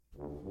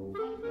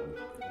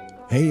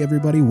Hey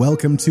everybody,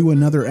 welcome to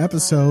another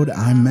episode.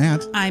 I'm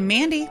Matt. I'm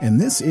Mandy. And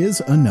this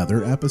is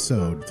another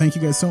episode. Thank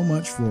you guys so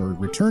much for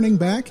returning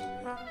back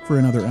for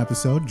another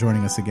episode,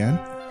 joining us again,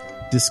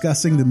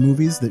 discussing the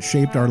movies that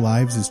shaped our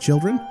lives as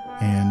children.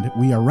 And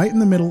we are right in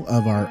the middle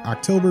of our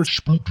October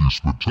Spooky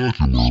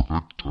Spectacular.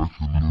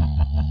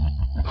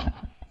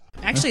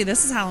 Actually,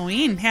 this is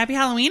Halloween. Happy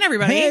Halloween,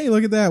 everybody. Hey,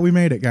 look at that. We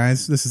made it,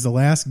 guys. This is the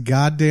last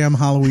goddamn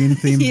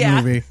Halloween-themed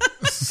Yeah. movie.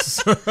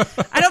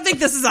 I don't think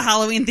this is a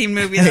Halloween-themed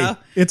movie, Hey, though.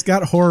 it's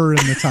got horror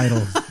in the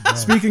title.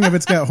 Speaking of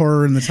it's got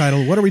horror in the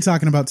title, what are we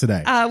talking about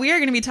today? We are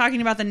going to be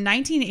talking about the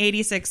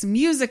 1986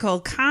 musical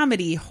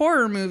comedy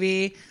horror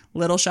movie,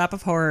 Little Shop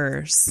of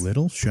Horrors.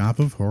 Little Shop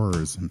of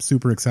Horrors. I'm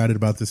super excited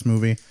about this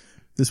movie.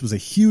 This was a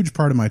huge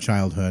part of my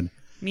childhood.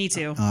 Me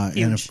too. And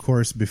Huge. of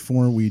course,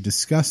 before we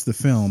discuss the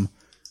film,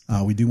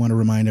 we do want to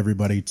remind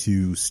everybody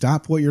to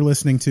stop what you're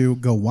listening to,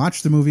 go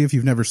watch the movie if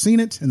you've never seen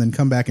it, and then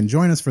come back and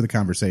join us for the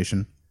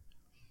conversation.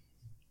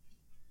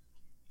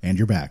 And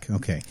you're back.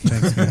 Okay.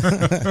 Thanks,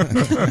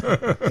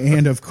 guys.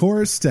 And of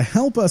course, to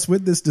help us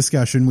with this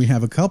discussion, we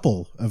have a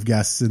couple of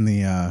guests in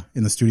the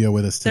studio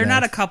with us today. They're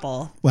not a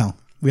couple. Well,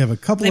 we have a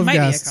couple They of might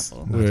guests. be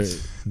a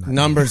couple.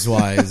 Numbers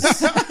wise,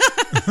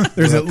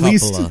 There's We're at a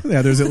least couple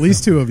there's at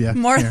least two of you.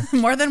 More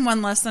than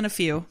one, less than a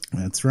few.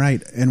 That's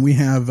right. And we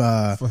have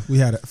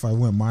If I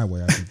went my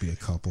way, I could be a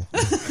couple.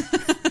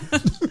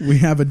 we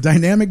have a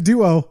dynamic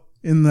duo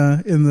in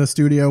the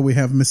studio. We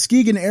have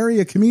Muskegon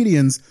area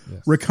comedians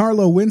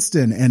Ricardo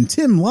Winston and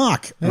Tim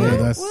Locke with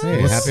us.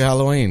 hey, happy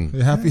Halloween!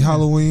 Hey, happy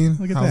Halloween.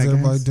 Look at How's that,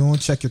 everybody guys. doing?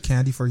 Check your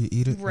candy before you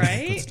eat it.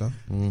 Right? Good stuff.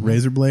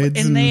 Razor blades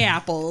In and the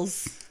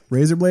apples.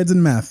 razor blades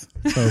and meth.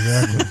 So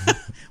Exactly.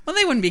 Well,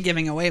 they wouldn't be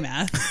giving away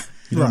meth.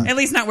 Right. At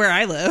least not where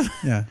I live.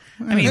 yeah.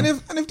 I mean,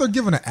 And if they're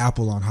giving an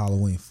apple on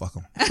Halloween, fuck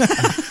them.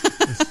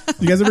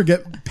 You guys ever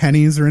get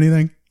pennies or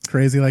anything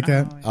crazy like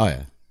that? Oh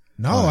yeah.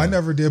 No, I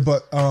never did.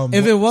 But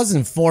If it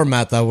wasn't for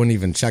meth, I wouldn't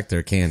even check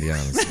their candy.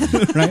 Honestly,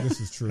 this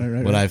is true.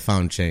 Right. but I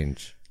found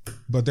change.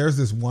 But there's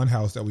this one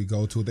house that we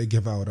go to. They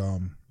give out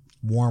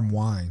warm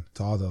wine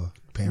to all the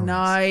parents.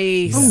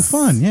 nice. Oh,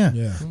 fun. Yeah.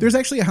 Yeah. There's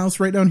actually a house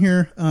right down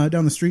here,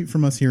 down the street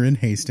from us here in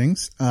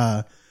Hastings.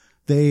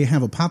 They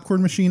have a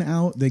popcorn machine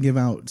out. They give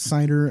out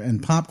cider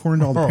and popcorn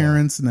to all the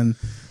parents. And then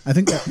I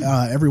think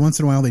that every once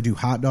in a while they do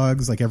hot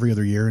dogs like every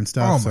other year and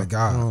stuff. Oh my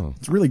God.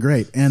 It's really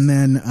great. And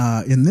then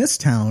in this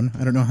town,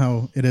 I don't know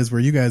how it is where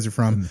you guys are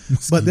from,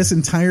 but this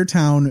entire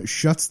town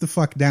shuts the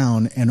fuck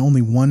down and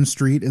only one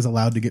street is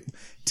allowed to get,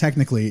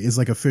 technically, is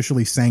like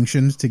officially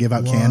sanctioned to give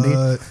out candy.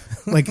 What?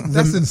 Like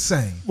That's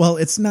insane. Well,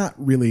 it's not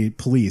really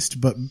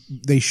policed, but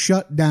they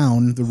shut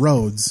down the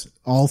roads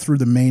all through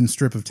the main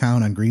strip of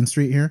town on Green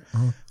Street here.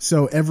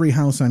 So every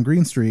house on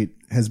Green Street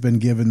has been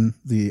given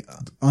the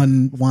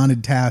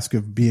unwanted task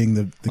of being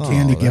the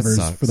candy that givers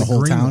sucks. for the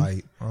whole Green town.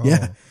 light. Oh.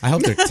 Yeah. I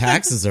hope their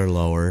taxes are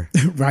lower.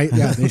 Right.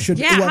 Yeah. They should.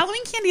 Yeah, well,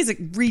 Halloween candy is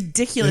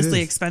ridiculously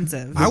It is.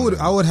 expensive. I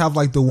would have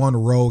like the one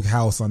rogue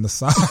house on the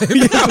side.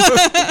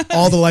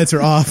 all the lights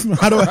are off.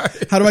 How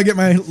do I get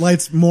my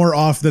lights more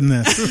off than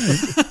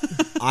this?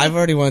 I've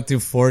already went through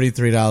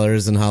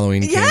 $43 in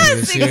Halloween candy Yes,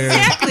 this year.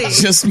 exactly.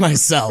 Just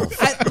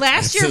myself.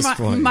 Last At year, this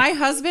point. my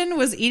husband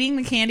was eating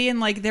the candy and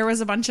like there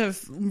was a bunch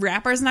of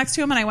wrappers next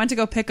to him, and I went to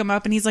go pick them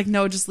up, and he's like,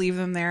 "No, just leave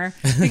them there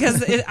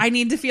because I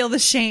need to feel the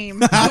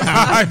shame."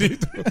 I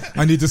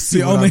need to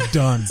see what I've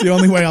done. It's the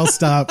only way I'll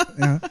stop.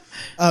 Yeah.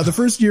 The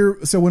first year,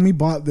 so when we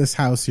bought this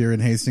house here in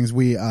Hastings,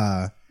 we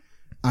bought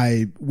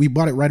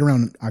it right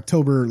around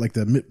October, like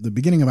the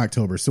beginning of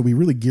October. So we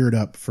really geared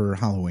up for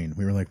Halloween.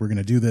 We were like, we're going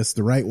to do this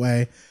the right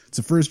way. It's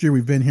the first year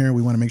we've been here.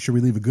 We want to make sure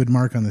we leave a good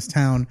mark on this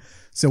town.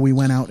 So we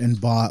went out and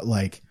bought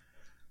like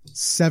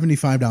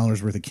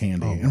 $75 worth of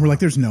candy. And we're like,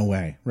 there's no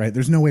way, right?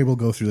 There's no way we'll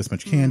go through this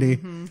much candy.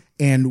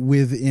 And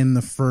within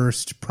the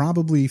first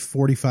probably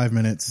 45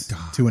 minutes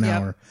to an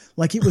hour,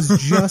 like it was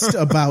just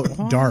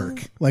about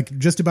dark, like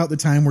just about the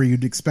time where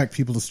you'd expect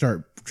people to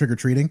start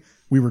trick-or-treating.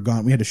 We were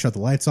gone. We had to shut the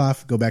lights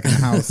off, go back in the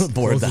house,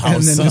 Board the and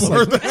house. then just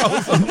like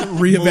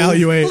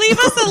reevaluate. Leave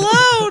us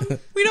alone.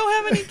 We don't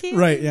have any candy.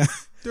 Right? Yeah,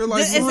 They're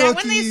like, Is that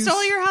when they rookies.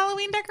 stole your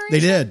Halloween decoration? they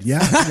did. Yeah.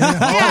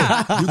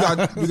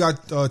 You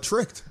got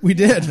tricked. We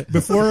did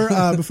before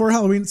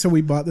Halloween. So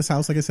we bought this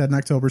house, like I said, in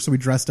October. So we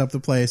dressed up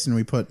the place and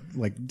we put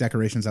like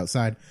decorations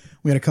outside.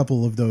 We had a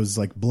couple of those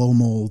like blow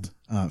mold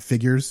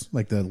figures,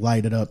 like the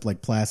lighted up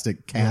like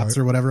plastic cats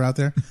or whatever out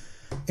there.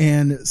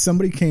 And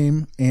somebody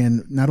came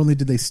and not only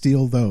did they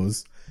steal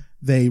those,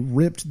 they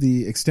ripped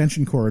the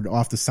extension cord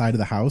off the side of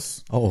the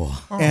house.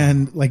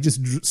 And like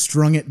just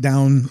strung it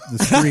down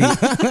the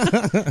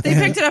street. They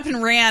picked it up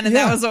and ran, and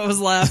that was what was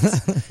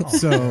left.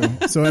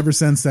 So ever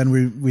since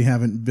then, we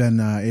haven't been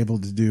able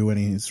to do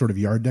any sort of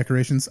yard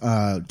decorations.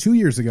 2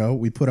 years ago,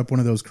 we put up one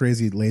of those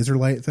crazy laser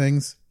light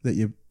things that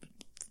you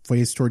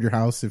face toward your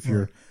house if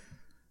you're,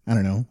 I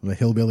don't know, a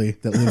hillbilly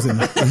that lives in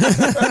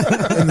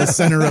the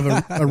center of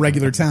a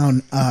regular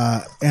town.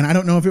 And I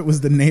don't know if it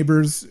was the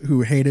neighbors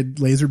who hated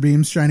laser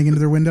beams shining into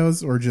their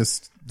windows or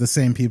just the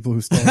same people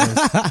who stole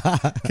those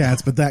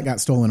cats, but that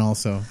got stolen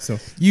also. So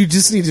You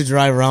just need to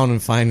drive around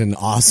and find an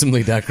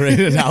awesomely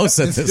decorated house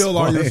at this Steal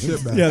all your point.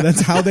 shit back. yeah,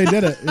 that's how they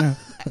did it. Yeah.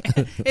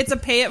 It's a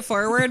pay it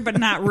forward, but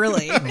not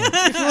really.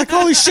 Like,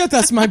 holy shit,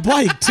 that's my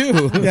bike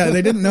too. Yeah,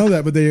 they didn't know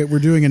that, but they were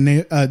doing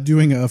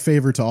doing a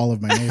favor to all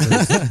of my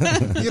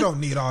neighbors. You don't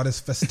need all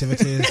this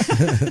festivities.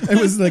 It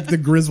was like the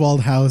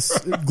Griswold house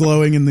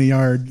glowing in the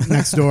yard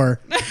next door,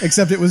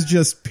 except it was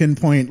just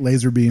pinpoint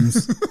laser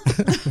beams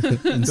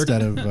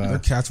instead of. Their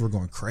cats were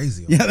going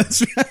crazy. Yeah,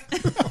 that's right.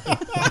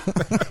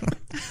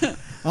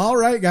 All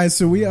right, guys.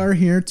 So we are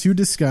here to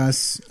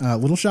discuss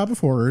Little Shop of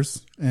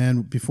Horrors.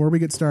 And before we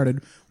get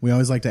started, we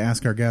always like to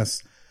ask our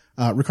guests,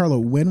 Ricardo,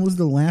 when was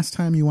the last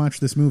time you watched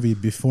this movie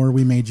before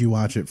we made you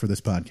watch it for this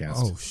podcast?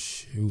 Oh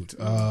shoot!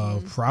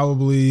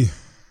 Probably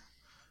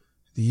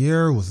the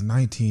year was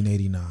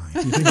 1989.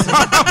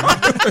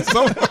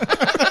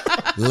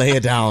 Lay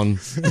it down.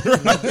 So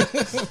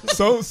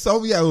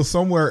yeah, it was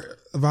somewhere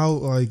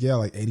about like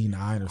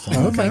 89 or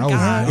something. Okay. I was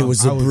God. young. It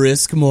was a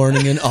brisk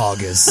morning in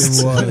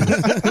August. It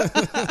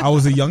was. I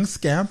was a young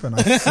scamp and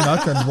I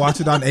snuck and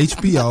watched it on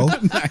HBO.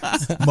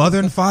 Nice. Mother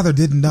and father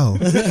didn't know.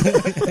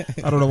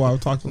 I don't know why I'm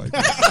talking like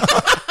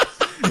that.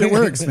 It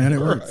works, man. It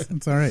works.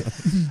 It's all right.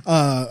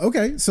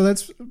 Okay, so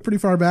that's pretty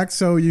far back.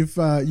 So you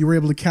were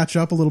able to catch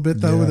up a little bit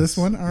though with this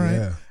one. All right.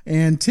 Yeah.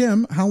 And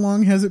Tim, how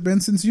long has it been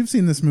since you've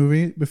seen this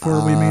movie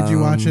before we made you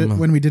watch it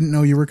when we didn't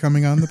know you were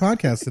coming on the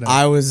podcast today?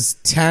 I was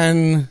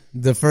 10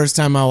 the first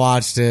time I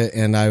watched it,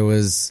 and I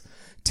was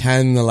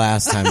 10 the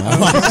last time I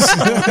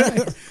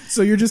watched it.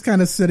 So you're just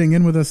kind of sitting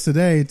in with us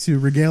today to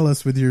regale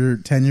us with your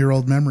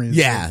 10-year-old memories.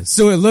 Yeah,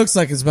 so it looks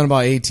like it's been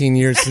about 18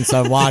 years since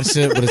I've watched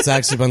it, but it's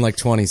actually been like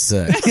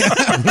 26.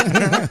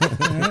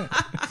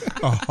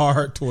 A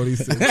hard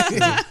 26.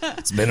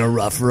 It's been a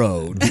rough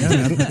road. Yeah,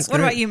 man, that's What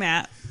great. about you,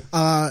 Matt?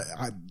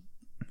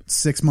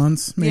 6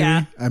 months, maybe.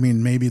 Yeah. I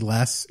mean, maybe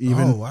less.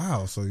 Even Oh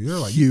wow! So you're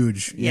like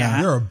huge. Yeah.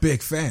 You're a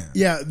big fan.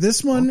 Yeah,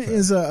 this one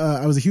is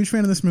I was a huge fan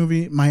of this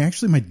movie. My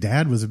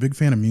dad was a big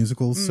fan of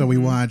musicals, so we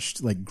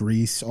watched like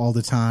Grease all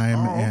the time,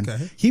 Oh, and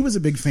okay. he was a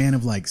big fan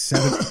of like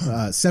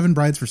Seven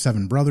Brides for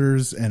Seven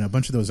Brothers and a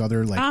bunch of those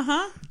other like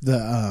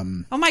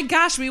the Oh my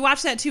gosh, we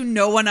watched that too.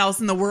 No one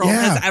else in the world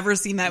Yeah. has ever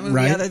seen that movie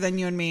Right. other than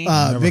you and me.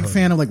 big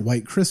fan of like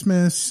White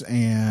Christmas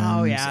and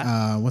Oh,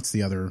 yeah. What's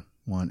the other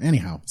one?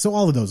 Anyhow, so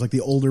all of those like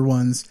the older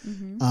ones.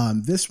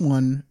 This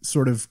one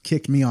sort of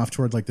kicked me off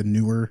toward like the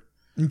newer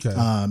Okay.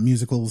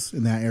 musicals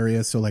in that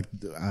area. So like,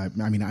 I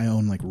mean, I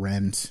own like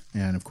Rent,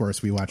 and of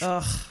course we watch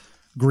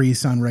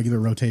Grease on regular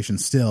rotation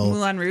still.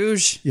 Moulin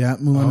Rouge. Yeah,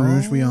 Moulin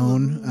Rouge we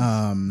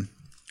own.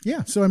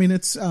 Yeah, so I mean,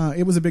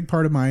 it was a big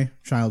part of my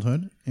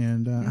childhood.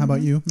 And how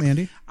about you,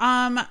 Mandy?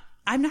 I'm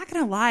not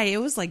gonna lie,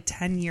 it was like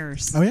 10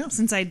 years Oh, yeah?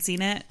 since I'd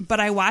seen it, but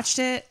I watched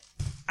it.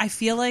 I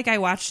feel like I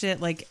watched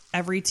it like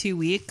every 2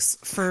 weeks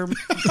from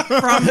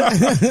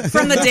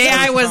the day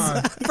I was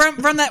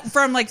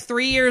from like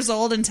 3 years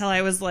old until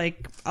I was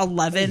like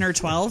 11 or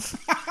 12.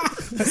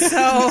 So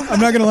I'm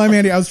not gonna lie,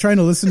 Mandy. I was trying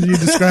to listen to you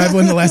describe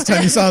when the last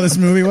time you saw this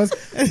movie was,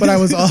 but I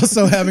was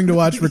also having to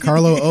watch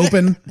Ricardo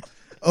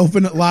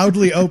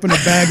loudly open a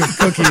bag of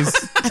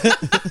cookies.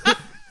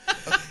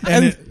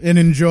 And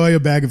enjoy a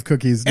bag of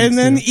cookies. And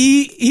then next to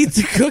eat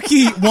the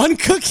cookie, one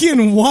cookie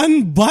in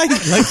one bite,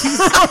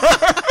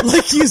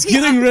 like he's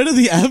getting rid of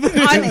the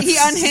evidence. he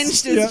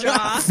unhinged his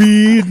jaw. it.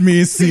 Feed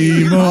me,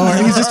 Seymour.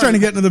 He's just trying to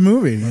get into the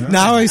movie. You know?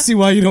 Now I see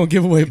why you don't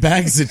give away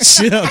bags of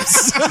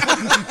chips.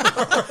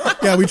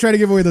 Yeah, we try to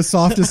give away the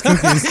softest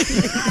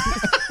cookies.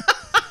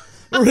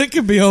 Rick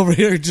could be over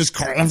here just.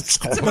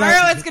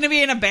 Tomorrow it's going to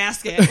be in a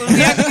basket. When we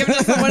have to give it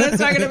to someone, it's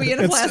not going to be in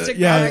a plastic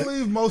yeah. I bag.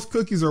 believe most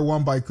cookies are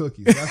one bite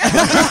cookies.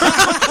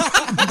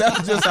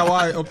 That's just how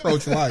I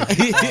approach life.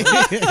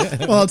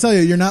 Well, I'll tell you,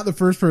 you're not the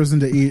first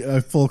person to eat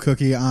a full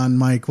cookie on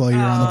mic while you're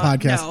on the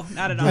podcast. No,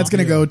 not at all. That's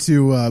going to go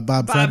to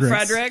Bob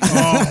Fredericks. Frederick.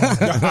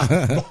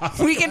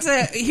 We get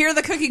to hear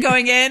the cookie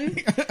going in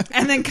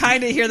and then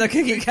kind of hear the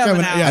cookie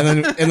coming out.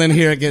 yeah. and then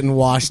hear it getting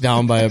washed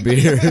down by a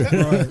beer.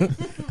 Right.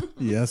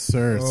 Yes,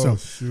 sir. Oh, So,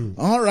 shoot.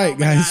 all right, Oh,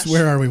 my guys, gosh.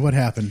 where are we? What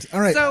happened?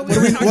 All right, So we what, do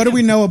were we, talking- what do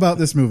we know about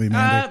this movie,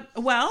 Mandy?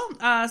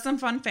 Some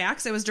fun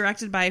facts. It was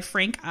directed by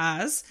Frank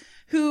Oz,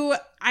 who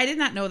I did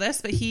not know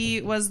this, but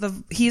he's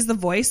the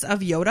voice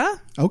of Yoda.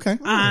 Okay.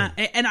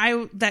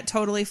 And that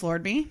totally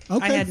floored me.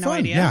 Okay, I had no fun.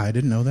 idea. Yeah, I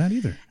didn't know that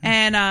either.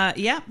 And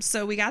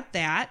so we got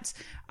that.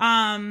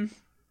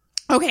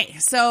 Okay,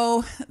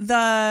 so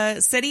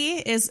the city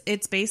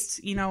it's based,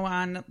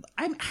 on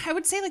I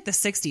would say like the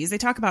 60s. They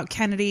talk about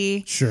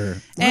Kennedy. Sure.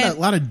 A And-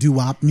 lot of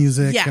doo-wop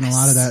music and a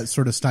lot of Yes. that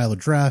sort of style of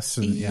dress.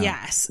 And, yeah.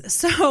 Yes.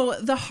 So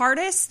the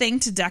hardest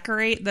thing to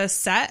decorate the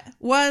set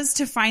was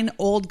to find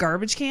old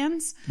garbage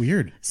cans.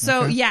 Weird.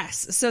 So Okay.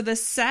 yes, so the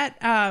set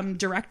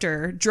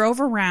director drove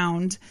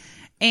around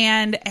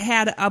and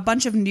had a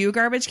bunch of new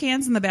garbage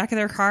cans in the back of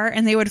their car,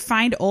 and they would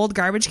find old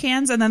garbage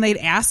cans, and then they'd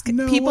ask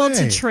No people way.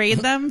 to trade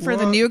them for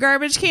the What? new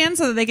garbage cans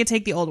so that they could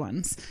take the old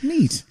ones.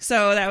 Neat.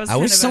 So that was I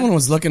kind wish of someone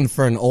was looking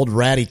for an old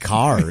ratty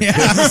car. Right.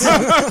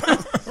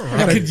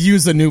 I could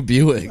use a new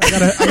Buick. I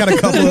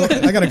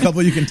got a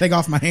couple you can take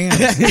off my hands.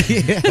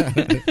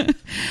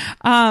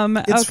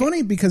 It's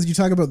funny because you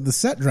talk about the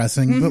set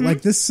dressing, but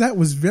like this set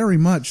was very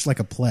much like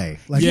a play.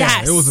 Like,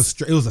 Yes. it was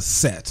a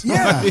set.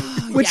 yeah,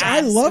 which I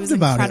Yes, it loved was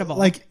about incredible. it.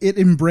 Like it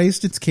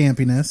embraced its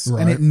campiness and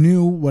Right. it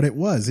knew what it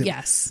was.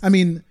 Yes. I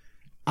mean,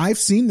 I've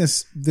seen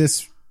this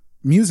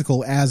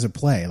musical as a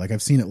play. Like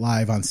I've seen it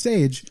live on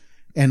stage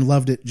and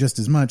loved it just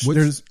as much.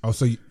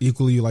 So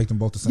equally you liked them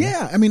both the same?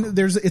 Yeah, I mean,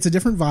 it's a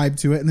different vibe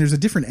to it, and there's a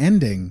different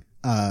ending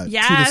to the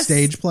Yes.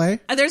 stage play.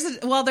 There's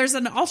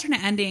an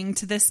alternate ending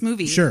to this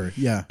movie. Sure,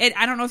 yeah,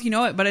 I don't know if you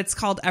know it, but it's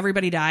called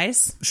Everybody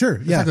Dies.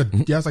 sure, yeah,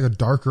 It's like a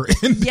darker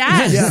ending.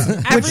 Yes.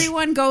 Yeah.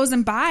 Everyone goes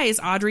and buys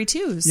Audrey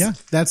 2s. yeah.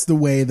 That's the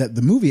way that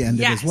the movie ended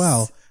Yes. as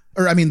well,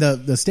 or I mean,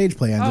 the stage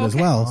play ended as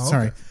okay. well.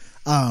 Sorry.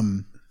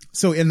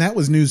 So, and that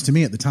was news to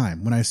me at the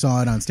time when I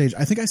saw it on stage.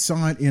 I think I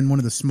saw it in one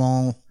of the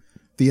small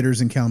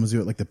theaters in Kalamazoo,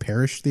 at like the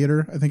Parish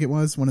Theater. I think it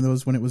was one of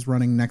those when it was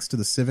running next to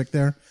the Civic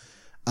there.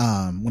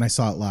 When I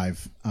saw it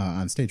live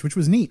on stage, which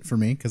was neat for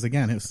me because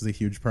again, it was a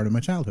huge part of my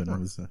childhood. I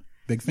was a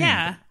big fan.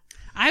 Yeah.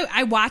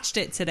 I watched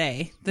it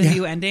today, the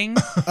new ending.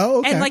 Oh,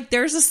 okay. And like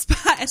there's a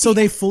spot at So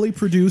the they fully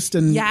produced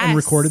and Yes.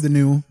 recorded the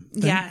new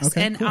thing? Yes,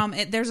 Okay, and cool.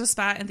 there's a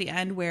spot at the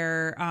end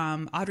where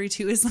Audrey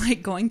 2 is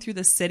like going through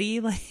the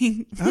city like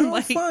Oh,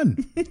 like,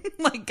 fun.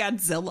 like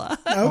Godzilla.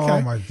 Okay.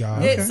 Oh my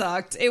god. It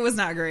sucked. It was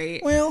not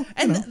great. Well,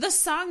 and you know. the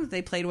song that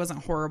they played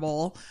wasn't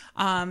horrible.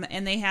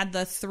 And they had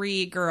the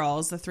three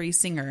girls, the three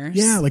singers.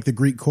 Yeah, like the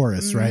Greek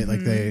chorus, right?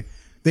 Like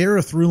they're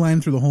a through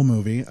line through the whole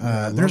movie.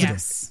 There's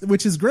Yes.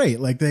 which is great.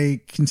 Like they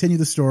continue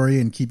the story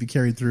and keep you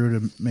carried through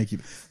to make you.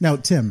 Now,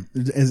 Tim,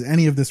 is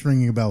any of this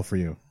ringing a bell for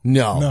you?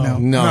 No,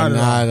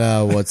 not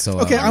at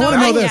whatsoever. Okay, I No, want to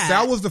know not this. yet.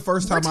 That was the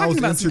first We're time I was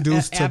talking about some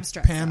introduced to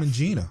abstract Pam stuff. and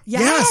Gina.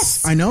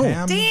 Yes. I know.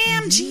 Pam-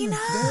 Damn, Gina.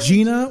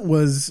 Gina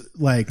was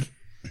like,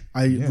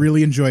 I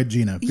really enjoyed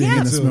Gina being Yeah.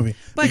 in this Too. movie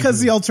But-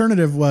 because the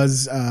alternative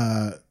was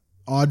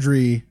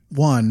Audrey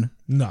 1,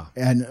 No.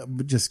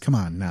 and just come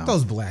on now.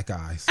 Those black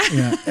eyes.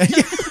 Yeah.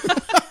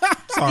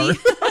 Sorry.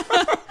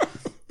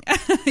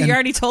 You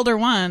already told her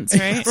once,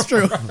 right? It's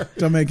true.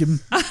 Don't make him.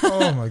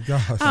 Oh my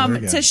gosh.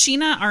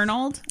 Tashina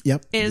Arnold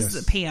Yep. is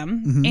Yes.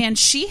 Pam, and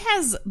she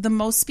has the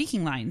most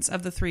speaking lines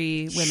of the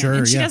three women, Sure,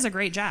 and she yeah. does a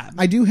great job.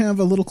 I do have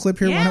a little clip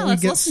here. Why Yeah, don't we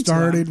let's get listen to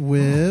started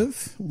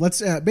with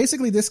let's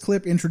basically this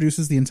clip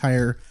introduces the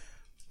entire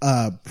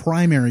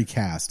primary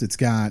cast. It's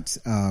got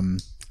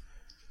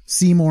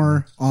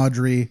Seymour,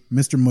 Audrey,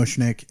 Mr.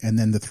 Mushnick, and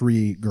then the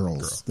three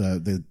girls.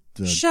 The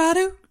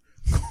Shadow,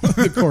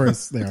 the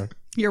chorus there.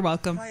 you're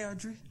welcome. Hi,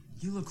 Audrey.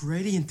 You look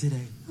radiant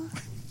today.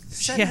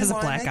 She has a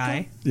black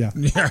eye. Yeah.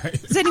 Yeah, right.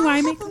 Is that why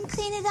I make? Help them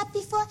clean it up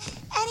before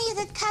any of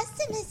the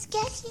customers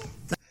get here.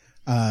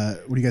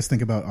 What do you guys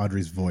think about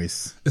Audrey's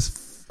voice? It's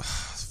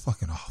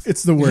fucking awful.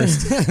 It's the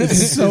worst.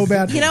 It's so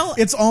bad. You know-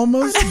 it's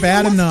almost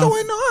bad enough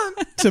What's going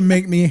on? to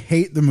make me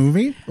hate the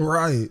movie.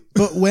 Right.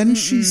 But when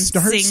she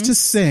starts Sings. to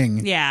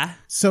sing, Yeah,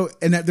 so,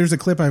 and there's a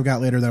clip I've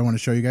got later that I want to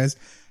show you guys.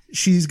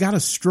 She's got a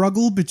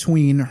struggle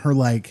between her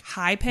like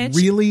high pitch.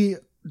 really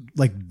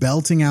like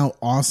belting out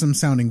awesome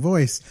sounding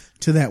voice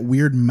to that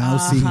weird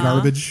mousy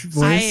garbage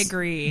voice. I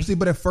agree. See,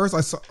 but at first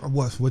I saw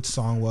which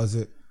song was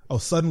it? Oh,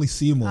 Suddenly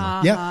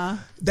Seymour. Yeah.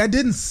 That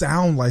didn't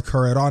sound like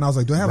her at all. And I was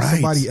like, do I have Right.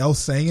 somebody else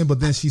singing? But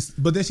then she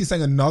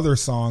sang another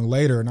song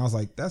later, and I was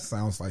like, that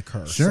sounds like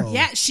her. Sure. So-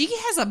 Yeah, she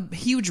has a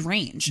huge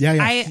range. Yeah,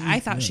 yeah. I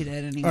thought she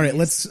did. Anyways. All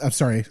right, I'm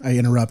sorry I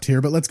interrupt here,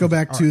 but let's go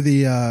back to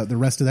the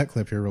rest of that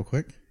clip here real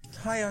quick.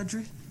 Hi,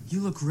 Audrey. You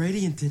look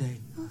radiant today.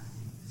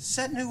 Is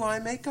that new eye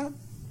makeup?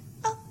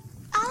 Oh,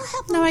 I'll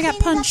help No, them I got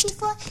clean punched.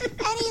 it up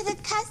before any of the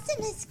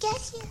customers get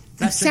here.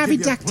 I'm savvy,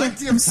 doctor.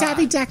 I'm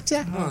savvy,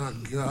 doctor. Oh,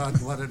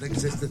 God, what an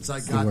existence I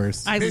got. the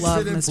worst. I Mission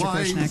love Mr.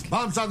 employees, Fishnick.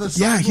 bombs on the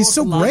Yeah, he's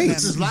so sidewalk. great.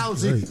 This is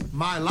lousy.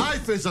 My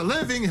life is a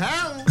living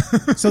hell.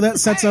 So that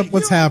sets up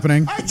what's Hey, you,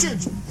 happening.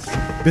 urchins.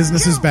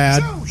 Business is Shoo,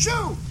 bad.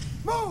 Shoo,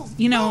 move.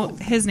 You know, move.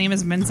 his name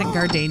is Vincent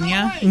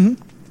Gardenia, Mm-hmm.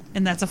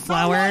 and that's a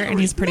flower, and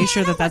he's pretty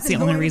sure that that's the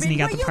only reason he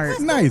got the part.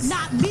 Nice.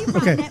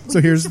 Okay, so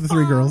here's the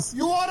three girls.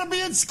 You ought to be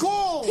in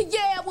school.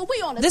 Yeah, well,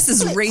 we on a This is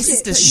split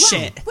racist as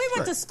shit. We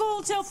went to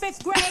school till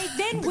 5th grade,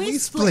 then we We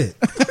split.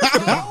 split.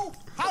 So,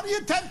 how do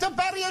you tend to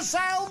better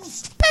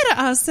yourselves? Better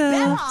Better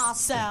ourselves.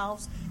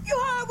 ourselves. You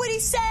heard what he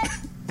said?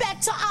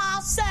 Better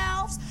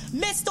ourselves.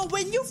 Mister,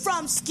 when you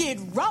from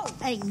Skid Row,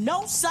 ain't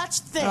no such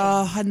thing.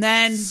 Oh, and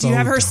then do So you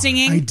have her dark.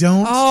 singing? I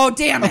don't. Oh,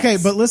 damn it. Okay,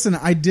 but listen,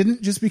 I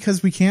didn't just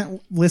because we can't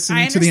listen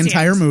I to the understand.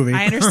 entire movie.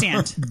 I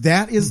understand.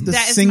 That is the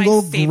That is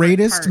single my favorite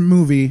greatest part.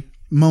 movie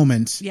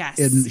moment Yes.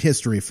 in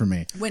history for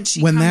me. When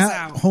she when comes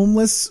that out.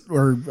 homeless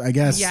or I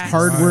guess Yes.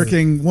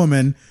 hardworking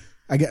woman,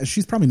 I guess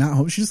she's probably not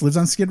home. She just lives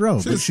on Skid Row.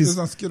 She But just lives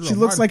on Skid Row. She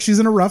looks Mine- like she's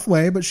in a rough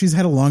way, but she's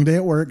had a long day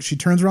at work. She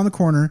turns around the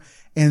corner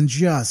and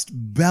just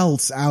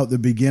belts out the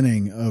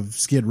beginning of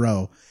Skid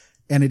Row.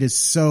 and it is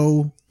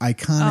so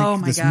iconic. Oh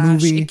my this gosh,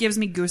 movie. it gives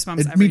me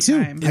goosebumps Me every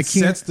too. time. I It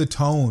sets the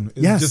tone.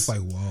 It's Yes. just like,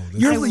 whoa.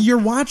 You're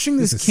watching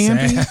this is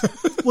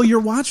campy. Well, you're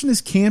watching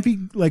this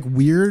campy, like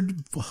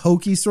weird,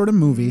 hokey sort of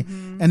movie,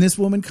 and this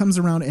woman comes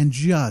around and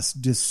just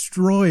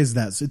destroys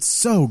that. It's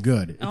so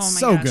good. It's Oh my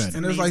so gosh, good. it's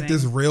And there's like amazing.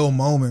 this real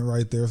moment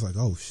right there. It's like,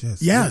 oh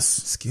shit. Yes.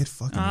 Skid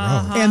fucking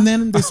Uh-huh. Row. And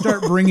then they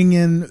start bringing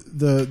in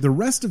the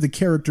rest of the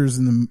characters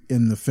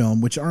in the film,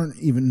 which aren't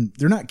even,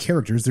 they're not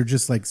characters, they're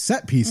just like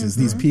set pieces.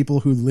 These people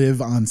who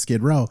live on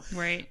Skid Row,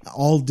 Right.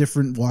 all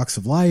different walks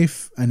of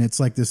life, and it's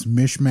like this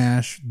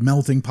mishmash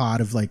melting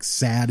pot of like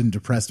sad and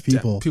depressed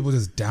people. People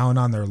just down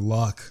on their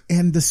luck.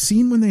 And the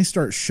scene when they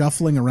start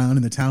shuffling around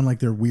in the town like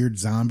they're weird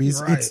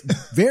zombies, Right. it's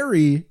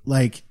very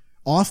like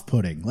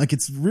off-putting. Like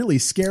it's really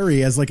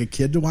scary as like a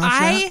kid to watch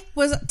I that.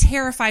 was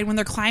terrified when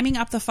they're climbing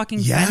up the fucking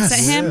Yes. fence at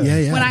him.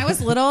 Yeah. When I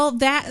was little,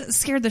 that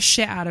scared the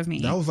shit out of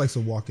me. That was like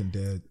some Walking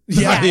Dead.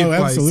 Yeah, Like, oh,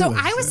 absolutely. So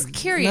I was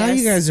curious. Now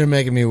you guys are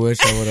making me wish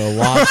I would have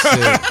watched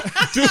it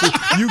Dude,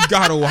 you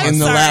gotta watch in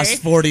the sorry.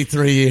 last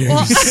 43 years.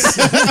 Well,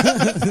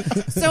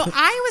 so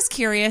I was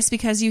curious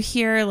because you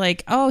hear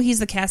like, oh, he's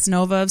the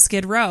Casanova of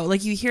Skid Row.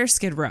 Like you hear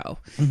Skid Row.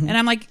 And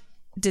I'm like,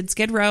 did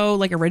Skid Row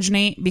like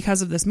originate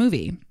because of this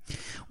movie?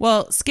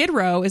 Well, Skid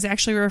Row is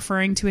actually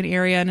referring to an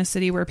area in a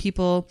city where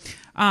people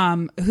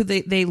who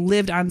they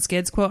lived on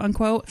skids, quote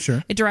unquote.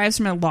 Sure. It derives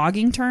from a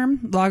logging term.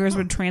 Loggers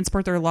would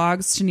transport their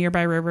logs to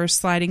nearby rivers,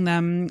 sliding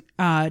them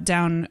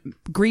down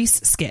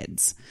grease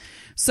skids.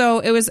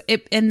 So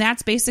and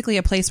that's basically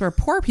a place where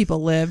poor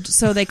people lived.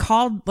 So they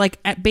called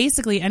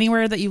basically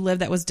anywhere that you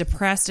lived that was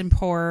depressed and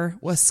poor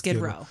was Skid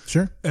Row.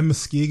 Sure. And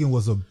Muskegon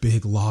was a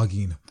big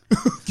logging.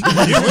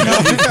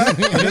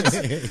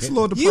 It's a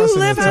little depressing You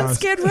live at on times.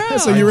 Skid Row.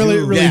 So you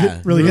really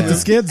Yeah. hit the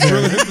skids there.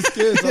 Really hit the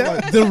skids. I'm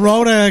like, The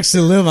road I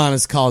actually live on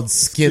is called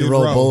Skid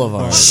Row Row.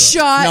 Boulevard.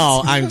 Shut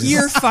No, I'm just-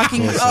 your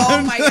fucking.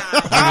 Oh my god!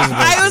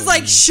 I was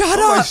like, shut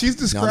I'm like, up. she's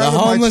No, describing the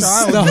homeless,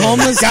 my child. the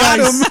homeless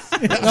guys,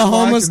 the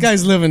homeless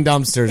guys live in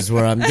dumpsters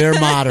where they're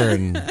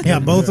modern, Yeah,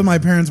 both of my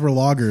parents were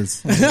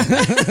loggers.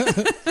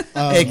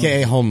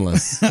 aka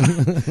homeless.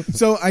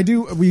 So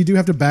we do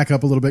have to back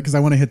up a little bit because I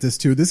want to hit this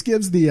too. This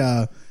gives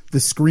the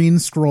screen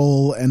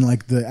scroll and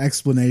like the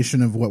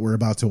explanation of what we're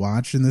about to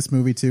watch in this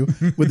movie too,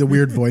 with the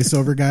weird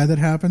voiceover guy that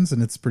happens,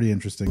 and it's pretty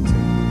interesting too.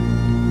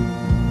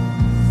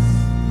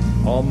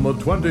 On the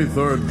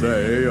 23rd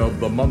day of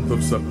the month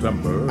of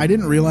September, I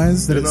didn't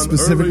realize that in it an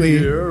specifically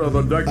early year of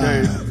a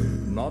decade,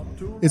 not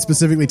too it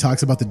specifically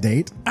talks about the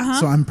date.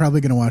 So I'm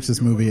probably going to watch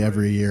this movie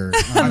every year.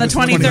 On the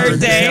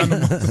 23rd day.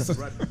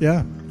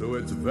 Yeah. to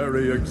its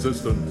very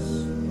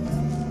existence.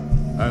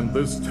 And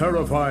this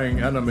terrifying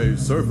enemy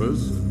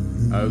surfaced,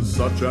 as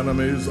such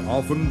enemies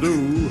often do,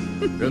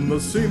 in the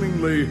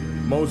seemingly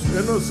most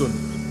innocent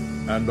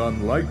and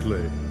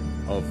unlikely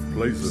of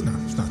places.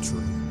 It's not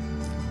true.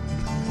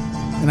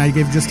 And I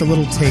gave just a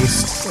little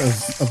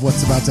taste of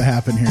what's about to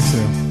happen here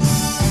too.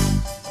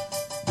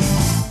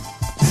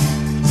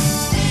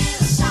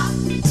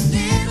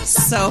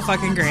 So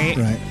fucking great.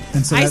 Right.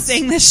 And so I that's,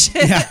 sang this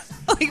shit Yeah.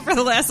 like for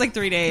the last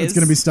 3 days. it's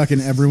going to be stuck in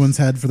everyone's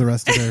head for the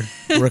rest of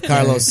their.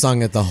 Ricardo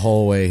sung it the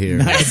whole way here.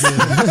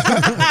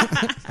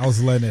 I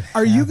was letting it.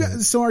 Are you have guys?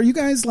 it. So are you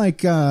guys like?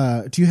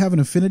 Do you have an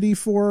affinity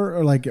for,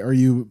 or like, are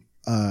you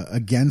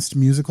against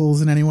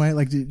musicals in any way?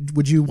 Like,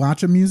 would you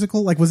watch a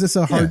musical? Like, was this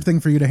a hard Yeah. thing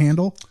for you to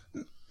handle?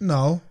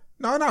 No,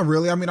 not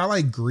really. I mean, I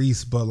like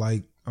Grease, but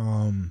like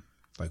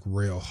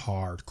real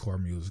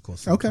hardcore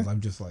musicals. Sometimes Okay.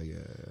 I'm just like,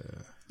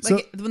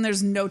 like when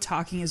there's no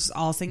talking, it's just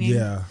all singing.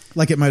 yeah.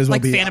 Like, it might as well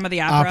Like be Phantom of the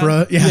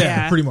Opera? Yeah.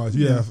 Yeah. Pretty much.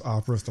 Yeah,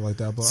 opera stuff like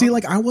that. But See,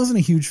 like, I wasn't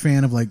a huge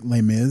fan of like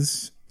Les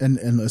Mis, and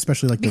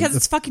especially like Because the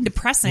it's fucking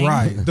depressing.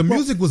 right, the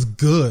music was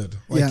good.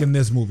 Like Yeah. in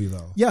this movie,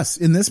 though. yes,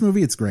 in this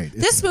movie, it's great.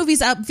 This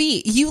movie's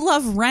upbeat. You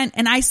love Rent,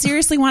 and I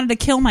seriously wanted to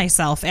kill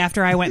myself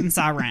after I went and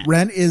saw Rent.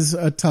 Rent is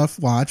a tough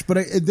watch, but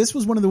this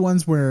was one of the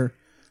ones where,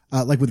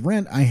 like with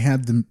Rent, I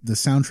had the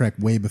soundtrack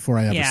way before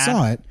I ever Yeah.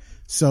 saw it.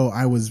 So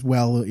I was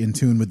well in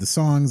tune with the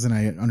songs, and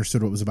I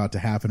understood what was about to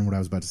happen, what I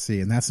was about to see.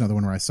 And that's another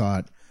one where I saw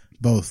it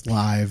both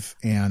live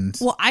and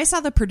Well, I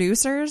saw the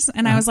producers,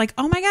 and I was like,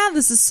 oh my God,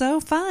 this is so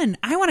fun.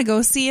 I want to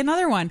go see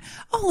another one.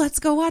 Oh, let's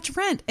go watch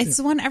Rent. It's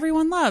the one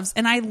everyone loves.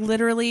 And I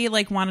literally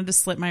like wanted to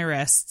slit my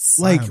wrists.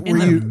 like, I'm were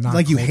you not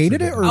like you close hated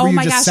to it, or Oh were you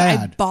my just gosh, I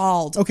sad?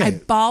 bawled. Okay. I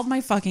bawled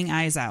my fucking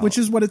eyes out. Which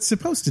is what it's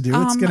supposed to do.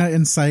 It's going to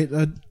incite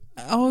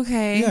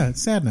okay.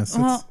 sadness.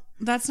 Well,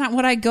 that's not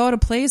what I go to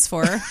plays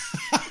for.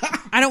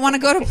 I don't want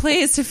to go to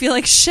plays to feel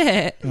like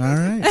shit. All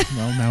right.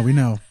 Well, now we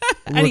know.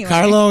 Anyway.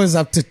 Ricardo is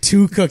up to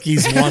 2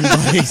 cookies, 1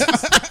 bite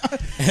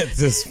at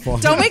this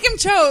point. Don't make him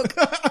choke.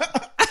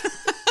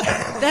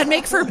 That'd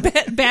make for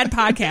bad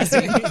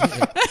podcasting.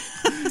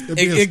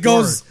 It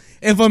goes.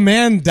 If a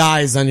man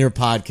dies on your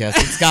podcast,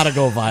 it's got to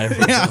go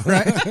viral. Yeah,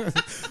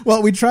 right.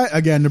 Well, we try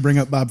again to bring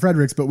up Bob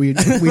Fredericks, but we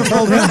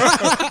told him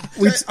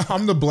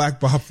I'm the Black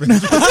Bob Finch.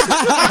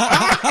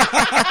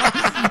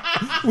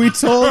 we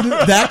told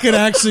That could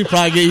actually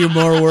probably get you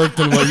more work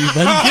than what you've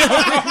been getting.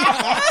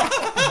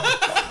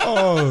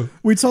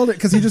 We told it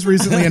because he just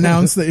recently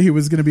announced that he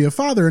was going to be a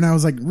father, and I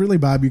was like, really,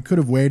 Bob, you could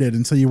have waited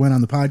until you went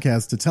on the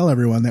podcast to tell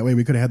everyone. That way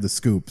we could have had the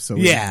scoop. So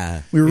we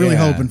were really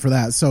hoping for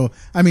that. So,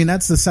 I mean,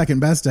 that's the second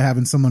best to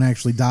having someone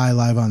actually die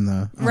live on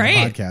the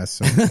podcast.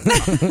 So.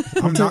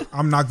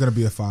 I'm not going to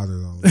be a father,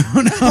 though.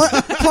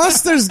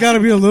 Plus, there's got to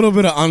be a little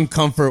bit of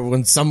uncomfort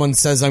when someone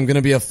says, I'm going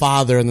to be a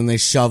father, and then they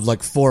shove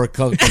like 4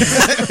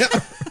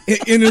 cookies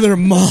into their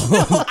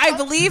mouth. I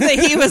believe that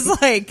he was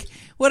like,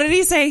 what did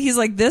he say? He's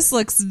like, this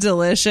looks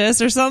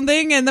delicious or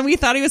something. And then we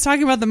thought he was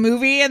talking about the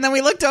movie. And then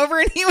we looked over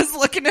and he was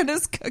looking at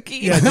his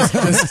cookies.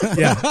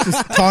 Yeah,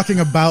 just talking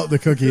about the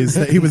cookies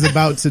that he was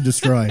about to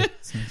destroy.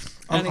 So.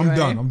 I'm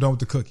done. I'm done with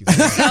the cookies.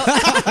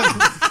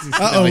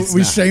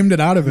 We shamed it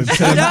out of him.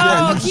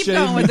 No, keep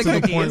going with the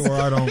cookies. To the point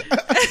where I don't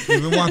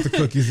even want the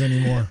cookies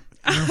anymore.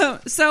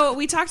 So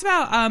we talked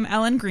about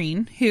Ellen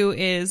Greene, who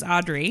is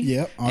Audrey.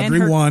 Yep,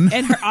 Audrey 1.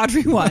 And her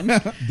Audrey 1.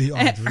 The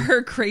Audrey.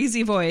 Her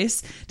crazy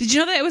voice. Did you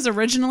know that it was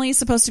originally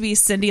supposed to be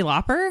Cyndi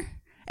Lauper?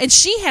 And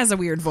she has a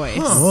weird voice.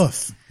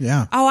 Oof.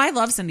 Yeah. Oh, I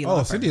love Cyndi Lauper.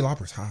 Oh, Cyndi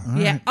Lauper's hot.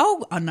 Yeah.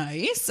 Oh,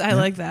 nice. I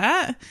like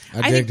that.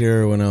 I digged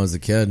her when I was a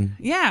kid.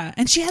 Yeah.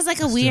 And she has like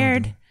a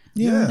weird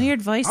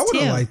voice, I would too.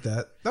 have liked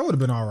that. That would have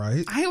been all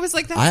right. I was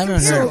like, that's I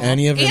haven't heard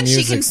any of her and she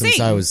music can since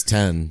sing. I was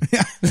 10.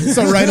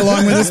 So right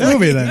along with this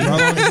movie then.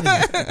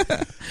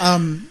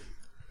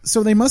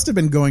 So they must have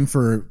been going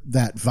for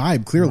that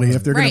vibe, clearly.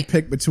 If they're going to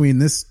pick between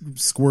this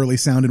squirrely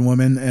sounding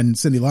woman and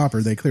Cyndi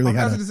Lauper, they clearly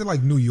had Is it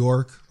like New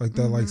York? Like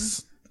that,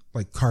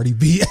 like Cardi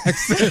B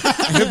accent?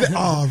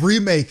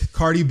 Remake.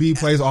 Cardi B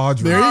plays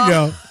Audrey. There you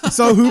go.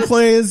 So who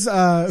plays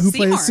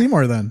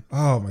Seymour then?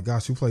 Oh my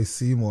gosh, who plays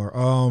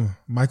Seymour?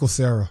 Michael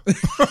Cera.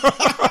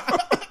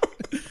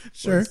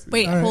 Sure.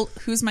 Wait,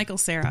 who's Michael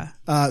Cera?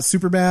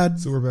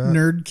 Superbad,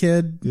 nerd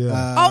kid.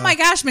 Yeah. Oh my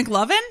gosh,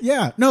 McLovin?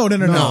 Yeah. No.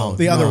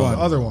 The other one.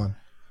 The other one.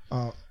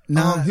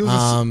 He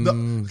was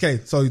okay,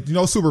 so you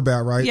know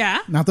Superbad, right? Yeah.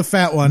 Not the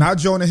fat one. Not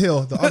Jonah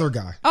Hill, the other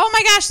guy. Oh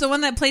my gosh, the one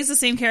that plays the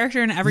same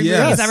character in every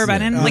movie he's ever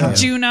been in, like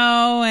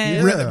Juno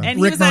and Rick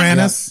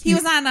Moranis. He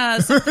was on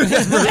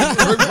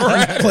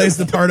plays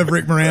the part of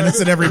Rick Moranis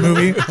in every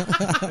movie.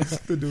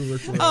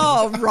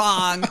 Oh,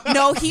 wrong.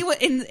 No, he was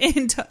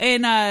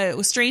in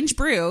Strange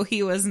Brew.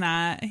 He was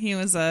not. He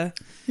was a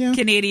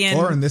Canadian.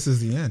 Or in This Is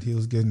the End, he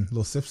was getting a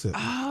little sip.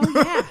 Oh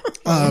yeah.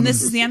 And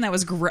This Is the End. That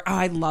was great. Oh,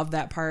 I love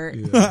that part.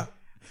 Yeah.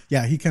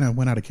 Yeah, he kind of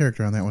went out of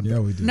character on that one. Yeah,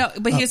 we did. No,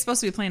 but he was supposed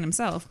to be playing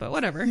himself. But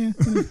whatever. Yeah.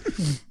 So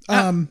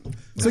we're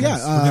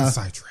getting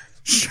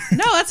sidetracked.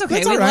 No, that's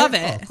okay. We love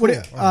it.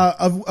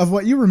 Of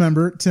what you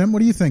remember, Tim, what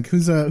do you think?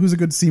 Who's a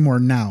good Seymour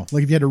now?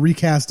 Like if you had to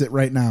recast it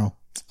right now.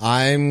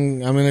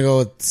 I'm gonna go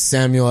with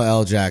Samuel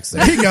L. Jackson.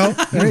 There you go.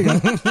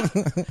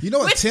 You know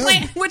what, Tim?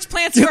 Which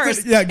plant's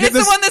yours? It's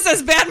the one that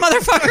says bad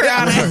motherfucker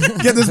on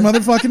it. Get this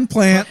motherfucking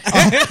plant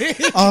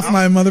off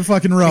my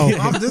motherfucking row. Get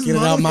it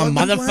out of my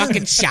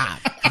motherfucking shop.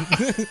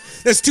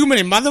 There's too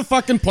many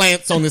motherfucking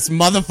plants on this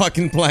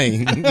motherfucking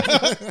plane.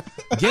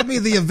 Give me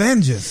the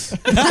Avengers.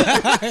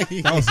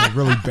 That was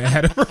really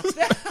bad.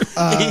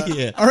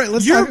 All right,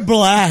 You're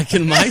black,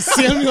 and my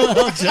Samuel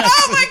L. Jackson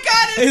Oh my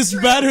god, is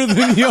better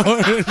than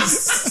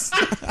yours.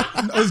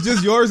 It's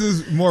just yours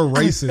is more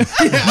racist.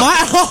 Is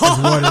My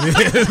what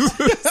it is.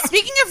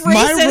 Speaking of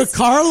racist,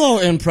 Ricardo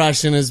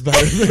impression is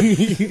better than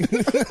you.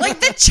 like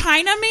the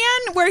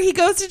Chinaman where he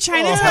goes to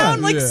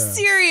Chinatown.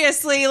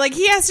 Seriously, like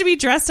he has to be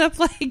dressed up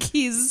like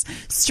he's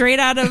straight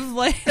out of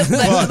like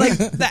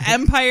the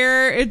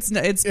Empire. It's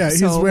he's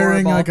so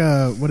wearing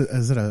horrible. like what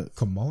is it, a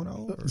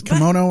kimono?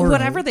 Or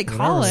whatever they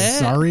call it.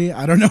 Sorry,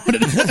 I don't know what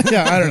it is.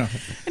 Yeah, I don't know.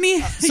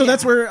 And so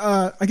that's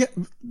where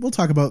we'll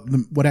talk about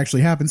what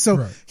actually happened.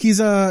 So he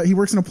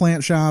works in a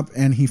plant shop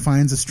and he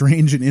finds a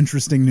strange and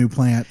interesting new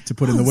plant to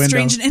put in the window.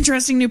 Strange and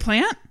interesting new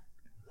plant.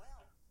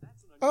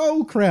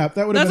 Oh crap!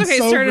 That would have been okay.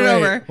 so Start great. it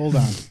over. Hold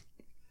on.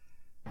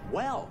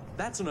 Well,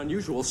 that's an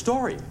unusual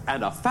story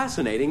and a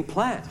fascinating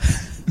plant.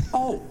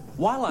 Oh,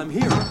 while I'm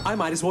here, I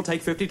might as well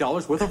take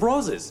 $50 worth of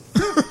roses.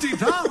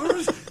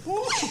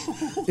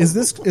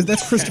 $50?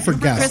 That's Christopher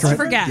Guest,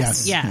 Christopher right?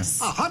 Guest.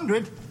 Yes.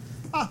 100?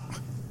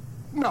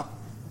 No.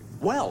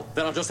 Well,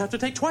 then I'll just have to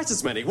take twice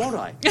as many, won't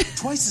I?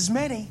 Twice as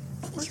many.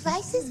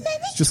 Twice as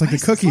many? Just like the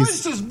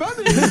cookies. Twice as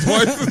many.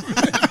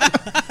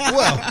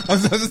 Well, I'll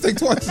just take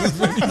twice as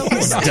many.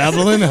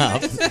 Doubling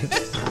up.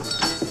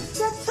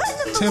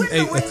 Tim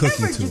ate a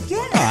cookie too.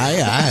 I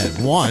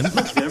had one.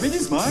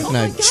 And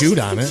I chewed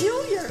on it.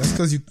 That's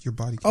because your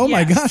body. Oh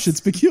my gosh, it's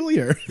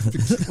peculiar.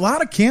 A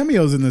lot of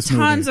cameos in this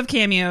movie. Tons of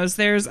cameos.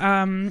 There's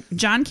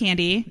John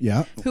Candy.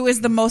 Yeah. Who is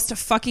the most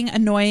fucking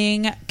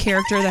annoying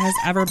character that has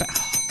ever been.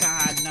 Oh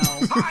God, no.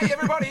 Hi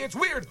everybody, it's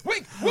Weird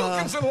Wink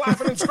Wilkinson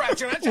laughing and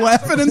scratching at you.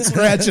 Laughing and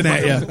scratching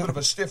at you. A bit of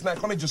a stiff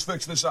neck. Let me just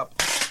fix this up.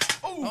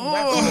 Oh,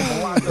 that's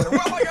a lot better.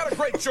 Well, I got a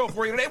great show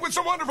for you today with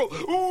some wonderful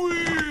weird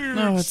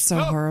Oh, it's so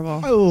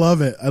horrible. I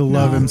love it. I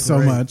love him so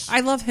much.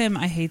 I love him.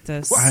 I hate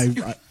this.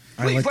 I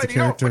I Please, like the lady,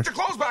 no. character. Put your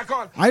clothes back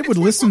on. I would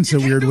listen to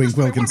Weird Wink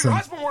Wilkinson.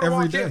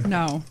 Every day.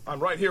 No. I'm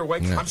right here,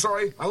 Wink. Yeah. I'm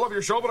sorry. I love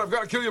your show, but I've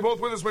got to kill you both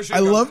with this machine I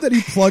gun. love that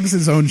he plugs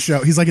his own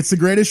show. He's like, it's the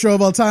greatest show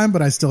of all time,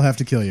 but I still have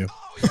to kill you.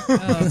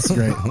 That's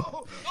great.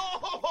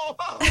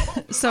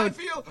 So I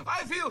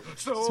feel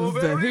so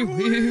very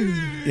weird.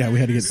 Yeah, we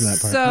had to get to that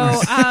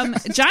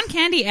part. So, John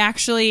Candy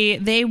actually,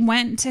 they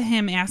went to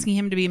him asking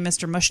him to be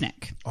Mr.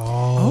 Mushnick.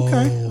 Oh,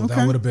 Okay.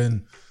 That would have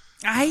been.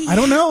 I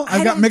don't know.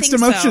 I've got don't mixed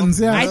think so. emotions.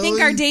 Yeah. I think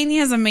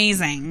Gardenia is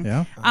amazing.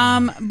 Yeah.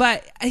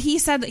 But he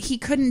said that he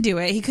couldn't do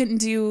it. He couldn't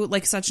do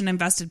like such an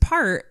invested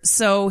part.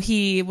 So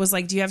he was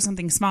like, "Do you have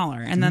something smaller?"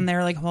 And then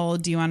they're like, "Well,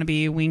 do you want to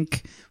be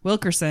Wink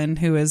Wilkerson,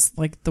 who is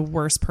like the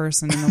worst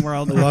person in the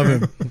world?" I love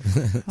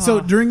him.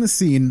 So during the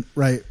scene,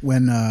 right,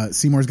 when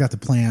Seymour's got the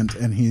plant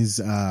and he's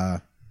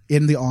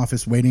in the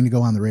office waiting to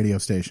go on the radio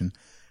station,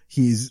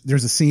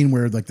 there's a scene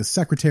where like the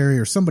secretary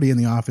or somebody in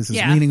the office is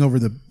leaning over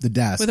the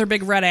desk with her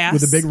big red ass.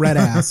 With a big red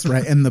ass,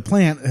 right? And the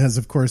plant has,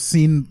 of course,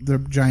 seen the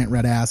giant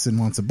red ass and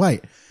wants a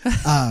bite.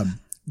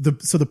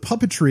 So the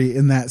puppetry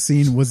in that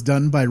scene was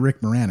done by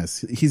Rick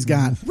Moranis. He's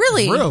got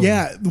Really?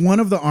 Yeah, one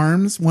of his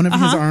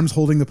arms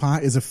holding the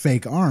pot is a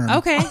fake arm.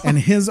 Okay. And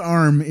his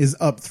arm is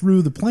up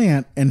through the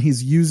plant, and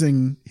he's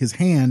using his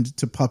hand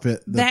to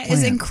puppet the That plant.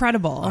 is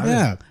incredible.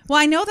 Yeah. Well,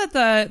 I know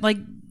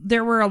that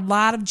there were a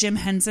lot of Jim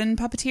Henson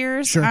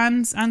puppeteers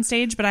on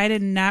stage, but I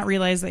did not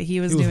realize that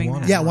he was doing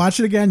that. Yeah, watch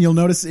it again. You'll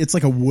notice it's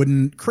like a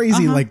wooden,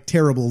 crazy, like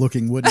terrible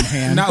looking wooden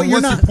hand. Not But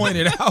once you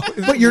pointed out.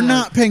 But you're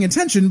not paying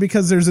attention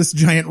because there's this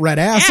giant red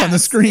ass on the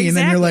screen,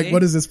 and you're like, exactly.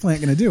 "What is this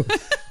plant going to do?"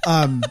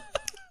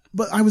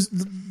 But I was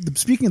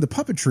speaking of the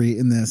puppetry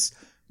in this,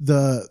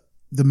 the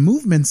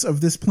movements of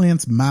this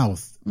plant's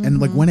mouth and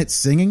like when it's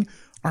singing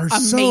are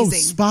so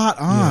Amazing. spot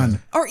on.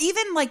 Or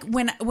even like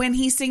when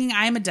he's singing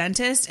 "I'm a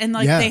Dentist" and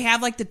like they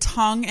have like the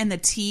tongue and the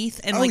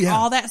teeth and like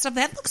all that stuff.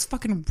 That looks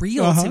fucking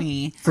real to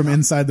me. From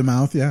inside the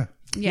mouth. Yeah.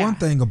 One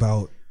thing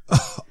about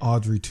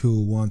Audrey too.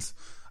 Once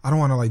I don't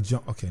want to like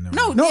jump. Okay, never.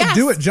 No, mind. yes,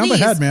 do it. Jump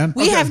please. ahead, man.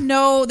 We have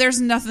there's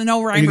nothing,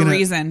 no rhyme or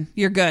reason.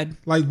 You're good.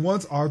 Like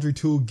once Audrey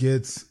 2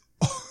 gets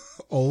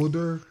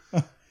older,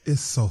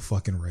 it's so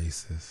fucking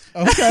racist.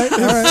 Okay,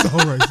 all right. So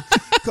racist.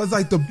 Because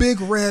like the big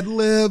red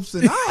lips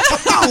and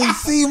I don't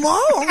see them all.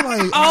 I'm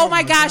like, Oh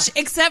my gosh!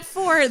 Except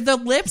for the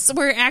lips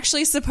were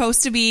actually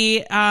supposed to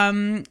be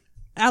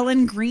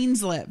Ellen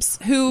Green's lips,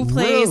 who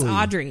plays Really?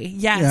 Audrey.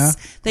 Yes, Yeah.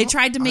 they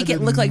tried to make it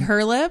look like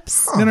her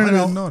lips. I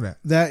didn't know that.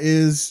 That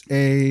is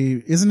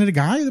isn't it a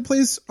guy that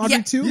plays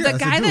Audrey too? The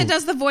guy that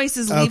does the voice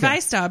is Okay. Levi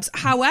Stubbs.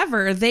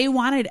 However, they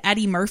wanted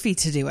Eddie Murphy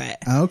to do it,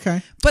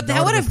 Okay. but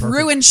that would have perfect.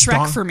 ruined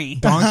Shrek for me.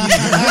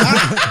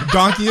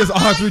 Donkey is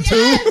Audrey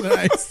 2.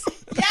 Nice.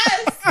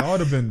 Yes. That would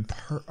have been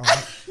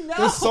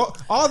so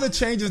all the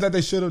changes that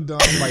they should have done.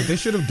 Like they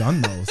should have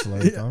done those.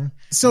 Like,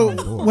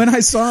 So when I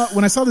saw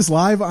this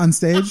live on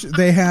stage,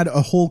 they had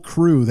a whole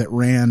crew that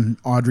ran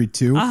Audrey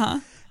 2.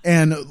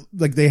 And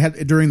like they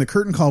had during the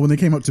curtain call when they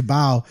came up to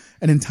bow,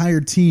 an entire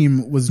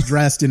team was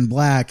dressed in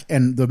black,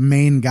 and the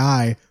main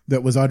guy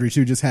that was Audrey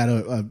 2 just had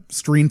a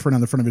screen print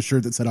on the front of his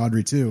shirt that said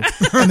Audrey 2,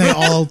 and they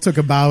all took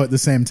a bow at the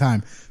same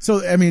time.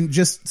 So I mean,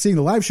 just seeing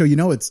the live show,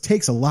 it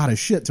takes a lot of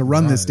shit to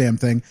run this damn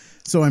thing.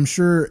 So I'm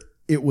sure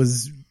it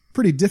was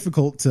pretty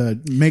difficult to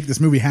make this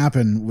movie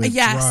happen with.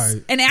 Yes,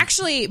 and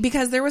actually,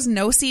 because there was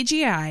no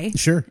CGI.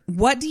 Sure.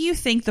 What do you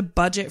think the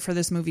budget for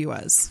this movie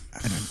was?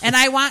 And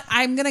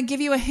I'm going to give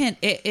you a hint.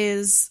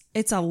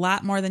 It's a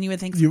lot more than you would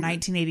think from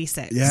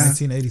 1986. Yeah.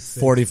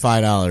 1986.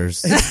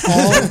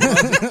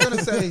 $45. I'm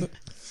gonna say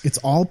It's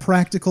all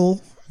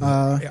practical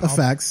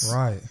effects.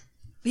 right.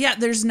 Yeah,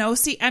 there's no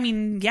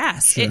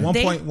yes. Sure.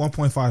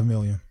 1.5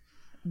 million.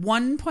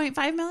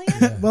 1.5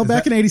 million? Well,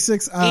 back in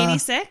 86.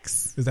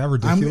 86? Is that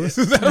ridiculous?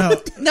 No,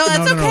 No,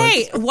 that's no,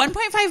 okay.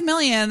 1.5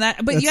 million.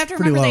 But That's you have to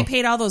pretty remember they low.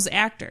 paid all those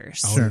actors.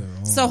 Sure.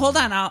 So hold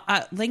on. I'll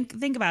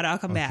think about it. I'll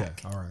come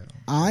back. All right.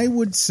 I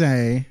would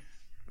say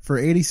for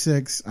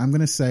 86, I'm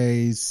going to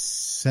say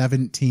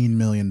 $17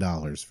 million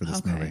for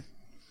this movie,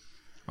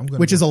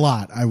 which is a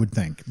lot, I would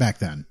think, back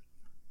then.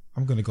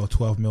 I'm going to go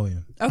 12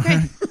 million. Okay.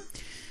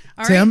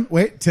 All Tim,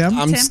 wait, Tim.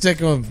 I'm Tim?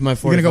 sticking with my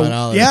 $45. You're gonna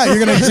go, yeah,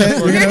 you're going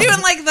to. You're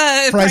doing like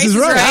the Price is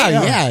Right.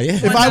 Yeah.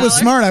 If I was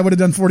smart, I would have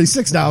done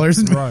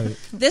 $46 Right.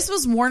 This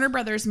was Warner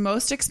Brothers'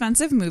 most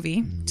expensive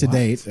movie. to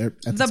date.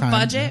 At the The time.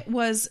 budget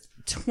was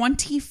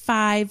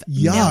 $25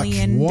 Yuck.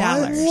 million.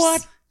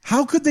 What?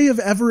 How could they have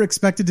ever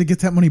expected to get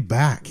that money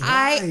back?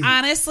 I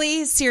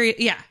honestly, serious.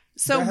 Yeah.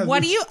 So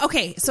what do you?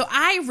 Okay. So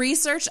I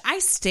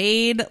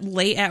stayed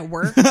late at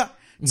work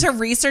to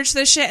research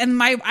this shit,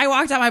 and I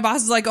walked out. My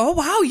boss was like, "Oh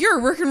wow,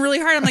 you're working really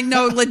hard." I'm like,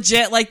 "No,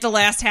 legit. Like the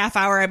last half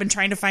hour, I've been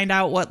trying to find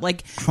out what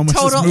like How much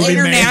total this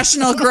movie made.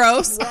 international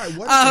gross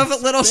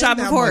of Little Shop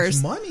of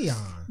Horrors." Money on.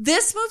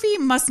 This movie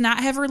must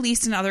not have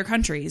released in other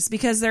countries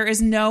because there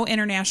is no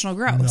international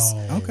gross.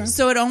 No. Okay.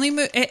 So it only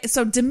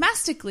so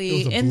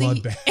domestically It was a in the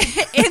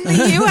bloodbath. in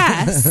the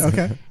US.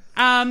 Okay.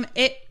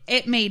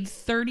 It made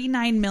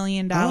 $39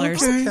 million.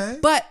 Okay.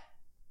 But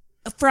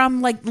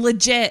from like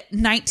legit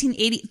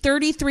 1980,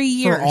 33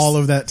 years. For all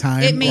of that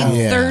time. It made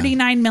Yeah.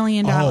 $39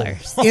 million.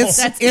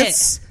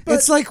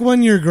 It's like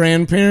when your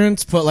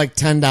grandparents put like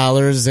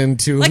 $10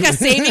 into like a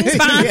savings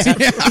bond.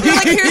 You're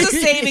like, here's a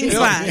savings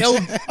bond.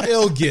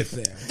 It'll get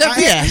there.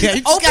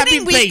 you just gotta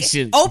be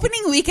patient.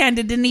 Opening weekend,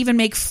 it didn't even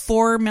make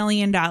 $4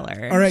 million. All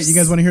right, you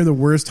guys want to hear the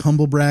worst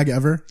humble brag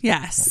ever?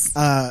 Yes.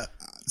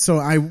 So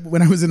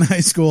when I was in high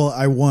school,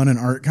 I won an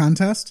art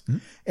contest,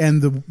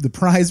 and the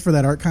prize for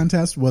that art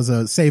contest was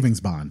a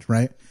savings bond,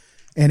 right?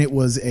 And it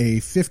was a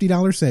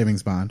 $50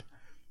 savings bond.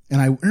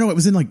 And it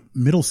was in like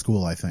middle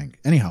school, I think.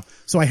 Anyhow,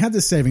 so I had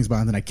this savings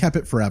bond and I kept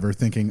it forever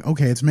thinking,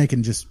 okay, it's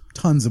making just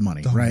tons of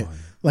money, right?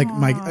 Like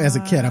as a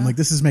kid, I'm like,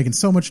 this is making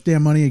so much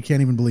damn money. I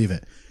can't even believe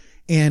it.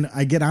 And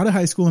I get out of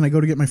high school and I go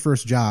to get my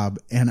first job,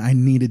 and I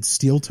needed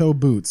steel toe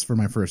boots for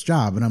my first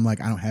job. And I'm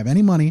like, I don't have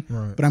any money,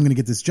 but I'm going to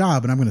get this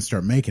job and I'm going to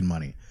start making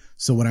money.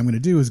 So what I'm going to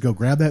do is go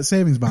grab that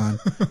savings bond.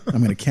 I'm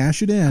going to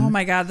cash it in. Oh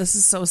my God, this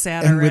is so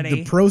sad and already. with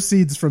the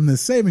proceeds from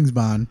this savings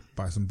bond,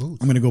 buy some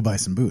boots. I'm going to go buy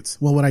some boots.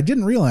 Well, what I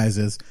didn't realize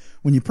is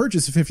when you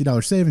purchase a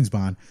 $50 savings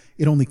bond,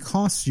 it only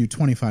costs you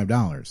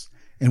 $25.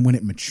 And when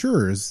it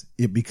matures,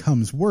 it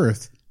becomes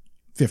worth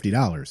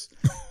 $50.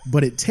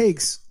 But it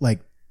takes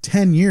like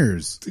 10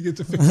 years to get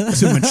to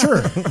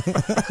mature,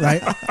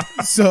 right?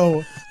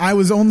 So I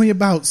was only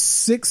about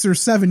 6 or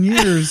 7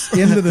 years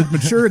into the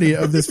maturity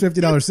of this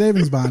 $50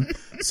 savings bond.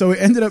 So it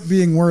ended up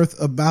being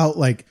worth about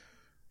it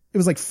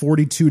was like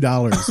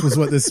 $42 was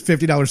what this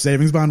 $50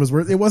 savings bond was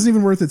worth. It wasn't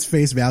even worth its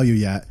face value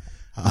yet.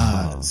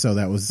 So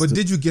that was. But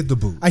did you get the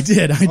boots? I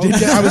did.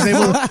 I was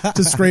able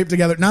to scrape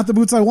together, not the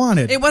boots I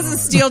wanted. It wasn't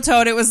steel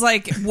toed. It was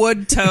like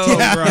wood toed.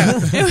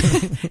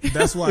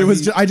 That's why it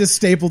was. I just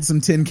stapled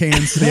some tin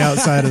cans to the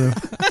outside of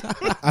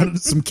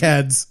some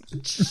Keds.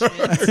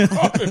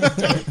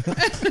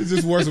 He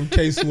just wore some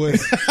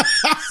K-Swiss.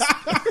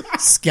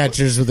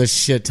 Skechers with a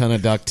shit ton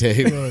of duct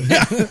tape.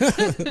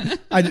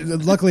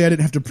 Luckily, I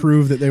didn't have to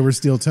prove that they were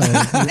steel toe.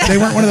 They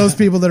weren't one of those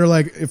people that are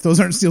like, if those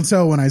aren't steel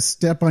toe, when I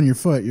step on your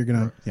foot, you're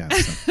gonna. Yeah.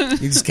 So. You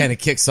just kind of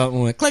kick something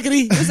and went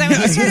clickety. Was that when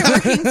you started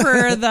working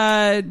for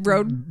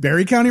the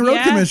Berry County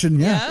Road Commission?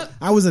 Yeah. Yep.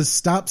 I was a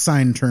stop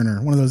sign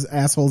turner, one of those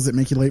assholes that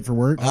make you late for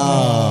work.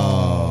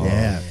 Oh.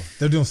 Yeah.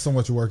 They're doing so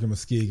much work in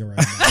Muskegon right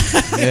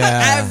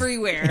now.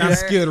 Everywhere. On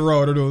Skid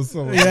Row, they're doing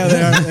so much. Yeah,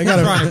 they are. They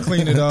gotta trying to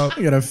clean it up.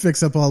 You gotta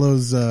fix up all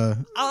those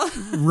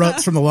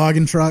ruts from the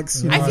logging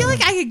trucks. I feel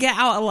like I could get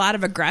out a lot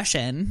of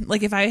aggression.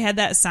 Like if I had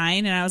that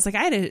sign and I was like,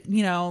 I had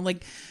to,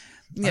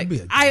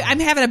 I'm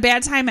having a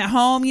bad time at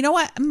home. You know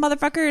what,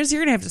 motherfuckers,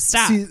 you're gonna have to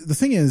stop. See, the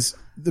thing is,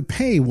 the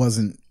pay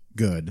wasn't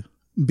good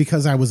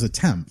because I was a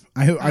temp.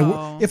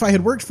 If I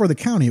had worked for the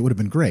county, it would have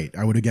been great.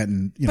 I would have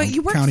gotten, but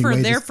you worked county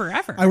wages. there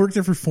forever. I worked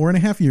there for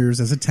 4.5 years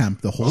as a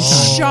temp the whole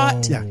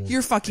time. Shut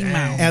your fucking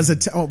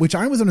mouth. Which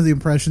I was under the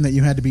impression that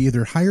you had to be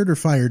either hired or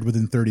fired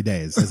within 30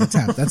 days as a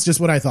temp. That's just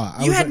what I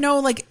thought. You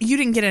you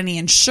didn't get any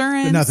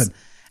insurance. Nothing.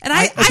 And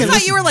I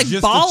thought you were like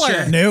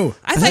baller. No.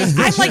 I thought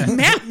I'm like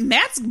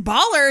Matt's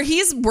baller.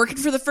 He's working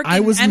for the freaking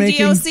I was MDOC.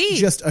 making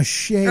just a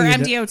shade or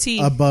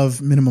MDOT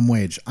above minimum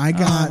wage. I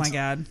got oh my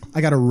God.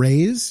 I got a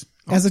raise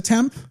as a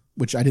temp,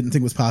 which I didn't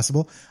think was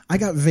possible. I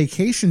got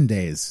vacation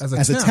days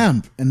as a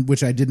temp, and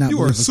which I did not. You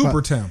were a believe was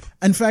super temp.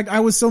 In fact,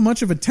 I was so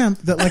much of a temp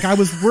that I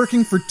was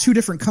working for two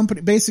different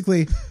companies.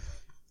 Basically,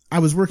 I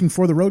was working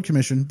for the road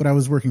commission, but I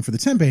was working for the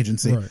temp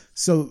agency. Right.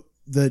 So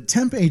the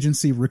temp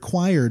agency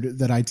required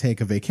that I take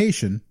a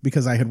vacation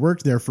because I had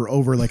worked there for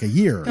over a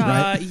year,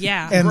 right?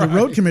 Yeah. And the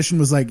road commission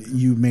was like,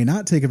 you may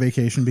not take a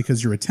vacation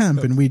because you're a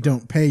temp and we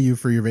don't pay you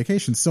for your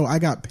vacation. So I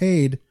got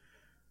paid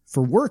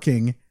for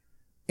working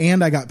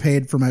and I got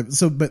paid for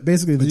but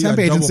basically the temp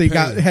agency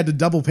had to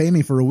double pay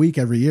me for a week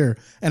every year,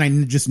 and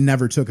I just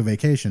never took a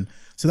vacation.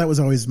 So that was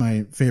always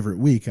my favorite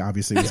week,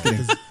 obviously.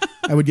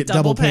 I would get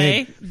double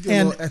pay. And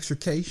a little extra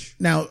cash.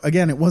 Now,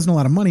 again, it wasn't a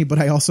lot of money, but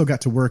I also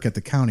got to work at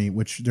the county,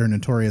 which they're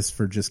notorious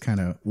for just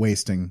kind of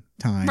wasting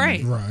time.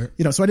 Right.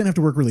 So I didn't have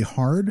to work really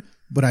hard,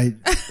 but a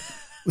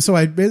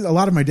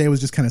lot of my day was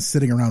just kind of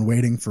sitting around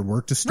waiting for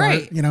work to start,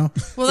 Right.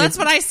 Well, that's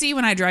what I see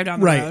when I drive down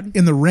the road.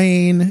 In the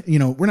rain,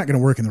 we're not going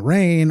to work in the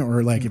rain,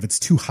 or if it's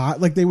too hot,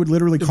 they would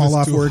literally call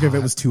off work if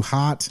it was too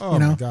hot. Oh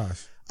my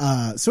gosh.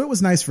 So it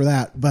was nice for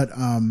that, but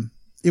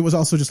it was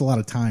also just a lot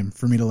of time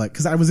for me to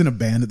because I was in a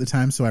band at the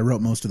time, so I wrote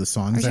most of the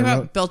songs. Are you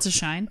about Built to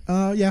Shine?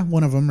 Yeah,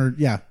 one of them, or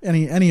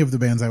any of the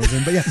bands I was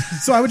in. But yeah,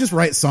 so I would just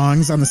write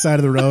songs on the side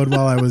of the road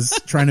while I was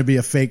trying to be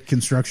a fake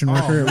construction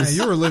worker.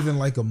 You were living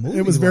like a movie.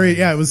 It was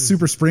it was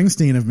super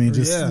Springsteen of me.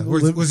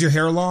 Was your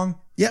hair long?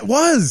 Yeah, it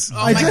was.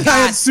 I God.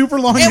 had super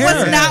long hair. It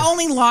was not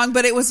only long,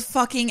 but it was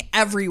fucking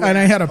everywhere. And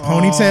I had a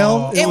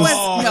ponytail.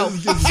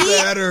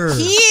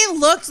 He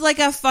looked like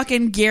a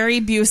fucking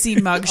Gary Busey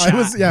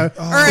mugshot.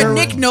 Or a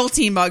Nick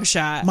Nolte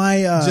mugshot.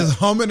 Just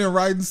humming and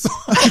writing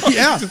songs.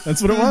 Yeah,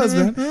 that's what it was,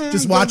 man.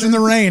 Just watching the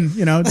rain,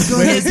 just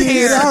his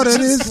hair out of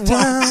this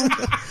town.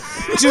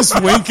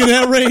 Just winking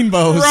at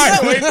rainbows. Right.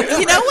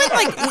 You know when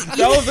like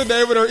That was the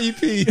name of their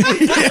EP.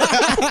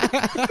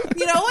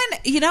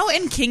 you know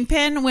in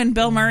Kingpin when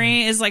Bill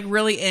Murray is like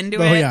really into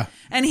Oh, it yeah.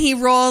 and he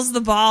rolls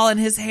the ball and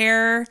his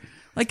hair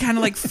like kind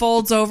of like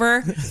folds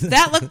over.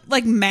 That looked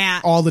like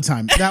Matt. All the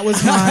time. That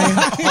was my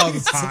All the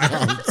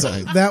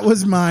time. that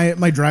was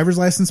my driver's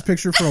license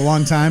picture for a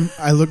long time.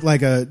 I looked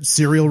like a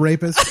serial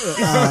rapist.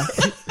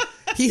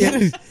 He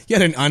had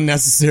an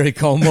unnecessary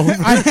comb over.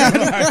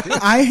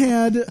 I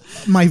had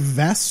my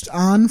vest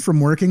on from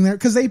working there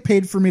because they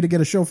paid for me to get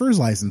a chauffeur's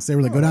license. They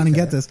were like, go down and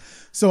get this.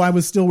 So I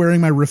was still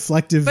wearing my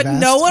reflective But vest.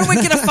 no one would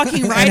get a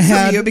fucking ride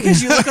from you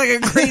because you look like a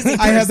crazy person.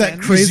 I have that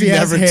crazy You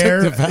ass never took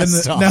hair. the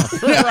vest and off.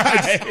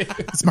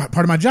 It's part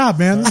of my job,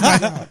 man.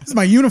 This is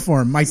my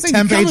uniform. My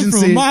temp Coming from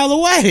agency. a mile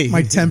away.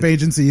 My temp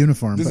agency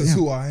uniform. This But is yeah.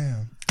 who I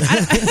am. So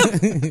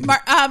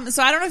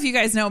I don't know if you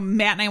guys know,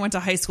 Matt and I went to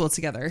high school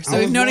together. So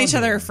we've known each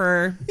other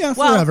for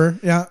forever.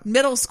 Yeah.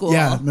 middle school.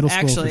 Yeah, middle school,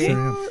 for actually.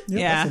 sure,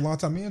 Yeah. That's a long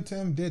time. Me and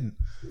Tim didn't.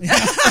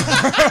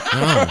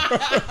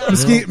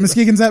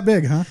 Muskegon's that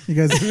big, huh? You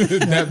guys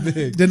That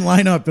big. didn't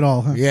line up at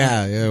all, huh?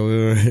 Yeah, we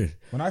were.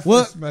 When I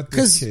Well, first met this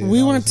 'cause kid,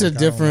 we I went was to like, I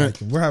don't different- like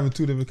him. We're having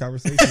two different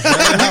conversations.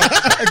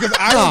 Because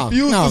I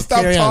refuse to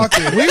stop carry on.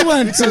 talking. We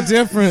went to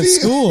different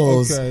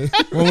schools Okay.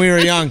 when we were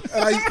young.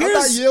 And I'm not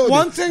Here's yielding.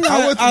 one thing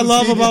I went to I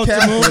love Muskegon about the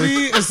Catholic.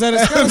 movie is that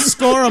it's going to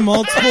score a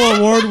multiple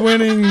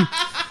award-winning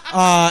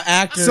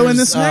actors. So in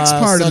this next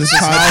part of such this as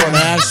Howard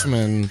podcast-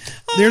 Ashman.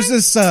 There's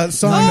this song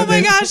Oh that my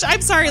they... gosh.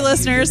 I'm sorry,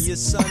 listeners.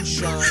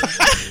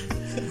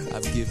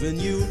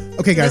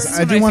 Okay, guys, This is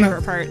I one do of my want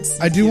favorite parts.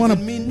 I do want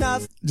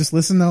to just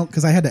listen though,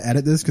 because I had to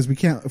edit this because we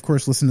can't, of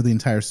course, listen to the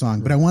entire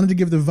song. But I wanted to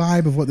give the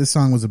vibe of what this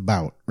song was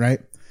about. Right?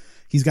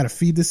 He's got to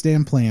feed this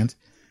damn plant,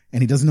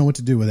 and he doesn't know what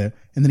to do with it.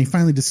 And then he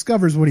finally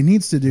discovers what he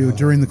needs to do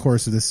during the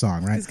course of this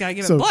song. Right? He's got to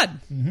give it blood.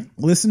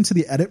 Listen to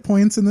the edit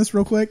points in this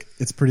real quick.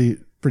 It's pretty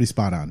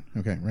spot on.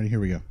 Okay, ready? Here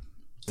we go.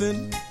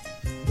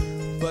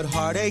 But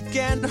heartache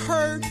and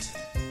hurt,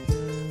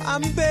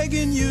 I'm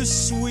begging you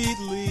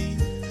sweetly.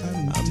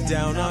 I'm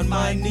down on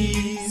my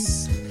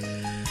knees.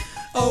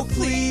 Oh,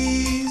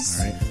 please.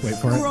 All right, wait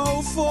for it.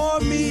 Grow for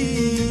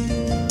me.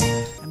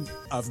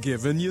 I've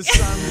given you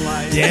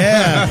sunlight.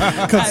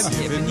 Yeah. I've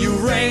given you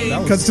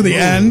rain. Cuts to the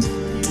end.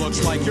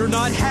 Looks like you're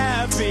not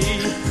happy.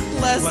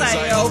 Unless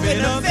I open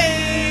a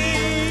vein.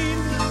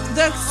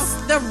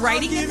 The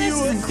writing in this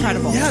is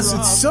incredible. Yes,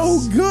 it's so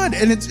good,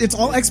 and it's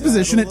all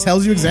exposition. It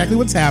tells you exactly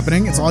what's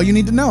happening. It's all you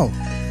need to know.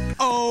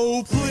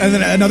 Oh, please. And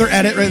then another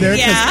edit right there. 'Cause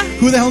Yeah.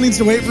 who the hell needs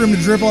to wait for him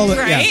to drip all the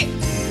Right?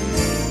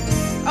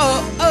 Yeah.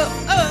 Oh.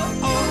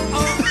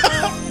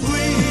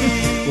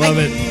 Love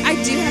it. I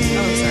do have to.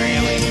 Oh, sorry,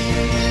 Ellie.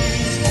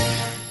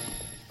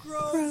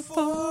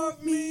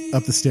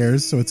 Up the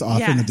stairs, so it's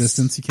off in the Yes.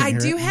 distance. You can't I hear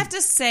do it. have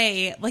to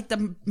say, like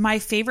my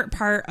favorite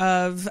part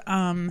of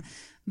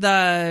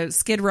the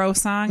Skid Row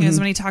song is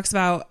when he talks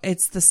about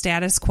it's the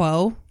status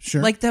quo.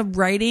 Sure. Like the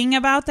writing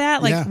about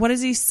that. Like Yeah. what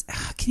is he?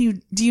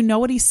 Do you know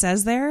what he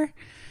says there?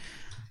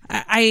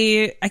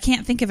 I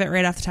can't think of it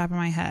right off the top of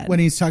my head. When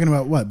he's talking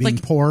about what? Being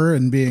Like- poor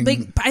and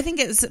being... I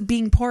think it's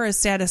being poor is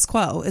status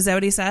quo. Is that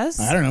what he says?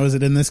 I don't know. Is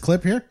it in this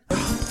clip here?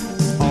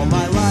 All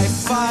my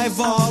life I've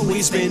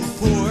always been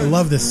poor. I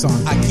love this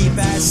song. I keep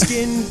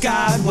asking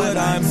God what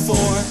I'm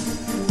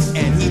for,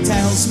 and he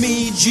tells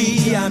me,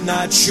 gee, I'm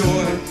not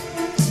sure.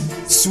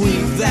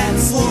 Sweep that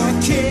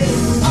floor, kid.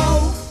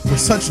 Oh, We're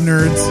such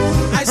nerds.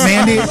 I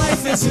swear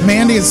life is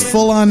Mandy is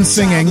full on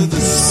singing,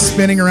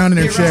 spinning around in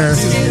her chair.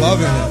 She's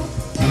loving it.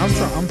 And I'm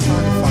trying to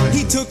find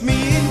He took me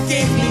and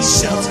gave me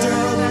shelter,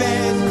 a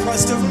bed,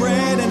 crust of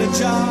bread, and a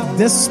job.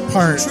 This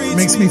part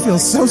makes me feel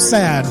so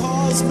sad.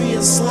 Calls me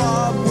a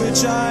slob,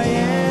 which I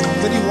am.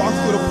 Then he walks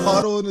with a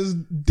puddle in his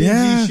dingy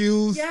Yeah.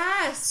 shoes.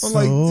 Yes. I'm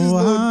like, this So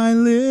little- I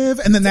live,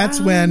 and then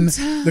that's when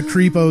the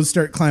creepos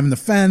start climbing the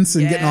fence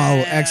and getting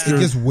all extra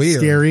It gets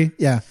weird. scary.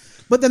 Yeah,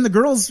 but then the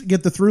girls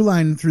get the through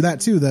line through that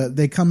too.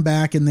 They come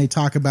back and they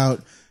talk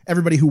about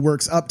everybody who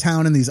works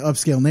uptown in these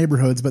upscale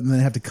neighborhoods, but then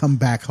they have to come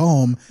back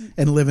home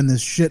and live in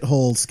this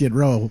shithole Skid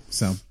Row.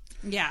 So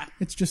Yeah.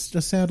 it's just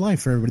a sad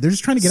life for everybody. They're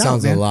just trying to get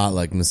Sounds out, man. a lot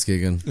like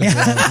Muskegon.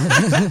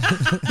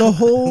 The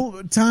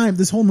whole time,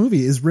 this whole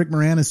movie is Rick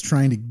Moranis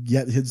trying to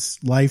get his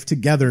life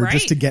together Right.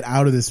 just to get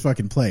out of this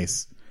fucking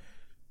place.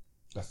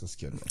 That's the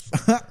Skid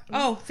Row.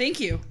 Oh, thank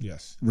you.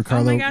 Yes.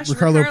 Ricardo, Oh my gosh,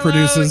 Ricardo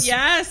produces.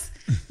 Yes.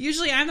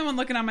 Usually I'm the one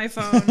looking on my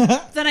phone.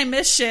 Then I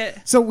miss shit.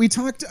 So we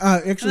talked.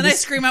 And Actually, then I this,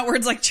 scream out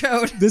words like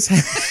chode.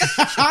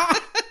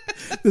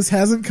 this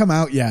hasn't come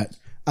out yet,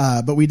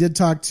 but we did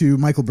talk to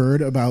Michael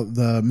Bird about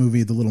the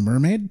movie The Little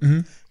Mermaid,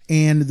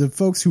 and the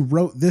folks who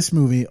wrote this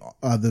movie,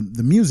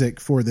 the music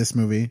for this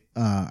movie.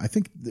 I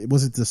think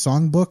was it the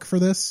songbook for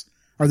this,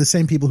 are the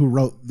same people who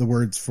wrote the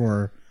words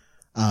for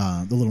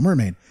The Little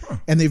Mermaid,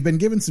 and they've been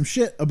given some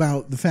shit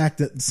about the fact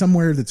that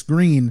Somewhere That's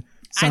Green.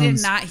 I did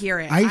sounds- not hear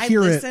it. I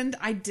hear listened. it.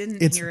 I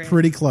didn't It's hear it.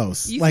 pretty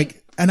close. You Like,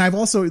 think- and I've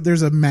also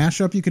there's a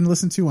mashup you can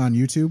listen to on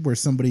YouTube where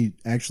somebody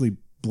actually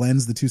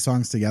blends the two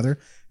songs together,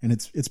 and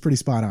it's pretty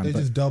spot on. They're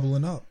just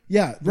doubling up.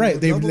 Yeah, right.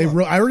 They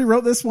wrote. I already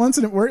wrote this once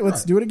and it worked.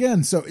 Let's do it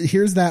again. So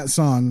here's that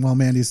song while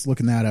Mandy's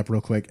looking that up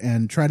real quick,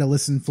 and try to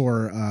listen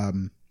for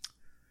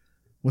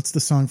what's the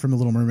song from The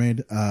Little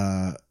Mermaid?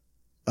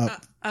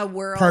 A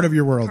world. Part of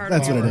your world.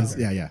 That's what it is.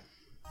 Okay. Yeah.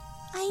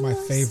 My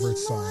favorite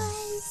song.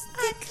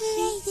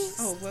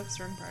 Oh, whoops,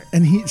 wrong part.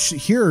 And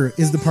here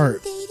is the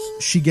part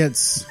she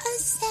gets.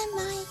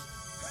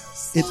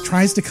 It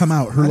tries to come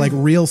out. Her like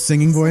real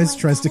singing voice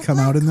tries to come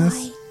out in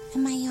this.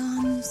 And my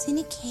arms in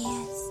a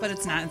cast. But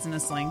it's not. It's in a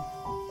sling.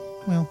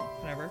 Well,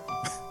 whatever.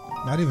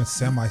 Not even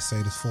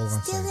semi-Sadie is full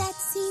on Sadie.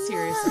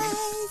 Seriously.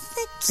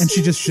 And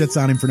she just shits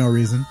on him for no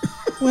reason.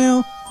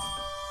 Well,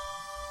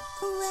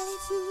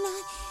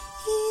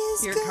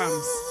 here it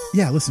comes.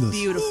 Yeah, listen to this.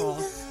 Beautiful.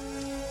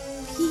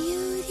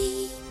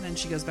 Beauty. And then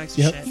she goes back to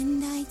Yep. shit.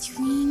 And I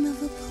dream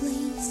of a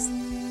place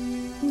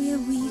where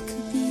we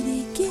could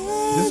be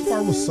together. This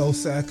part was so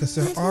sad because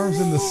her arms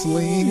in the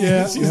sling.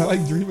 Yeah. She's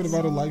like dreaming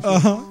about her life.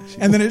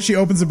 And then she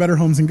opens a Better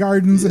Homes and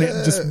Gardens, and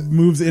it just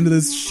moves into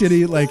this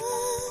shitty, like,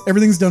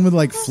 everything's done with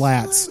like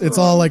flats. It's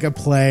all like a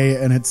play,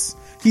 and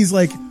he's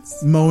like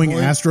mowing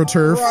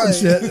AstroTurf and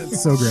shit.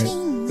 It's so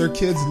great. Their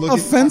kids looking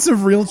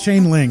Offensive real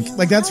chain link.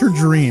 Like, that's her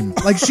dream.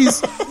 Like,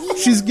 she's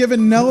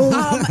given no.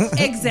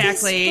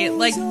 Exactly.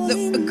 Like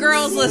the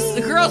girls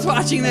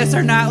watching this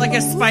are not like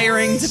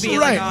aspiring to be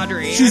like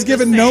Audrey. She's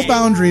given no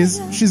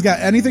boundaries. She's got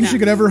anything she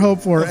could ever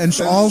hope for, and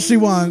all she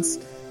wants.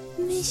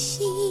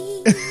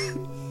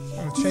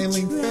 chain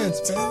link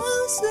fence, man.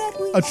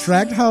 A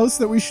tract house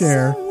that we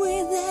share,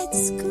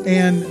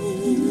 and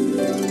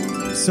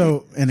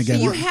so, and again,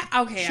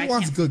 She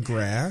wants good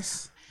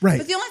grass. Right.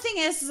 But the only thing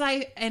is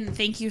and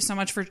thank you so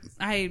much for,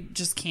 I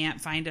just can't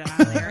find it on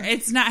there.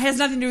 Has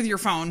nothing to do with your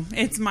phone.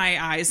 It's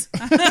my eyes.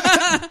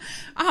 But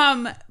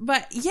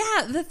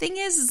yeah, the thing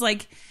is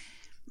like,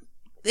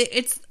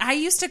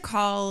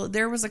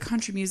 there was a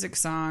country music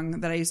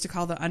song that I used to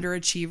call the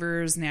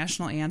Underachievers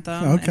National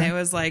Anthem. Okay. And it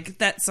was like,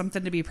 that's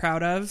something to be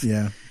proud of.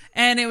 Yeah.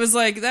 And it was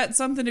like, that's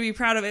something to be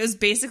proud of. It was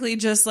basically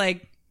just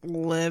like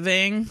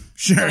living.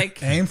 Sure.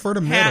 Like, aim for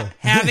the middle.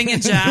 Having a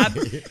job.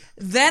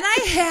 Then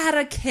I had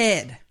a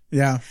kid.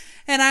 Yeah.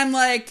 And I'm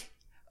like,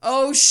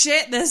 oh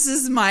shit, this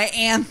is my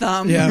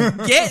anthem. Yeah.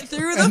 Get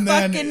through the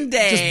fucking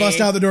day. Just bust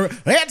out the door.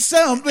 It's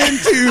something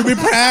to be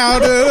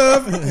proud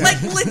of.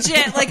 Like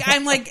legit, like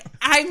I'm like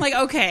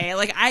okay,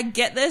 like I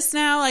get this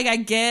now. Like I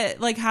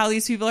get like how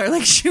these people are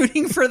like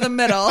shooting for the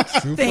middle.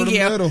 Thank you.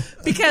 Middle.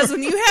 Because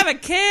when you have a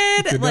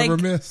kid, Could like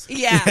never miss.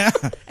 Yeah.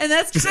 And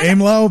that's just kind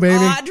aim of low, baby.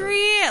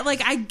 Audrey,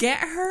 like I get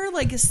her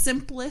like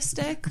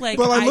simplistic. Like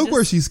But like, look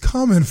where she's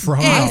coming from.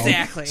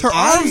 Exactly. Her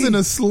arms in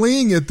a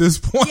sling at this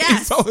point.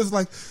 Yes. So it's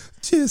like,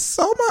 just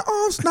so my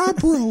arms not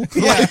broke.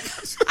 Yeah. Like, I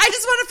just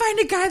want to find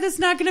a guy that's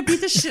not going to beat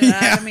the shit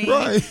out of me.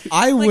 right.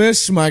 I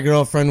wish my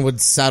girlfriend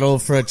would settle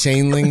for a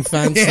chain link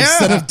fence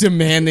instead of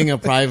demanding a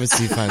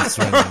privacy fence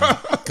right now.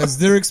 Because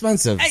they're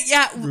expensive.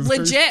 Yeah,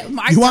 legit.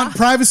 You want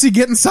privacy?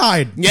 Get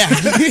inside. Yeah.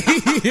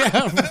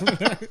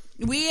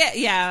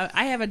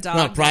 I have a dog.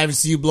 Not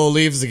privacy, you blow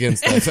leaves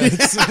against that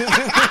fence.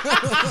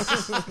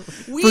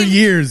 For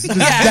years, just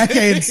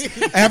decades.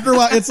 After a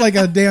while, it's like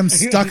a damn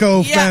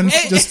stucco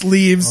fence, just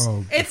leaves.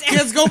 Oh.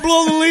 Kids, go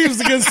blow the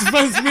leaves against the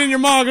fence. Me and your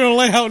mom are going to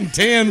lay out and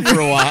tan for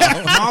a while.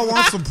 I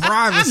want some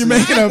privacy. You're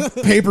making a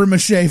paper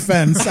mache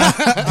fence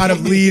out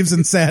of leaves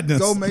and sadness.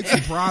 Go make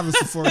some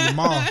privacy for your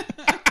mom.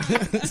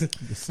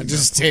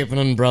 Just tape an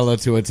umbrella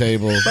to a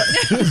table.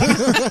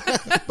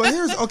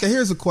 But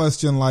here's a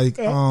question. Like,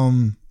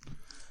 the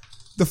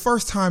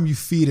first time you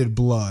feed it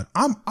blood,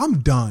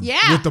 I'm done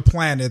with the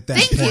plan at that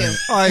Thank point. you.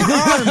 Like,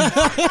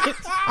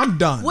 I'm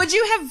done. Would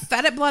you have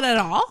fed it blood at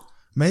all?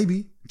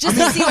 Maybe. Just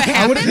to see what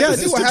happens? Yeah,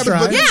 see what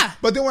happens. Yeah.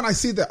 But then when I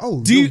see that,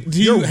 Have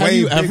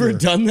you ever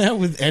done that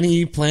with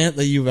any plant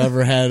that you've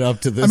ever had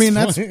up to this I mean,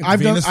 point? I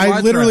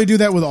literally do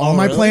that with all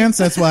my plants.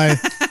 That's why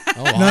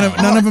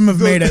none of them have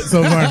made it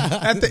so far.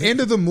 At the end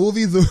of the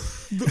movie,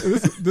 this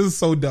is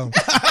so dumb.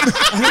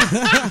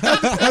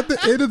 At the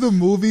end of the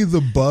movie,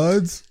 the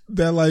buds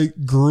that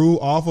like grew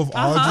off of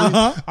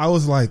Audrey, I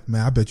was like,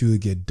 man, I bet you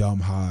would get dumb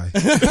high.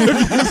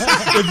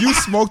 if you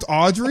smoked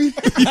Audrey,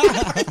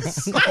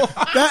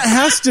 that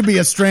has to be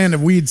a strand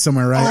of weed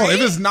somewhere, right? Oh,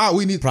 if it's not,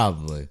 we need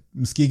probably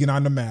Muskegon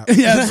on the map.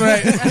 Yeah, that's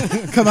right.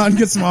 Come on,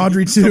 get some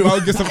Audrey too. Come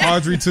on, get some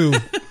Audrey too.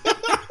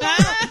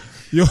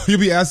 You'll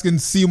be asking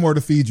Seymour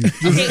to feed you.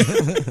 Okay,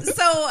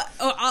 so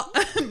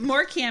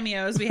more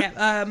cameos. We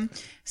have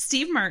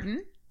Steve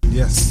Martin.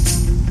 Yes.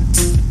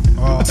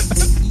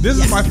 This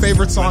is my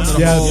favorite song of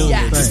the whole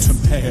thing.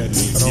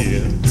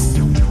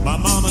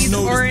 He's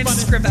Orange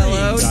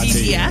Scrivello,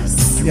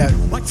 DDS. Yeah,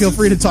 feel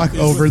free to talk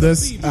over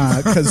this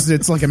because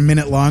it's like a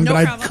minute long, but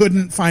I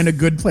couldn't find a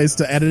good place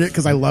to edit it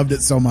because I loved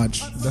it so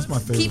much. That's my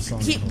favorite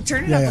song. Keep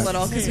turn it up a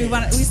little because we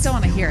still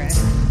want to hear it.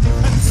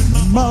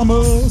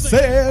 Mama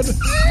said,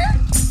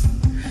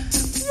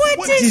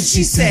 What did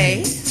she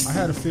say? I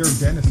had a fear of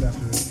Dennis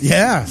after this.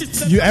 Yeah,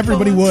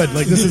 everybody would.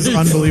 Like, this is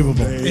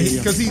unbelievable.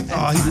 Because he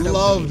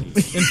loved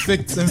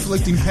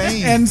inflicting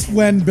pain. And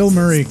when Bill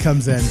Murray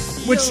comes in,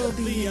 which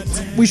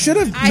we should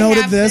have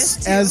noted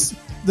this as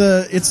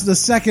it's the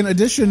second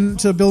addition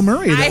to Bill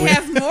Murray.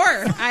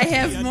 I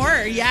have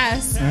more.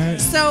 Yes. Right.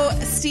 So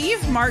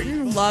Steve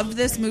Martin loved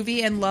this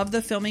movie and loved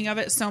the filming of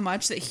it so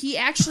much that he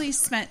actually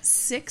spent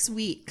 6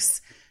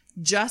 weeks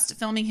just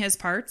filming his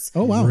parts.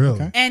 Oh wow. Really?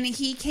 Okay. And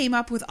he came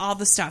up with all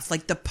the stuff,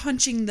 like the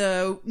punching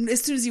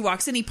as soon as he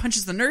walks in, he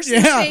punches the nurse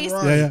in the face.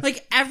 Right. Yeah.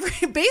 Like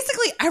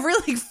basically every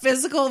like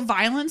physical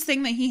violence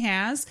thing that he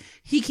has,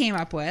 he came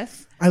up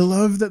with. I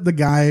love that the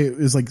guy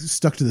is like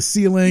stuck to the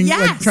ceiling,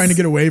 Yes. like trying to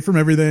get away from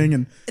everything,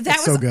 and That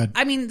it's was so good.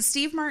 I mean,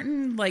 Steve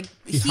Martin, like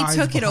he hides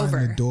took it behind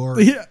over. the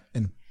door Yeah.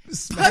 and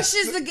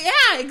Pushes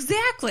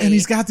exactly. And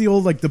he's got the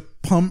old like the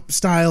pump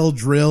style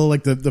drill,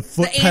 like the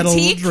foot The pedal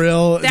antique?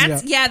 drill.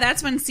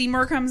 That's when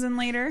Seymour comes in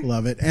later.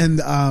 Love it.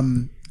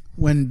 And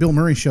when Bill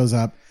Murray shows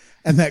up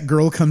and that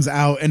girl comes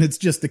out and it's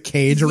just the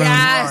cage around.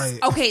 Yes.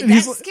 Right. Okay, And that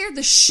he's like- scared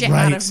the shit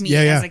out of me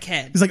as a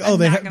kid. He's like, oh, I'm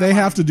they not gonna lie.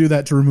 have to do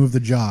that to remove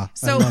the jaw.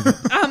 So, I love it.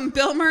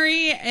 Bill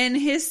Murray in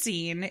his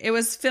scene, it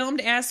was filmed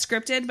as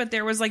scripted, but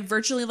there was like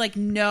virtually like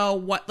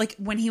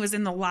when he was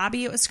in the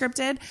lobby, it was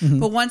scripted. Mm-hmm.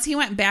 But once he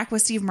went back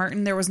with Steve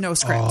Martin, there was no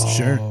script.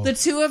 Sure. The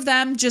two of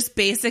them just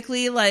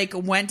basically like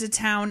went to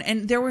town,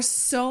 and there was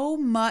so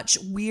much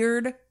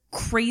weird,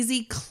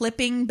 crazy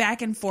clipping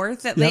back and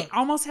forth that they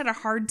almost had a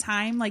hard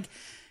time like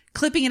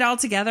clipping it all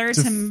together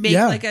to make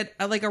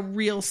like a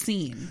real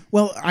scene.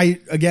 Well,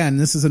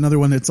 this is another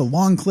one that's a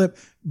long clip.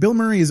 Bill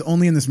Murray is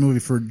only in this movie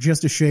for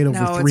just a shade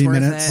over 3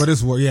 minutes. But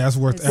it's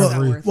worth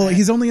every. Well,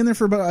 he's only in there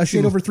for about a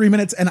shade over 3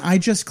 minutes, and I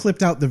just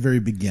clipped out the very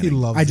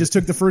beginning. I just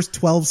took the first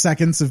 12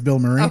 seconds of Bill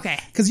Murray. Okay.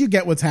 Because you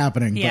get what's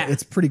happening, but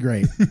it's pretty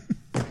great.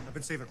 I've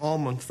been saving all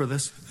month for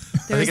this.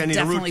 There's I need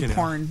definitely a root canal.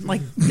 porn.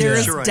 Like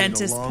there's Sure, I need a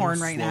dentist long, porn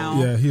right slow-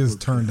 now. Yeah, he is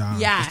turned on.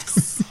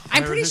 Yes.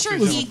 I'm pretty sure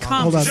history he of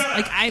comes. Hold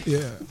on. Like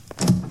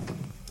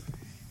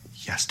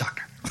Yes,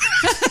 doctor.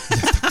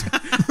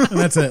 And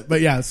that's it.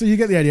 But yeah, so you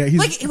get the idea. He's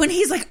like when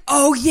he's like,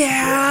 "Oh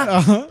yeah,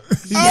 oh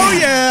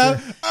yeah,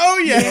 oh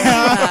yeah."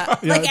 yeah."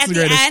 Like it's at the the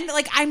greatest. end,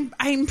 like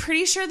I'm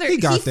pretty sure that He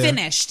he got there.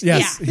 finished.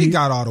 Yes, yeah, He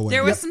got all the way.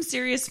 there was some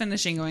serious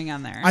finishing going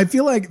on there. I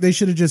feel like they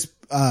should have just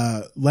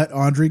let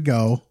Audrey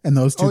go, and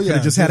those two Oh, could yeah,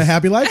 have just had a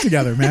happy life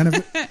together, man.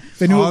 If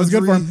they knew what was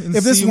good for Audrey them. and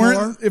If this Seymour.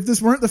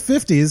 weren't the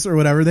 50s or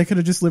whatever, they could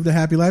have just lived a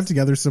happy life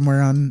together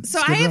somewhere on. So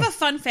Skid I have Row. a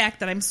fun fact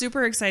that I'm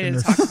super excited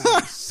to talk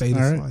about. Say All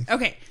this right. like.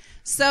 Okay,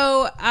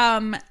 so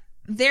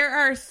there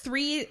are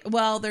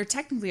there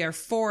technically are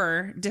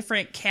 4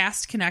 different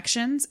cast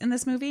connections in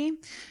this movie.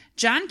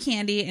 John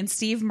Candy and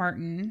Steve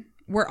Martin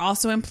were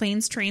also in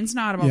Planes, Trains, and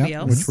Automobiles.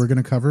 Yeah, which we're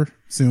going to cover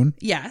soon.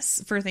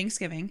 Yes, for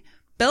Thanksgiving.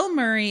 Bill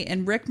Murray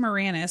and Rick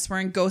Moranis were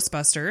in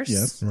Ghostbusters.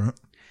 Yes. Right.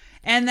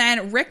 And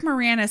then Rick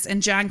Moranis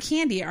and John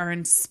Candy are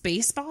in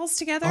Spaceballs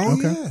together. Oh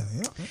Okay.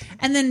 yeah.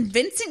 And then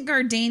Vincent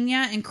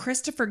Gardenia and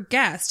Christopher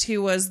Guest,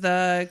 who was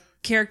the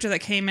character that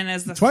came in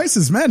as the Twice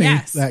as many.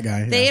 Yes. That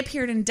guy. They yeah.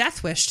 appeared in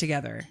Death Wish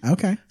together.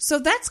 Okay. So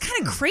that's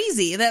kind of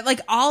crazy that like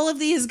all of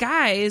these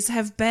guys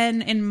have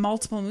been in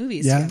multiple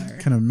movies Yeah. together.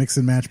 Kind of mix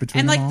and match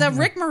between And like them the all.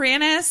 Rick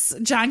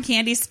Moranis, John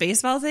Candy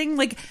Spaceball thing,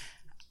 like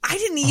I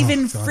didn't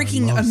even God, I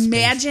freaking love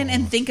imagine Spaceballs.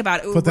 and think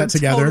about it. Put that We're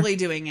together. totally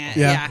doing it.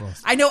 Yeah. Yeah.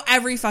 I know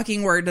every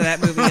fucking word to that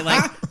movie,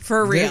 like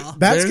for real.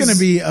 That's going to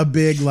be a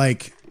big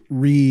like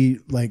We're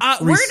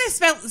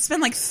gonna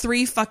spend like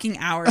 3 fucking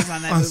hours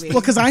on that movie. Well,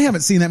 because I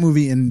haven't seen that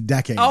movie in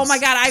decades. Oh my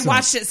god, I So-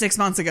 watched it 6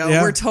 months ago.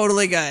 Yeah. We're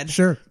totally good.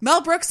 Sure.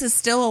 Mel Brooks is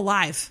still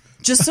alive.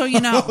 Just so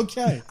you know.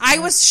 Okay. I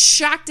was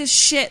shocked as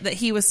shit that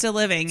he was still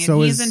living, and So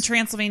he's is- in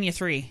Transylvania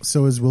 3.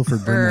 So is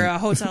Wilford Brimley.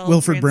 Hotel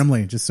Wilford Trans-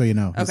 Brimley, just so you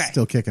know. He's Okay.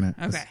 still kicking it.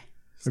 Okay.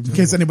 In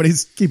case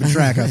anybody's keeping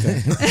track out there.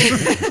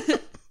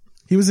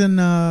 He was in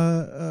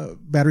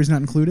Batteries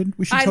Not Included.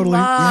 We should I totally.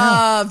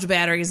 loved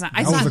Batteries.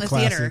 I saw it in the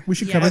classic. theater. We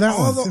should cover that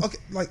All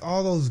one.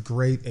 all those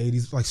great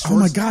 80s like short, Oh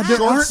my God, there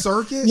Short aren't-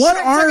 Circuit. what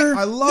Short are- Circuit.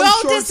 I love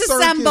Go Short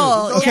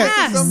Disassemble. Circuit.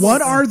 Yes.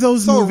 What are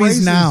those So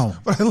movies racist, now?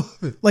 But I love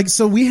it. Like,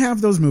 so we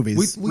have those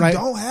movies. We right?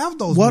 don't have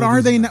those. What are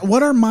movies they? now.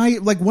 What are my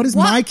like? What is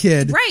What? my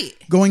kid Right.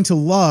 going to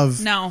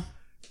love? No.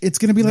 It's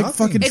going to be like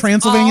Nothing. fucking It's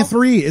Transylvania all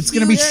 3. It's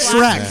going to be huge Shrek.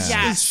 blocks.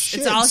 Yes.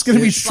 It's all It's going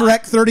to be huge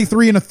blocks. Shrek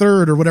 33 and a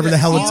third or whatever the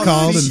hell it's all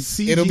called. And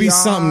CGI It'll be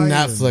something and-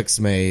 Netflix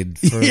made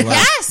for like,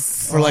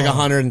 Yes. for like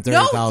 $130,000.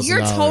 No, you're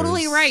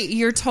totally right.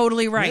 You're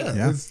totally right.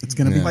 yeah, it's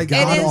going to be Like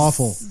god It is-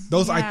 awful.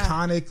 Those Yeah.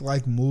 iconic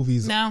like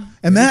movies. No.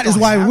 And that is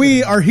don't why have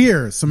we it. are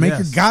here. So make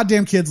Yes. your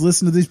goddamn kids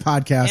listen to these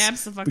podcasts,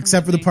 Abso-fucking-lutely.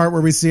 except for the part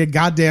where we say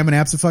goddamn and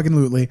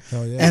abso-fucking-lutely,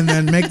 Hell yeah. and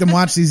then make them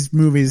watch these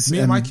movies. Me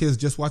and my kids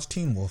just watched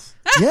Teen Wolf.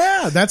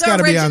 Yeah, that's The got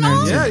to be on there.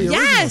 original? Too. Yeah, the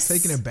original, Yes.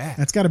 Taking it back.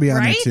 That's got to be on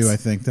Right? there too. I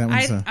think that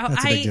one's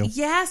that's a big deal.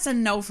 Yes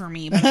and no for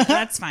me, but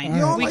that's fine.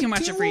 don't We like can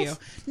watch Teen it for you. Wolf?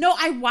 No,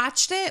 I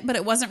watched it, but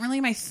it wasn't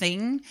really my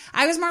thing.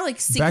 I was more like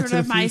Back Secret to the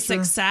of My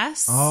Future?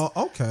 Success. Oh,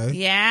 okay.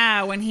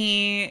 Yeah, when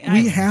he.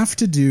 We have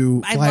to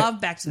do. I love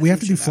Back to the We have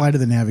to do Future, Fly to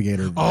the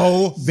Navigator.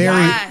 Oh,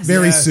 Yes.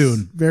 very Yes.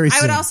 soon. Very soon.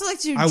 I would also like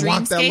to do I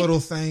want that Dreamscape. little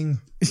thing.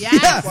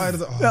 Yes. Fly to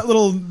the, that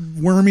little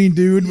wormy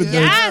dude with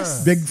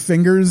Yes. the big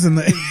fingers and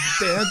the.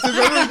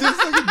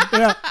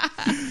 yeah.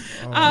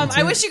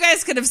 I wish you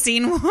guys could have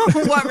seen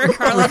what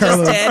Ricardo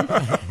just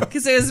did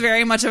because it was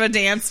very much of a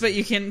dance, but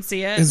you couldn't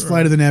see it. His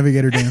Fly to the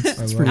Navigator dance.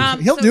 It's pretty,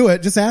 he'll so- do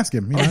it. Just ask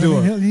him. You know, do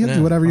it. He'll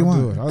do whatever you I'll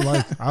want. do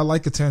it. I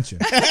like attention.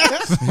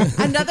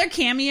 Another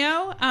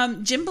cameo,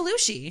 Jim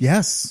Belushi.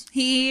 Yes.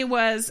 He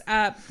was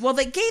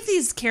they gave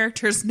these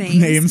characters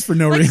Names for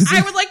no reason.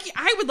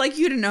 I would like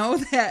you to know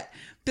that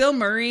Bill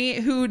Murray,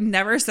 who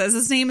never says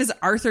his name, is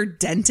Arthur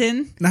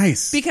Denton.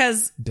 Nice.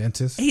 Because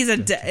Dentist. he's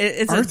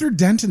it's Arthur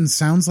Denton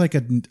sounds like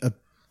a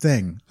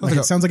thing. Like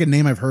it sounds like a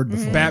name I've heard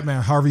before.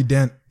 Batman, Harvey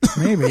Dent.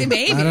 Maybe.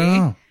 Maybe. I don't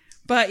know.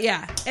 But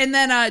yeah. And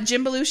then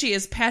Jim Belushi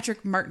is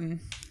Patrick Martin.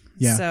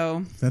 Yeah.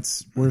 So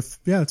that's worth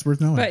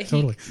knowing. But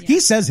Totally. He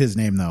says his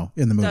name though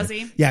in the movie. Does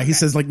he? Yeah, he Okay.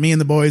 says like me and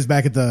the boys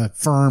back at the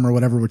firm or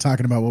whatever, we're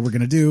talking about what we're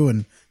gonna do,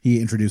 and he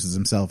introduces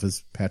himself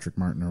as Patrick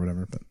Martin or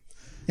whatever. But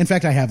in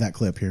fact I have that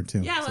clip here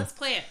too. yeah, so. let's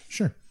play it.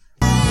 Sure.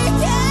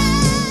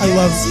 I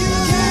love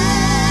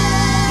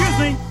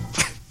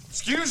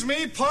Excuse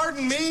me,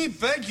 pardon me,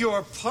 beg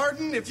your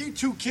pardon. If you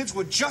two kids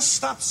would just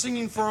stop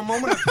singing for a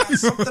moment, I've got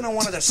something I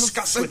want to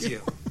discuss with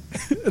you.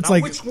 it's Now,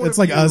 like which one it's of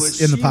like you us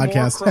is in the Seymour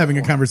podcast having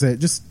a Crowell? conversation.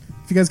 Just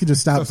if you guys could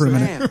just stop for a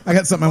minute. I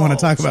got something I want to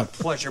talk it's about.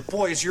 A pleasure.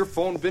 Boy, has your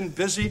phone been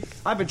busy.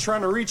 I've been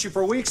trying to reach you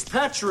for weeks.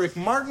 Patrick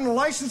Martin,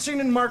 licensing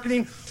and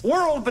marketing,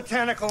 World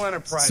Botanical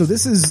Enterprise. So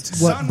this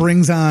is what Son,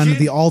 brings on kid.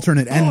 the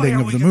alternate Oh, ending yeah,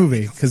 of we the gotta movie,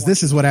 make a because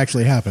this is what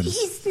actually happens.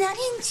 He's not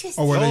interested.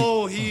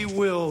 Oh, he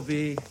will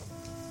be.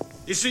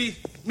 You see,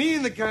 me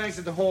and the guys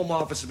at the Home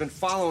Office have been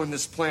following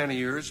this plan of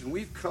yours, and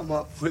we've come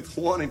up with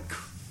one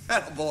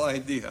incredible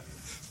idea.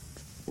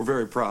 We're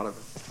very proud of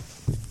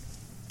it.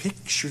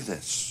 Picture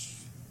this.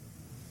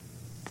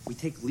 We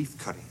take leaf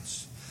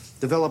cuttings,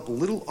 develop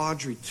little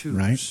Audrey tubes,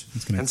 Right.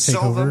 It's gonna and take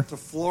sell over. them to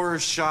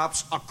florist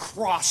shops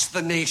across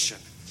the nation.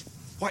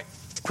 Why,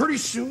 pretty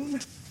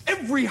soon,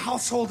 every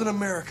household in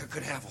America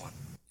could have one.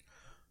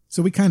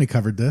 So we kind of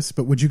covered this,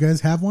 but would you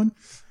guys have one?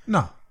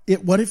 No.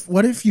 What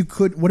if you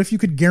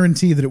could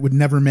guarantee that it would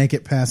never make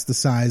it past the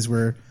size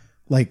where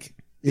like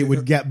it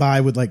would get by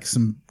with like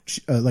some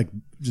like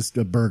just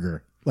a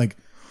burger? Like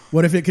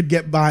what if it could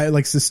get by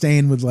like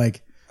sustain with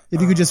like if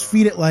you could just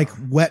feed it like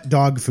wet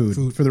dog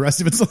food for the rest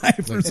of its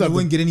life or And it something?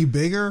 wouldn't get any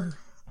bigger.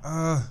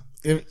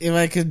 If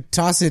I could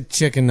toss it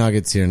chicken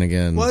nuggets here and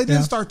again. Well, it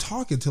didn't start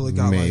talking till it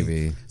got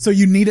maybe. So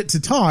you need it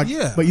to talk,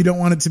 Yeah. but you don't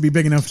want it to be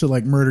big enough to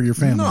like murder your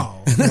family.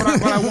 No, but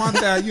I want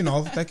that,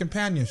 that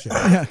companionship.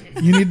 Yeah,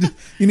 you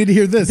need to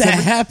hear this. That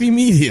happy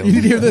medium. You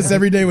need to hear this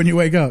every day when you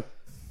wake up.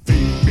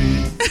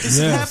 Does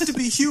it have to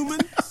be human?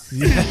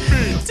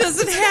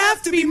 Does it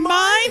have to be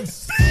mine?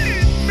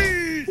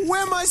 Where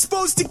am I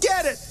supposed to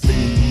get it?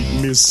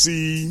 Me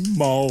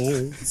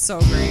Seymour, So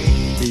great.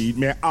 feed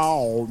me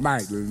all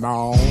night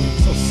long.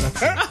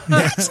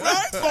 That's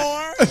right,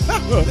 boy.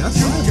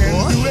 That's right,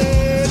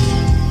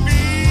 boy.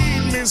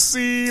 Feed me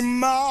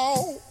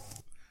Seymour.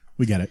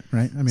 We get it,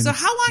 right? I mean, So it's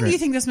how long do great. you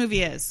think this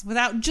movie is?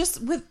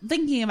 With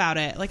thinking about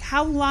it, like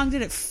how long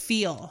did it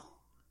feel?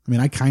 I mean,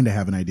 I kind of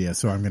have an idea,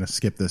 so I'm going to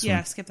skip this Yeah,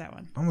 one. skip that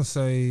one. I'm gonna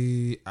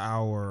say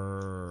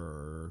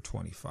hour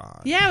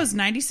 25. Yeah, it was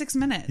 96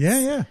 minutes.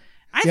 Yeah.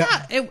 I Yeah.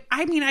 thought it.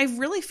 I mean, I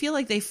really feel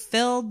like they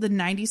filled the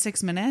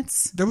 96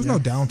 minutes. There was no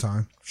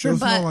downtime. Sure, There was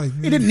but- no like.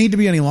 It didn't need to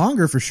be any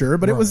longer for sure,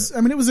 but it Right. was,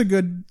 I mean, it was a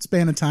good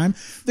span of time.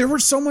 There were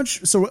so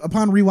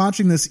upon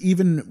rewatching this,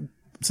 even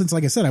since,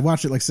 like I said, I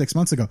watched it like 6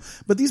 months ago,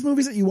 but these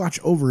movies that you watch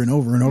over and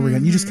over and over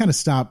again, you just kind of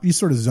stop, you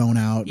sort of zone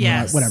out, and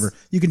Yes. whatever.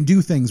 You can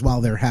do things while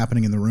they're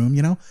happening in the room,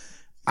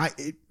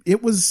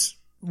 it was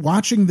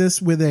watching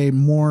this with a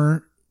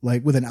more,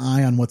 like with an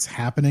eye on what's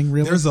happening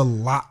really. There's a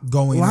lot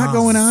going on. A lot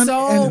going on.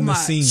 So and in the much.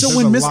 scene. So There's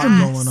when a Mr.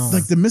 lot going on.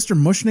 like the Mr.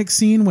 Mushnick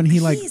scene when he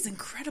like He's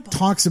incredible.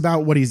 talks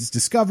about what he's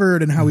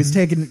discovered and how he's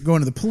going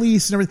to the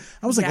police and everything.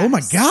 I was like, oh my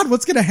Yes. God,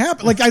 what's going to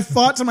happen? Like I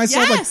thought to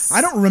myself, Yes. like,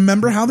 I don't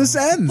remember how this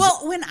ends.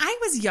 Well, when I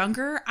was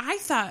younger, I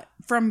thought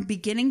from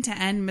beginning to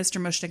end,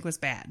 Mr. Mushnick was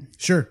bad.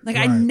 Sure. Like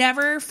I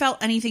never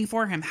felt anything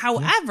for him.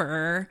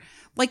 However,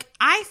 like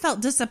I felt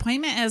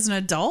disappointment as an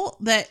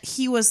adult that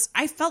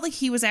I felt like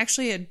he was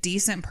actually a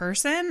decent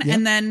person.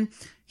 And then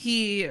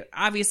he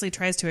obviously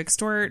tries to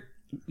extort,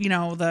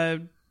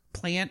 the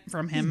plant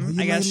from him,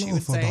 You I guess lay you low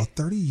would for say. about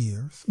 30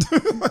 years.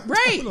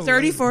 Right.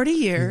 30, 40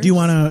 years. Do you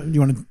want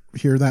to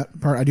hear that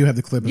part? I do have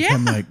the clip of Yeah.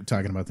 him like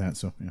talking about that.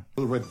 So yeah.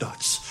 Red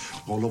dots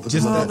all over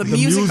Just the the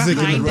music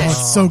behind it. Oh,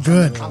 it's so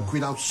good.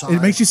 concrete outside.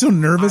 It makes you so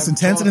nervous and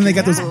tense, and then they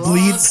got those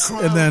bleeds,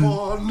 and then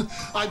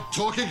I'm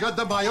talking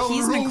under my own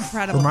He's an roof.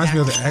 incredible Reminds me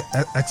of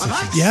actor. the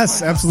Exorcist.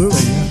 yes, absolutely.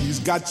 He's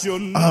got your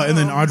And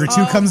then Audrey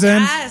 2 comes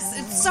in. Yes,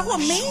 it's It's so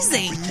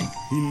amazing.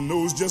 He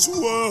knows just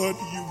what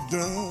you've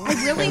done. I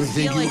really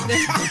feel like this.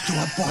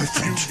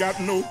 You've got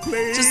no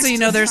place. Just so you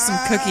know, there's some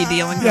cookie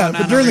dealing going Yeah, on.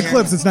 but during the over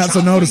clips, it's not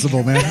so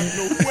noticeable, man.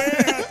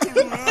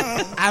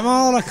 I'm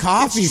all out of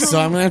coffee, so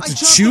I'm gonna have to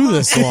chew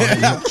this one.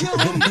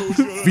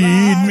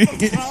 Feed me.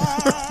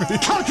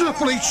 Call to the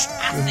police.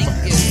 I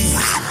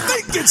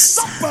think it's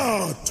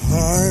supper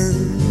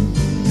time.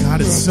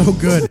 God, it's so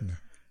good.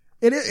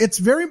 It's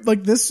very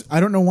like this.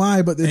 I don't know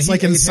why, but it's he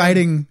like ate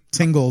inciting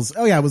tingles.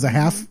 Oh yeah, it was a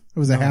half. It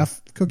was a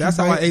half cookie. That's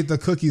how bite. I ate the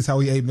cookies. How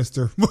he ate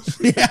Mr.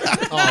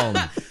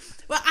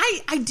 Well,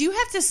 I do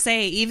have to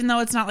say, even though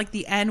it's not like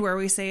the end where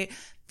we say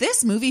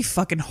this movie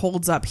fucking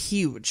holds up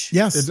huge.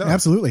 Yes,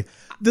 absolutely.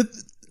 The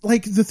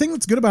thing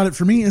that's good about it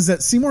for me is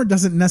that Seymour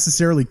doesn't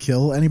necessarily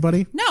kill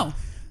anybody. No.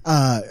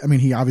 I mean,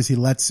 he obviously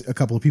lets a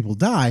couple of people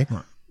die,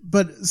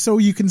 but so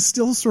you can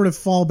still sort of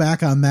fall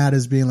back on that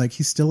as being like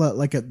he's still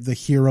the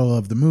hero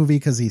of the movie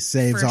because he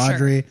saves For sure.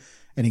 Audrey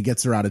and he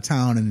gets her out of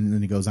town and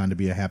then he goes on to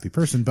be a happy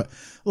person. But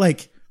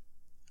like,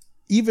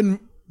 even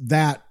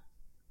that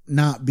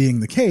not being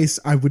the case,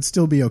 I would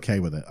still be okay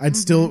with it. I'd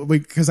still,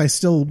 because I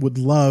still would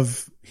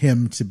love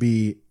him to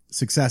be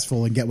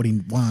successful and get what he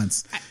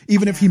wants,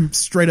 even if he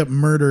straight up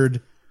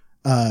murdered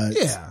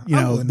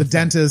the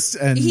dentist.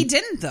 And He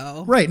didn't,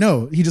 though. right,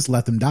 no, he just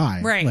let them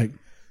die, Right. Like,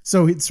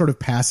 so he'd sort of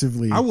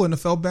passively. I wouldn't have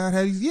felt bad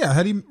had he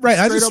Right,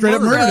 I just straight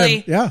up murdered Really?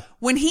 him. Yeah,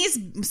 When he's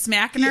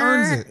smacking He her.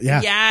 earns it.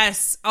 Yeah.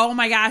 Yes. Oh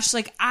my gosh.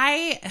 Like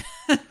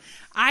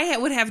I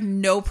would have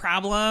no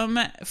problem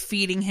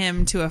feeding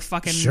him to a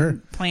fucking Sure.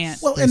 plant.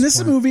 Well, and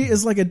this movie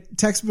is like a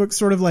textbook,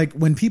 sort of like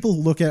when people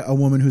look at a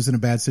woman who's in a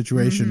bad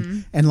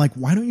situation and like,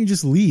 why don't you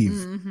just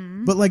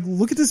leave? But like,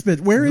 look at this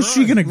bitch. Where is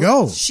she going to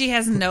go? She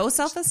has no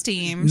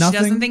self-esteem. She Nothing.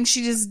 doesn't think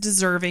she's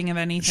deserving of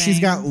anything. She's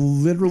got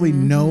literally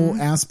no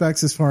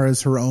aspects as far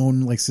as her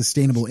own like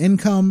sustainable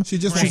income. She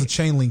just wants a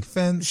chain link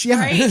fence. She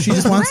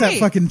just wants that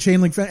fucking chain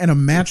link fence and a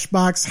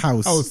matchbox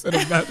house.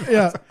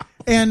 Yeah.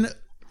 And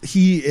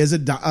he is a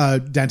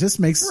dentist,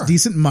 makes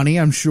decent money,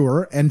 I'm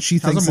sure, and she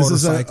thinks this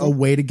is a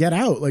way to get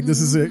out. Like, this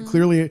is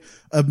clearly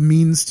a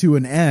means to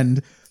an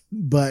end,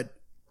 but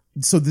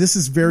so this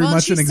is very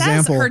much she an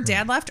example. Her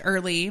dad left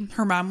early.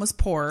 Her mom was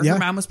poor. Yeah. Her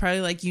mom was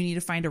probably like, you need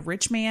to find a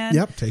rich man.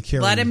 Yep. Take care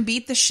Let of him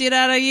beat the shit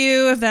out of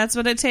you if that's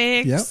what it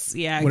takes. Yep.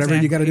 Yeah, Whatever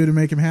you got to do to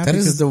make him happy. That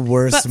is the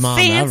worst But mom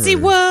fancy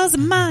ever. was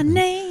my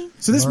name.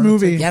 So this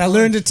movie, Gotta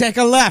learn to take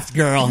a left,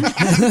 girl.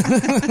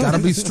 Gotta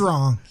be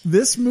strong.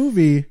 this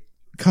movie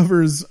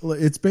covers,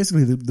 it's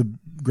basically the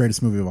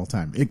greatest movie of all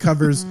time. It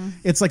covers,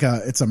 it's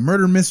a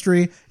murder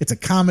mystery, it's a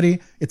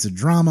comedy, it's a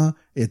drama,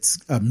 it's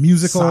a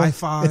musical,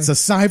 Sci-fi. it's a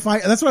sci-fi.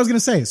 That's what I was going to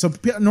say. So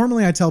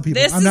normally I tell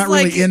people This I'm is not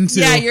like, really into.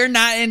 yeah, you're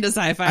not into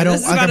sci-fi. I don't.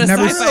 This is about as I've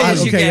never. sci-fi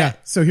as you okay, get. yeah.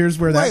 So here's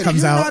where that Wait,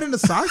 comes you're out. not into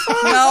sci-fi?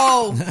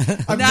 No,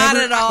 not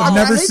at all. I've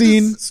never I hate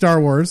seen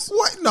Star Wars.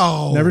 What?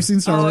 No. Never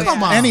seen Star Wars. yeah.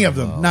 Come on. Any of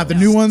them. Not the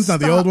new ones.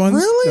 Not the old ones.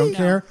 Really? Don't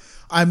care.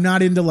 I'm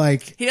not into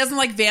like. He doesn't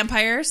like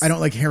vampires. I don't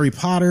like Harry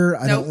Potter.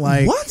 I Nope. don't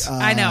like. What?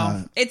 I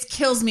know. It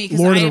kills me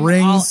because Lord of I the am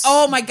Rings.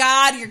 oh my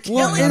god, you're killing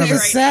Well, me and right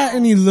it's that,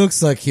 and he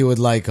looks like he would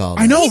like all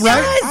that. I know, He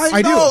right? does.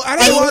 I do. know. I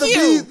don't Thank want to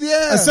you. be.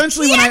 Yeah.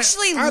 Essentially, He when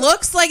actually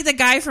looks like the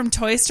guy from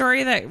Toy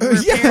Story that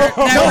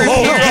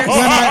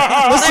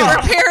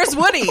repairs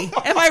Woody.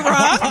 Am I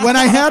wrong? when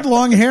I had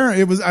long hair,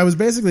 I was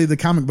basically the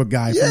comic book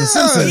guy from The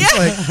Simpsons. Yeah.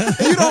 Like,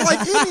 You don't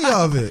like any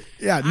of it.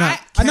 yeah, no,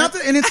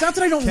 and it's not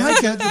that I don't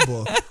like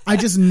it. I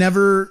just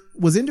never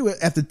was into it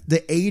at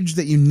the age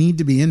that you need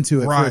to be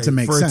into it for it Right, to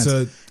make for it sense.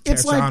 to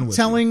It's catch on like with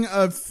telling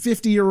a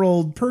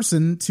 50-year-old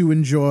person to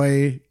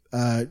enjoy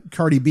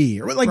Cardi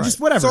B or like just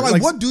whatever. So,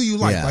 like, what do you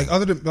like? Yeah. Like,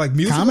 other than like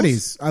musicals?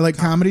 comedies? I like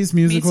comedies,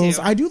 musicals.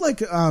 too. I do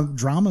like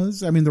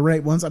dramas. I mean, the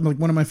right ones. I'm like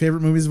one of my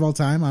favorite movies of all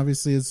time.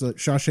 Obviously, is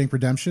Shawshank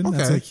Redemption.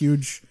 That's Okay. a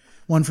huge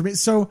one for me.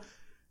 So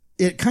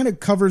it kind of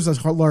covers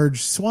a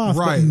large swath,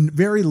 Right. but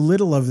very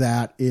little of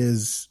that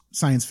is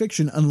science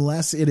fiction,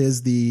 unless it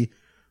is the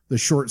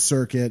Short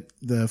Circuit,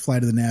 the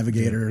Flight of the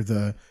Navigator,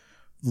 the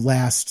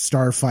Last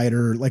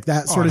Starfighter, like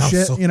that sort of that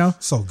was shit. You know,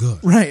 So good.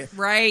 right,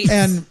 Right.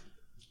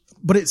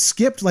 But it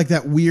skipped like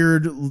that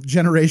weird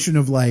generation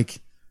of like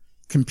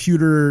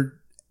computer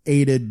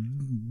aided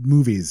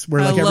movies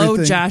where like Hello,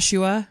 everything,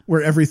 Joshua.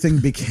 where everything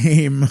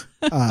became,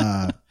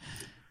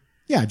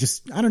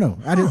 just, I don't know.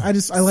 I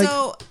like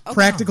So, okay.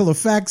 practical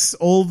effects,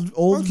 old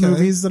Okay.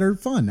 movies that are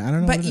fun. I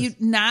don't know. But what it you is.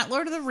 not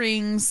Lord of the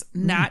Rings,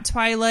 not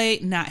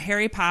Twilight, not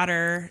Harry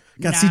Potter.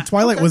 God, not, see,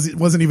 Twilight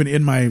wasn't even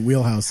in my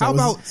wheelhouse. How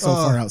That was about so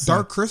far outside.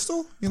 Dark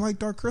Crystal? You like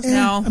Dark Crystal?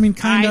 No, I mean,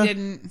 kinda. I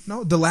didn't.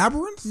 No, The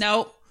Labyrinth?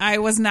 No, I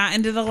was not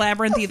into the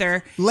Labyrinth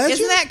either. Legend?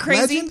 Isn't that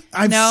crazy? Legend?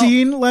 I've No.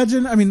 seen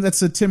Legend. I mean,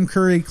 that's a Tim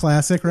Curry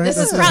classic, right? This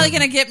That's is probably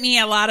going to get me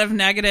a lot of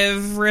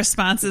negative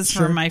responses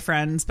Sure. from my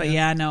friends, but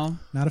yeah, no.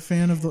 not a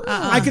fan of the.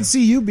 I could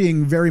see you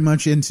being very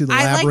much into the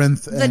I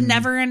Labyrinth. liked the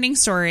Never-Ending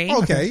Story.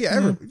 Okay,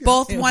 yeah.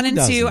 Both Yeah, 1 who and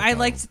 2. doesn't, I though?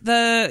 liked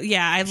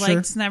I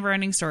liked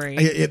Never-Ending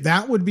Story.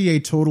 That would be a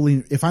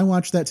totally. If I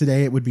watched that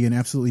today, it would be an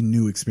absolutely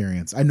new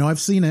experience. I know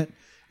I've seen it,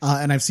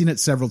 And I've seen it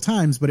several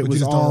times, but it But you was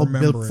just don't all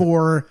remember it.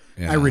 before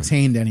Yeah. I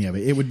retained any of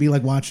it. It would be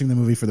like watching the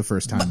movie for the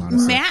first time,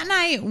 honestly. Matt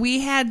and we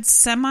had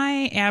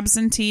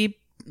semi-absentee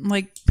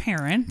like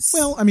parents.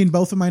 Well, I mean,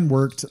 both of mine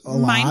worked a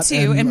lot. Mine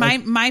too, and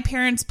like, my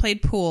parents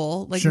played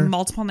pool like Sure.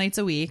 multiple nights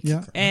a week.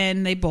 Yeah.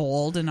 And they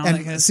bowled and all that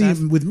kind and of see,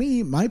 stuff. with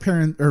me, my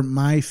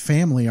my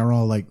family are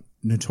all like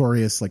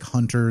notorious like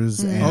hunters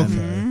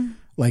and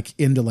like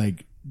into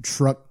like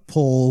truck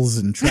pulls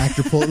and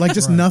tractor pull, like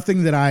just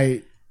nothing that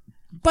I.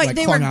 But like,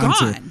 they were clung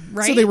onto. gone,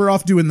 right? So they were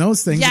off doing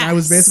those things, and I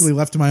was Yes. basically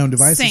left to my own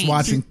devices Same.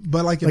 watching,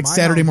 But like, in like my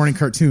Saturday house- morning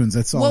cartoons.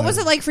 That's all. What was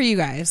it like for you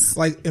guys?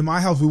 Like in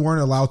my house, we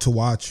weren't allowed to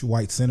watch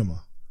white cinema.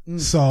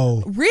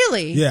 So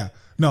Really? yeah,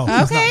 no,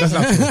 Okay. that's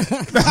not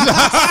true.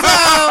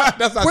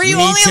 That's not Were you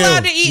true. only too.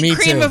 allowed to eat Me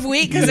cream too. of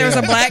wheat because there was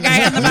a black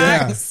guy in the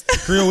box? Yeah.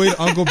 Creole wheat,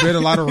 Uncle Bit, a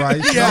lot of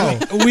rice. Yeah.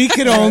 We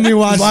could only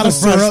watch A lot the of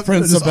Fresh syrup.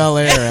 Prince of Bel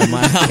Air at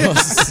my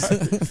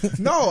house.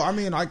 No, I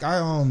mean, like I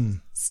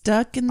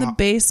Stuck in the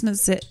basement,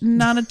 sitting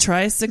on a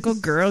tricycle,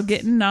 girl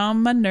getting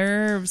on my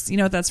nerves. You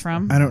know what that's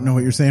from? I don't know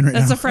what you're saying right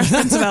That's now. the Fresh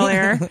Prince of Bel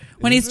Air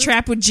when he's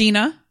trapped with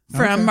Gina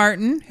from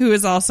Martin, who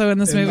is also in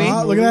this movie.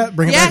 Oh, look at that!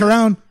 Bring it Yeah. back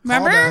around.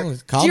 Remember?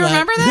 Call Do you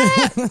back. remember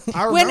that?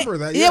 I remember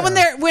that. Yeah, when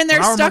they're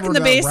But I stuck in the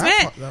remember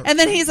that basement, rap- and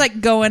then he's like,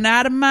 "Going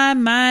out of my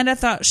mind. I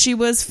thought she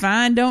was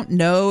fine. Don't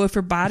know if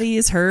her body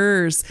is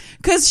hers."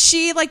 Because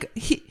she like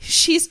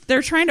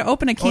they're trying to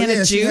open a Oh can yeah,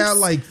 of she juice, had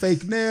like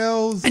fake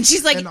nails, and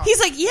she's like, and, he's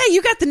like, "Yeah,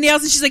 you got the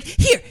nails," and she's like,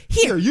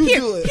 "Here, you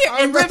do it.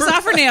 I and rips remember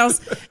off her nails,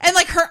 and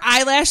like her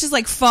eyelashes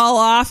like fall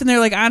off, and they're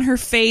like on her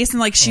face, and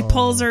like she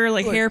pulls her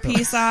like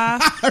hairpiece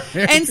off,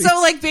 and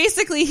so like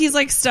basically he's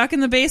like stuck in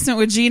the basement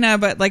with Gina,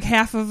 but like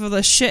half of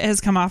the shit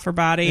has come off her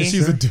body. and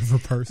she's a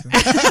different person.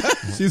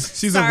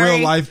 she's a Sorry. real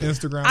life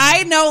Instagram.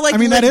 I know, like I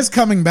mean, that is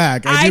coming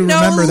back. I do know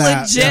remember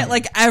that. legit, Yeah.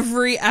 like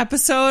every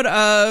episode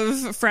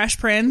of Fresh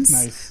Prince.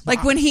 Nice.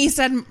 Like when he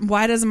said,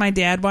 "Why doesn't my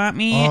dad want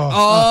me?"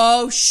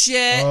 Oh,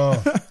 shit,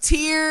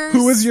 tears.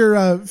 Who was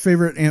your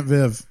favorite Aunt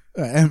Viv?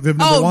 Aunt Viv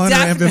number one or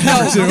Aunt Viv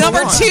number two?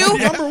 Number two.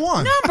 Number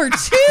one. Number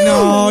two.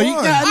 No, you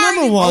got Are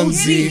number you one, kidding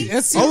Z. me?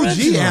 It's the OG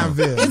original. Aunt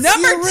Viv. It's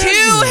Number the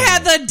original. 2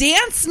 had the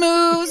dance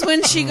moves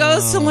when she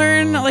goes to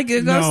learn, like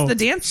it goes to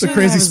the dance. the show.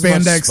 crazy Have as much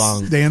spandex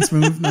spunk. dance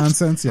move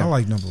nonsense. Yeah, I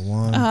like number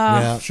one.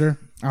 Yeah. sure.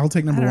 I'll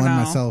take number I don't one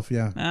know. myself.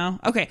 Yeah.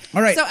 Oh, okay.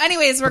 All right. So,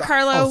 anyways,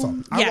 Ricardo.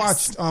 sorry.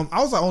 Yes. I watched.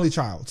 I was the only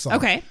child. So.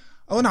 Okay.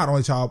 Oh, not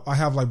only child. I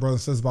have like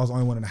brothers and sisters, but I was the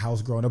only one in the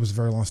house growing up. It's a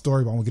very long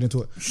story, but I won't get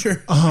into it.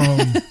 Sure.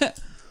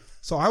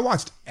 So I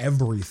watched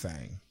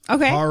everything.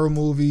 Okay. Horror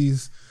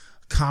movies,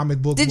 comic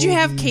book. Did you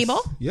have movies. cable?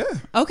 Yeah.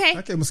 Okay.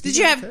 Okay, mosquito, Did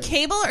you have okay.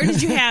 cable or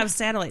did you have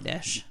satellite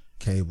dish?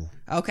 Cable.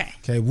 Okay.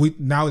 Okay.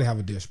 Now they have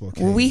a dish, but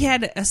Well, we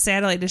had a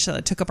satellite dish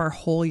that took up our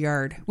whole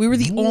yard. We were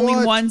the only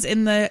What? ones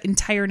in the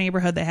entire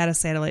neighborhood that had a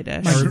satellite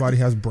dish. everybody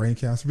has brain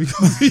cancer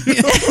because of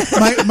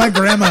you. my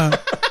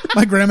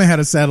grandma had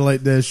a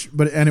satellite dish,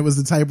 and it was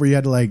the type where you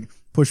had to like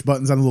push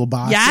buttons on a little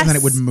box, Yes. and then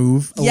it would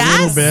move a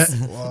Yes.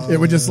 little bit. It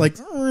would just like,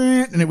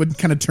 and it would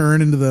kind of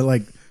turn into the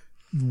like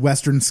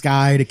western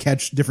sky to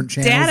catch different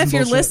channels. Dad, and if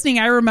you're bullshit. listening,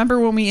 I remember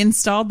when we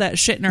installed that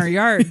shit in our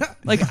yard.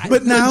 Like,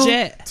 But now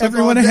legit.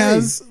 everyone all day.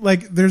 has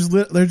like there's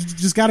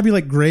just got to be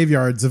like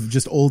graveyards of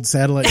just old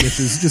satellite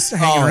dishes just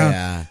hanging Oh, around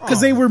yeah. because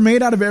they were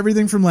made out of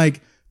everything from like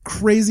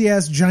crazy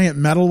ass giant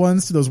metal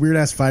ones to those weird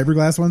ass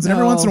fiberglass ones. And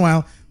every No. once in a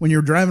while, when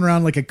you're driving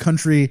around like a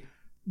country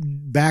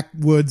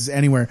backwoods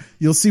anywhere,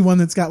 you'll see one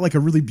that's got like a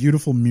really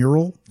beautiful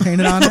mural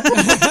painted on it.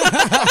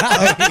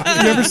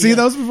 You ever see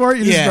those before?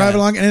 You just Yeah. drive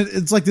along and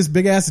it's like this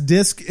big ass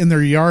disc in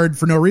their yard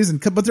for no reason.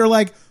 But they're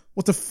like,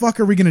 what the fuck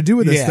are we going to do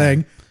with this Yeah.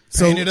 thing?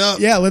 So Paint it up.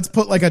 yeah, let's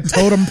put like a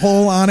totem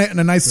pole on it and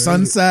a nice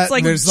sunset. It's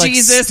like There's, like,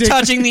 Jesus stick-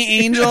 touching the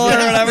angel or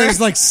whatever. There's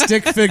like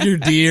stick figure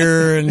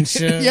deer and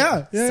shit.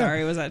 yeah.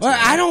 Sorry, was that Well, too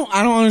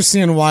I don't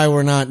understand why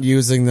we're not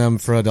using them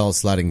for adult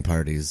sledding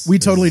parties. We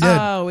totally did.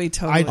 Oh, we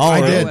totally I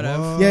really? did.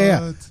 would've.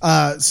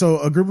 Yeah.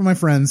 So a group of my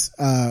friends.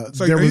 So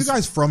there are was, you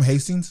guys from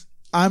Hastings?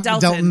 I'm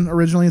Delton. Delton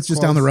originally. It's just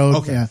Close. down the road.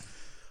 Okay. Yeah.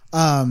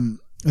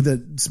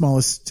 The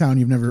smallest town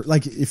you've never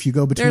like. If you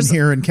go between There's-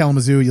 here and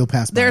Kalamazoo, you'll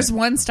pass by. There's it.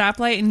 one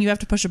stoplight and you have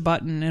to push a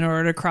button in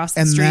order to cross the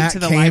and street that to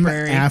the came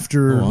library.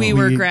 after We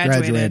were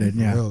graduated.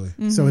 Yeah.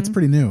 Really? So it's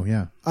pretty new.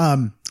 Yeah.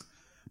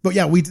 But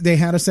yeah, they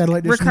had a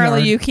satellite dish. in the Ricardo,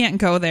 yard. you can't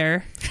go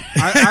there.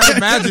 I'd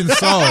imagine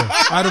so.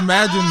 I'd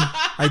imagine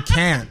I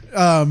can't.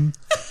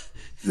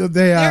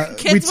 They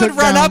Kids we would took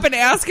run down- up and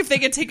ask if they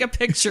could take a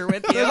picture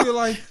with They'd be you.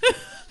 like,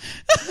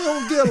 we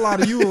don't get a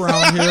lot of you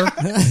around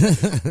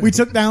here. we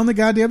took down the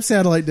goddamn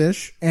satellite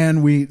dish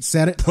and we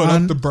set it Put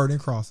on up the burning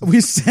cross.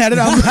 We sat it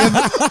on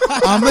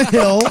the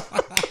hill,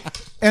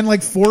 and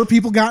like 4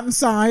 people got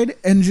inside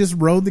and just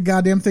rode the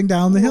goddamn thing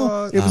down the hill.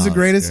 What? It was the Oh,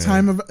 greatest that's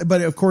time of, but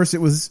of course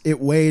it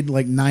weighed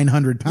like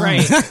 900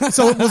 pounds. Right.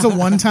 So it was a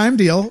one-time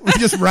deal. We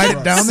just ride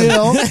it down the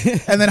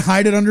hill and then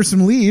hide it under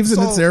some leaves,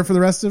 and So- it's there for the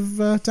rest of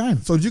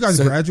time. So did you guys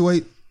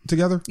graduate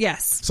together?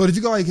 Yes. So did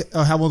you go like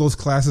have one of those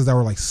classes that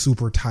were like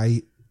super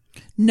tight?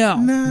 No.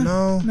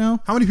 No. No.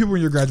 How many people were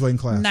in your graduating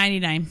class?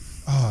 99.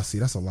 Oh, see,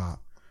 that's a lot.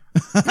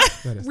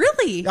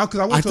 Really? Yeah, because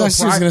I I went to thought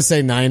she was going to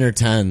say 9 or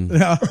 10.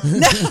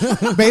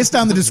 Based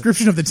on the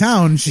description of the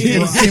town, it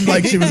seemed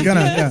like she was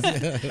gonna.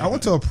 Yeah. I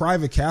went to a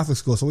private Catholic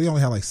school, so we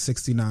only had like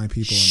 69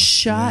 people.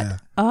 Shut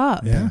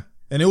up. Yeah,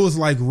 and it was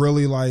like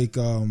really like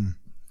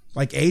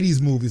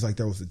 80s movies. Like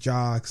there was the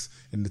jocks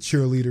and the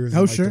cheerleaders.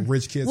 And, like, the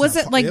rich kids. Was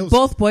it like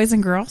both boys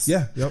and girls?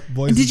 Yeah. Yep.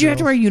 Boys. And did and you girls. have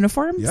to wear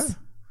uniforms? Yeah.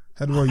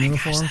 Had to wear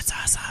uniforms. Gosh,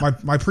 that's awesome.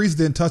 My priest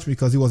didn't touch me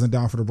because he wasn't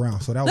down for the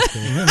Browns, so that was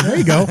cool. There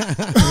you go.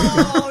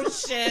 Oh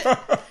shit.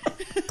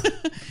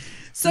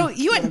 So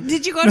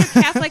did you go to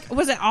Catholic?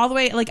 Was it all the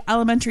way like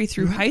elementary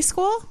through high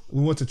school?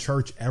 We went to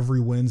church every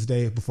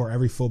Wednesday before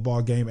every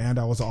football game, and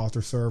I was an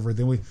altar server.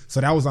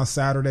 So that was on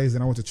Saturdays,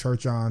 and I went to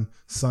church on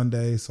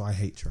Sundays. So I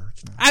hate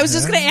church now. I was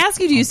just going to ask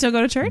you, do you still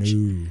go to church?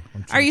 No,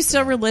 Are you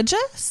still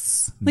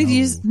religious? Like,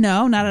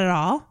 no, not at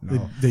all.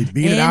 No. They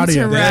beat it out of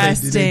you.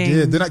 Interesting. They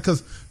did. Then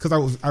because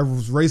I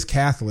was raised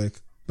Catholic.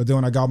 But then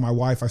when I got my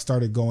wife, I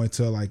started going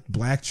to like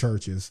black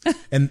churches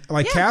and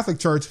like Catholic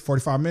church,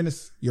 45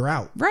 minutes, you're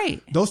out.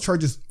 Right. Those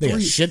churches, They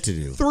got shit to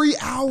do. 3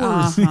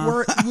 hours.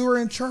 We were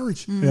in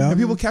church and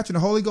people catching the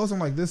Holy Ghost. I'm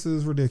like, this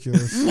is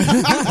ridiculous.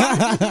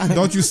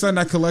 Don't you send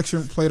that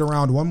collection plate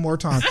around one more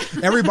time.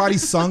 Everybody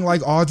sung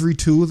like Audrey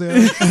 2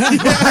 there.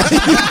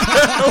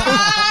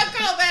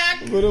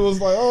 But it was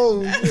like,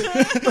 oh,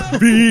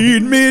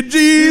 Feed me,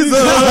 Jesus.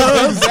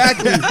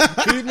 exactly.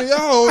 Feed me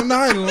all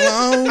night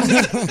long.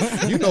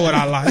 You know what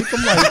I like.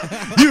 I'm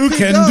like, You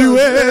can do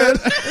it.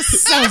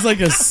 Sounds like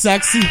a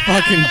sexy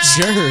fucking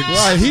church.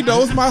 right, he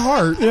knows my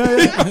heart.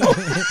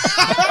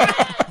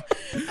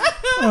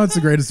 Oh, it's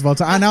the greatest of all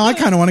time. Now I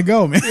kind of want to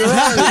go, man.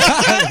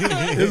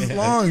 It's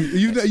long.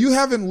 You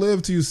haven't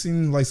lived till you've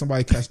seen like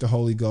somebody catch the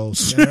Holy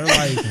Ghost. And they're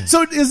like,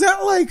 So is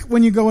that like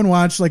when you go and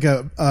watch like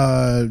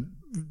a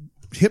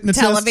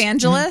hypnotist?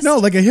 Televangelist? No,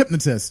 like a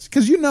hypnotist.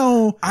 Because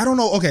I don't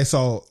know. Okay,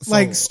 so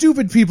like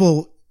stupid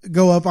people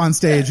go up on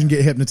stage and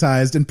get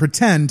hypnotized and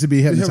pretend to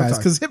be hypnotized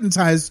because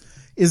hypnotized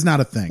is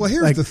not a thing. Well,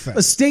 here's the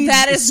thing.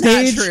 That is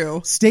not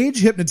true. Stage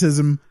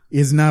hypnotism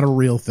is not a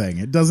real thing.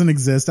 It doesn't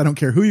exist. I don't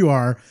care who you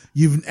are.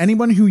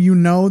 Anyone who you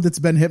know that's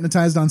been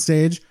hypnotized on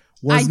stage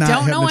was not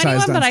don't know hypnotized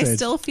anyone, on but I stage.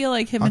 still feel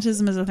like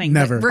hypnotism is a thing.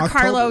 Never. But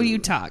Ricardo, you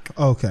talk.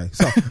 okay,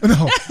 so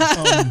no.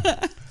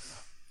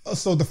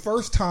 So the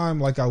first time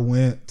like I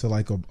went to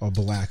like a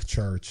black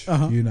church,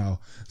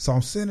 so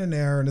I'm sitting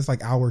there and it's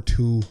like hour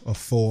 2 of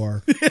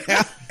 4,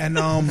 and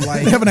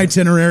like They have an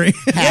itinerary.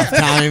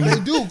 Halftime. they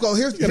do go.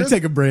 Here's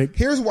take a break.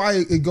 Here's why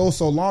it goes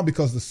so long,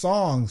 because the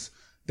songs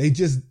they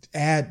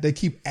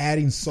keep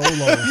adding solos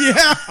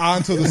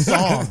onto the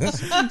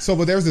songs. So,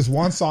 but there's this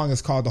one song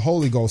that's called the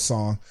Holy Ghost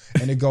song,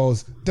 and it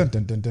goes dun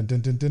dun dun dun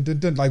dun dun dun dun,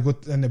 dun like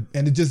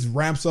and it just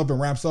ramps up,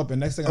 and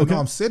next thing I know,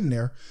 I'm sitting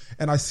there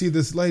and I see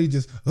this lady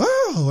just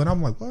and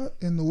I'm like, what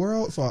in the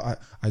world? So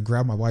I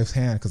grab my wife's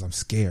hand because I'm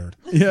scared,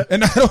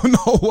 and I don't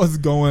know what's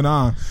going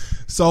on.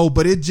 So,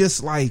 but it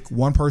just like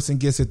one person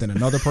gets it, then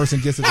another person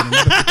gets it, then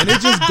another, and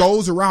it just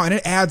goes around, and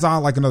it adds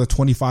on like another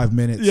 25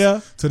 minutes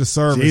to the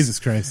service. Jesus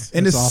Christ.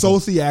 And That's it's awful.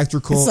 so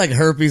theatrical. It's like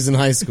herpes in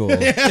high school.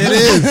 It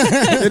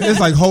is. It is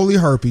like holy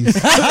herpes.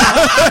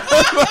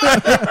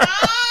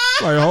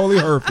 Like holy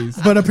herpes.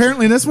 But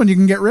apparently this one you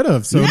can get rid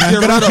of. So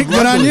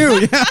good on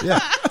you. Yeah.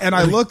 And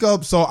I look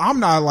up, so I'm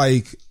not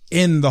like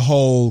in the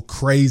whole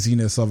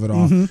craziness of it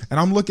all. And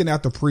I'm looking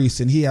at the priest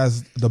and he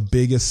has the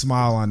biggest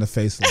smile on the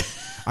face. Like,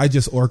 I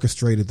just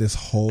orchestrated this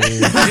whole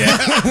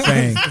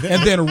thing.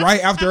 And then right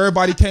after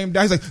everybody came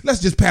down, he's like, let's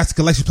just pass the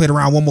collection plate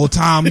around one more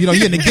time. You're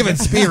in the giving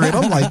spirit.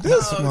 I'm like,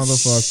 this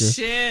motherfucker.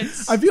 Shit.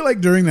 I feel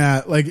like during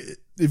that, like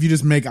if you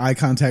just make eye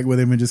contact with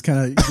him and just kind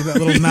of give that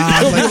little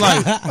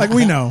nod, like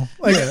we know,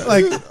 like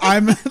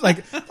I'm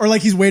like, or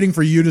like he's waiting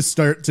for you to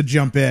start to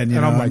jump in,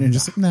 and I'm like, and you're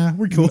just like, nah,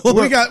 we're cool.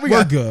 We're good.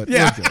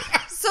 Yeah. We're good.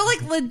 So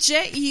like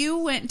legit, you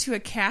went to a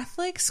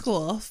Catholic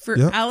school for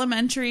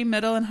elementary,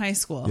 middle, and high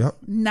school. Yep.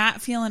 Not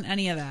feeling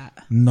any of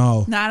that.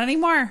 No. Not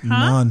anymore,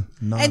 huh?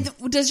 None. And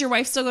does your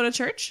wife still go to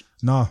church?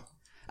 No.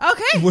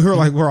 Okay.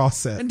 We're all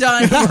set.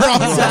 Done.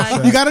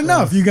 Done. You got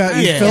enough. You got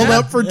filled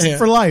up for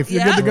life.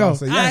 You're good to go.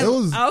 So, it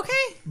was okay.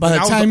 By the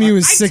time he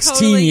was 16,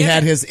 totally he get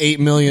had it. his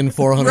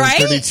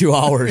 8,432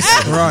 hours.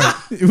 right.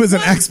 It was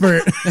an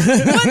expert.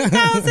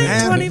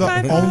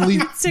 1,025.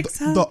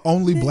 The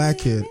only black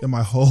kid in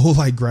my whole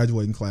like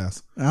graduating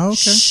class. Oh, okay.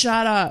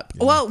 Shut up.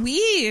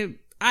 Yeah.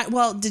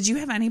 Well, did you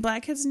have any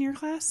black kids in your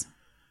class?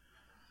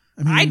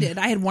 I did.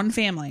 I had one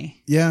family.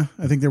 Yeah,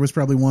 I think there was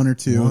probably one or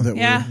two that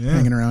were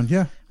hanging around.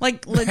 Yeah.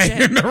 Like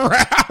legit.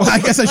 Well, I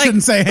guess I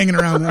shouldn't say hanging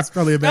around. That's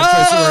probably a bad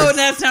choice of Oh, words.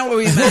 that's not what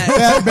we meant.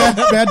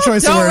 Bad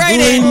choice Don't of words. write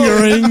it.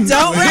 Lingering.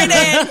 Don't write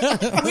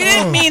it. We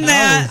didn't mean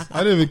that.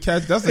 I didn't even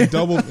catch. That's a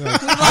double.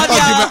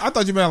 I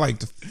thought you meant like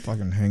just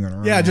fucking hanging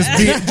around. Yeah, just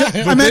being.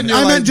 I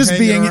meant just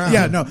being.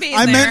 Yeah, no, Being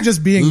I there. meant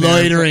just being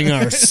there. Loitering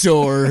our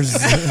stores.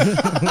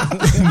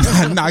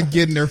 not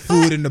getting their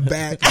food in the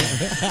back.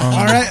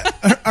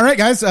 All right,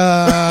 guys.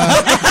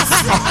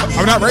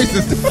 I'm not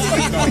racist.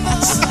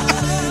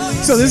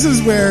 So this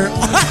is where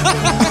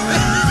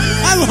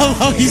I love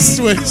how he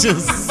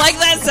switches. Like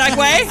that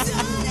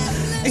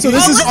segue. So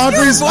this is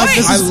Audrey's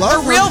voice. I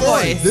love her real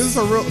voice. voice. This is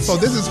a real. So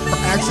this is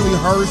actually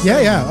hers.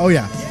 Yeah. Oh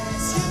yeah.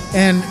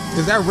 And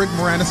is that Rick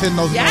Moranis hitting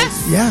those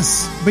notes?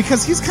 Yes,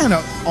 because he's kind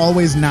of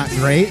always not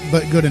great,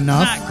 but good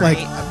enough. Not great.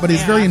 But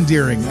he's very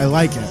endearing. I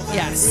like it.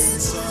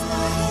 Yes.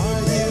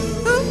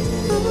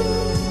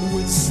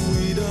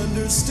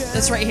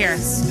 This right here.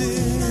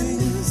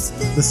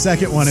 The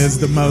second one is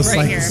the most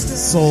Right here.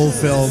 soul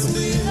filled.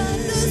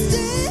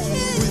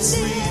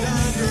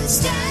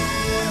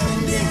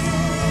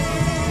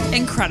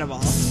 Incredible.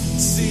 What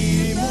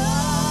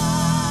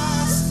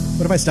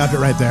if I stopped it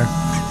right there?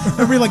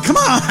 Everybody like, come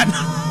on!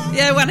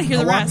 Yeah, I want to hear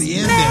the rest. the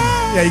ending.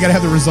 Yeah, you gotta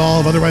have the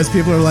resolve. Otherwise,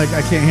 people are like,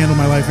 I can't handle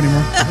my life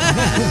anymore.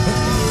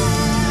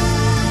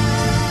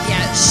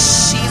 Yeah,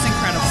 she's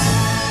incredible.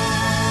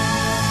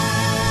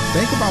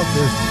 Think about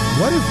this.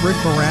 What if Rick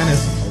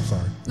Moranis? Oh,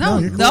 sorry. No,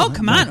 you're cool, no, man.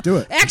 come on. Do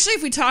it. Actually,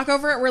 if we talk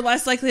over it, we're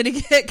less likely to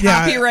get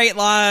Yeah. copyright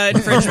law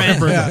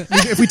infringement. Yeah.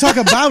 If we talk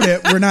about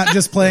it, we're not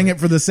just playing it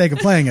for the sake of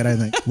playing it, I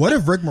think. What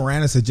if Rick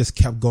Moranis had just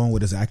kept going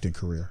with his acting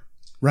career?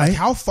 Right? Like,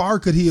 how far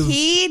could he have?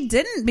 He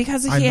didn't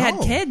because I he had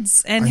know.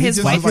 kids and He his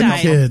just wife was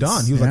like, died. I'm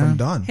done. He was like, I'm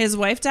done. His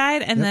wife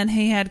died and then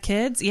he had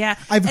kids. Yeah.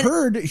 I've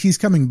heard he's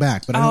coming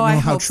back, but I don't know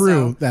how hope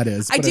true so. that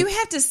is. I But do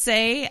have to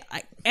say,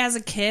 as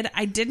a kid,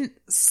 I didn't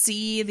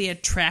see the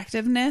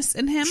attractiveness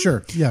in him.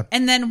 Sure, yeah.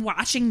 And then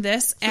watching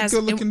this He's a as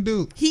good-looking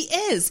dude. he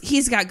is.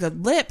 He's got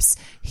good lips.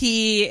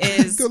 He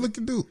is Good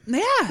looking dude.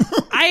 Yeah,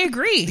 I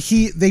agree.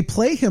 They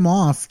play him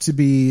off to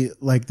be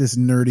like this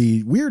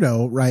nerdy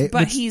weirdo, right?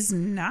 But Which- he's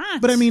not.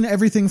 But I mean,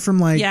 everything from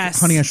like Yes.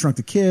 Honey, I Shrunk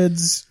the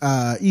Kids,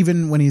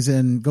 even when he's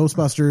in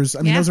Ghostbusters.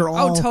 I mean, Yeah. those are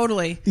all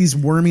totally these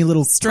wormy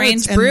little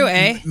Strange parts, and brew,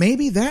 eh?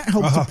 Maybe that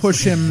helped to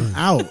push him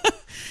out.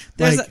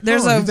 There's Like,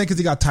 there's You a think because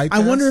he got typecast? I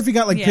wonder if he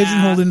got like Yeah.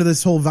 pigeonholed into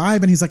this whole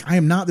vibe, and he's like, I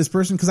am not this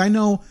person, because I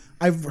know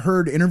I've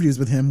heard interviews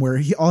with him where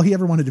all he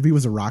ever wanted to be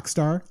was a rock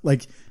star.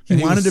 Like he And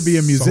he wanted to was be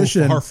a so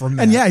musician, far from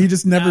and that. yeah, he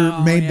just never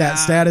No, made yeah. that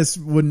status.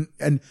 Wouldn't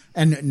and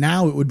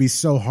now it would be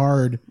so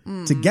hard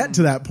to get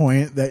to that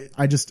point that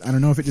I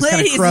don't know if it just kind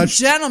of ladies and crushed.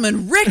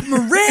 gentlemen, Rick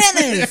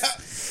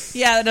Moranis.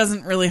 Yeah, that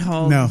doesn't really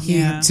hold. No.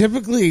 Yeah.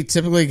 Typically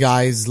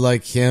guys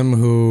like him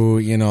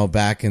who,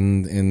 back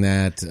in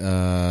that,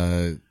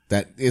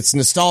 that it's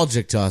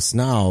nostalgic to us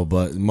now,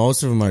 but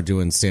most of them are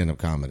doing stand-up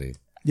comedy.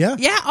 Yeah,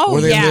 Yeah. Oh,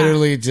 Where they yeah.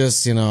 literally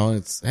just,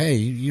 it's, hey,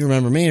 you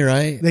remember me,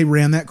 right? they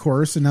ran that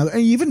course, and now and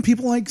even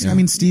people like I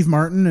mean Steve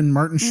Martin and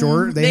Martin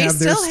Short, they have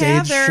their still stage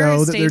have their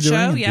show that they're stage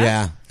doing. show,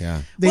 yeah.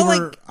 Yeah. They Well,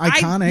 were like,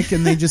 iconic,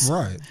 and they just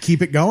Right.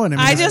 keep it going.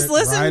 I just ride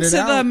listened it to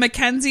the out.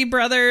 Mackenzie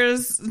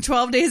Brothers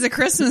 12 Days of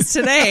Christmas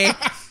today.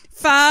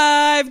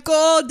 5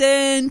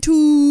 golden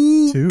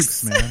tubes.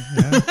 Toots, man.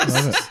 Yeah,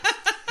 love it.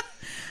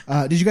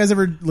 Did you guys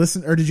ever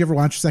listen, or did you ever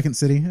watch Second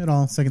City at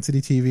all? Second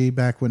City TV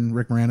back when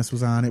Rick Moranis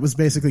was on. It was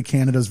basically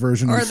Canada's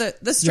version Or of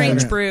the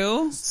Strange Saturday-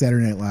 Brew.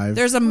 Saturday Night Live.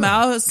 There's a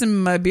mouse in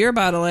my beer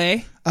bottle,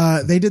 eh?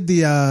 They did they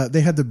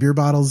had the beer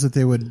bottles that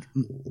they would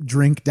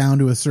drink down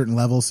to a certain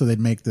level, so they'd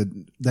make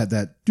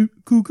that doo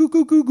coo coo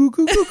coo coo coo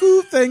coo coo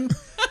coo thing.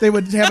 They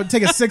would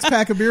take a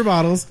 6-pack of beer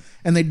bottles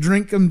and they'd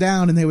drink them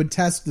down, and they would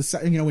test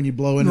when you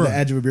blow into the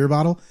edge of a beer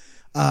bottle.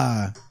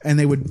 And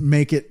they would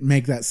make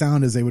that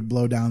sound as they would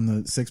blow down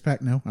the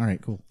 6-pack. No? All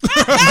right, cool.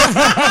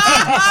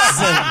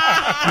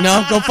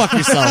 No, go fuck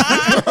yourself.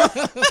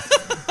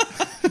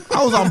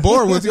 I was on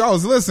board with you. I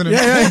was listening.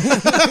 Yeah.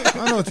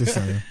 I know what you're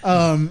saying.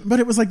 But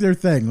it was like their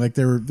thing, like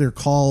their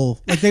call,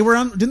 like they were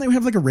on, didn't they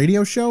have like a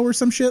radio show or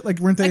some shit? Like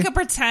weren't they? Like a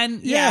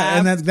pretend. Yeah,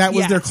 and that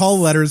was their call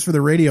letters for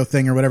the radio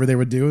thing or whatever they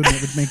would do, and they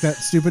would make that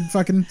stupid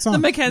fucking song. The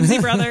Mackenzie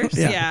Brothers.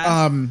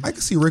 Yeah. I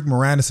could see Rick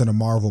Moranis in a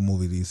Marvel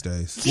movie these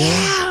days. Yeah.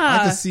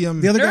 I could see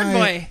him. The other Nerd guy,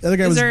 Boy. the other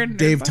guy Is was there a Nerd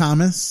Dave Boy?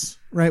 Thomas,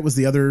 right? Was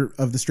the other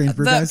of the Strange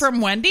Brew guys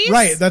From Wendy's?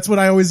 Right, that's what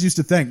I always used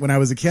to think when I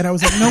was a kid. I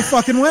was like, no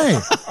fucking way.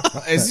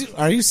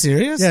 Are you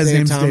serious? Yeah, his Dave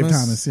name's Thomas? Dave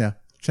Thomas. Yeah,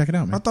 check it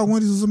out, I man. thought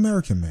Wendy's was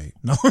American made.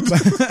 No.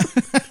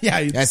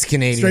 Yeah, That's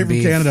Canadian straight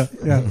beef. from Canada.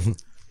 Yeah,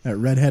 that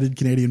red-headed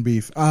Canadian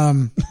beef.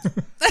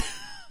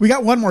 We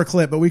got one more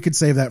clip, but we could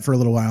save that for a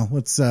little while.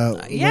 Let's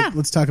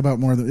let's talk about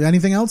more.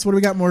 Anything else? What do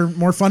we got?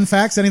 More fun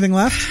facts? Anything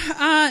left?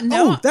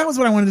 No. Oh, that was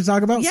what I wanted to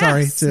talk about. Yes.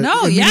 Sorry to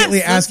No, immediately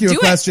yes, ask let's you a do it.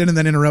 question and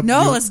then interrupt.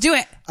 No, you. let's do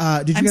it.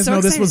 Did you I'm guys so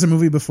know this was a excited.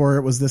 movie before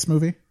it was this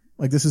movie?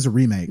 Like this is a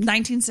remake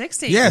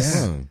 1960. Yes.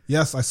 Yeah.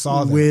 Yes, I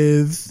saw that.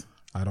 with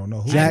I don't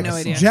know who. Jack. no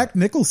idea. Jack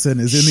Nicholson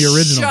is in the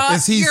original. Shut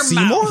Is he your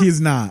Seymour? mouth. He's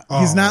not.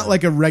 He's Oh. not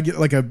like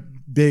a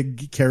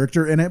big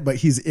character in it, but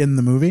he's in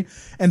the movie.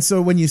 And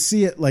so when you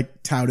see it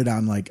like touted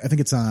on like I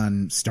think it's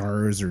on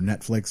Stars or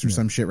Netflix or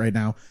some shit right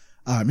now.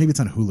 Maybe it's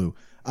on Hulu.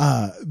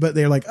 But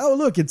they're like, oh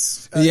look,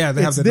 it's Yeah,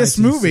 they have it's the this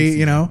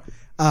 1960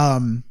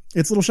 movie,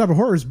 it's Little Shop of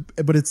Horrors,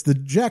 but it's the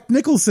Jack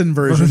Nicholson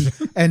version,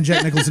 and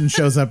Jack Nicholson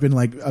shows up in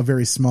like a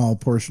very small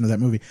portion of that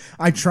movie.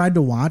 I tried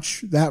to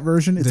watch that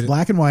version. It's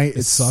black and white.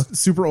 It's suck?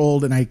 super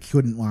old, and I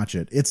couldn't watch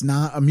it. It's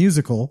not a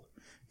musical.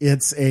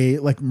 It's a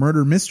like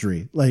murder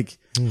mystery. Like,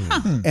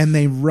 and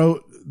they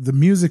wrote the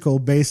musical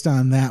based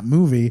on that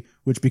movie,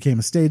 which became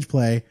a stage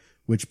play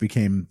which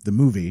became the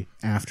movie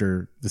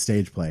after the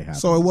stage play happened.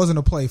 So it wasn't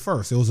a play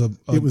first. It was a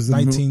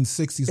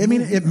 1960s I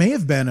mean, movie. it may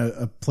have been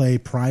a play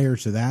prior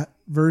to that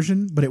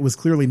version, but it was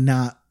clearly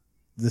not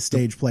the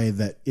stage play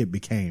that it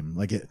became.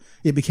 Like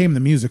it became the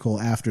musical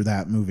after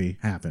that movie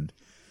happened.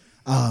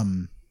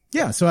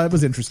 Yeah, so that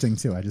was interesting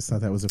too. I just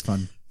thought that was a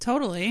fun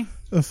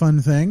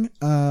thing.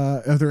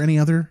 Are there any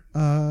other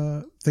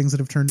things that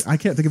have turned? I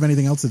can't think of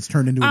anything else that's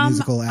turned into a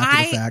musical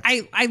after the fact.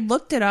 I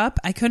looked it up.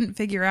 I couldn't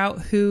figure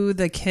out who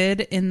the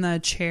kid in the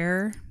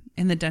chair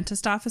in the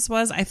dentist office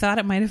was. I thought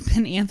it might have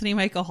been Anthony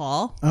Michael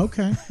Hall.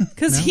 Okay,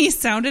 because he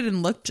sounded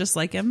and looked just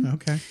like him.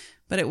 Okay,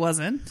 but it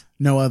wasn't.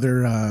 No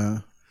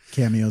other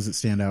cameos that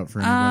stand out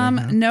for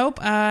anybody? Nope.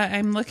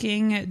 I'm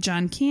looking at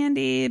John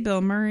Candy, Bill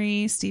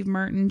Murray, Steve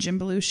Martin, Jim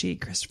Belushi,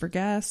 Christopher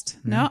Guest.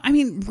 No, I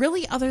mean,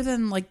 really, other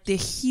than like the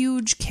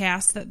huge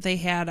cast that they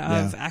had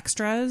of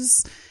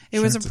extras, it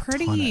was a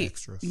pretty ton of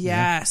extras.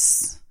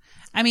 Yes.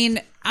 I mean,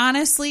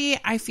 honestly,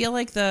 I feel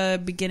like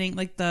the beginning,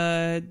 like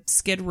the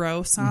Skid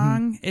Row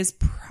song, is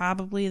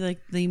probably like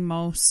the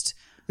most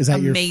Is that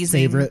amazing.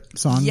 your favorite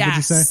song? Yes.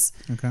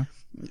 Would you say? Okay.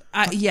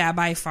 Yeah,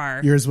 by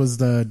far. Yours was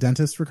the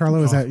dentist,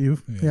 Ricardo. Is that you?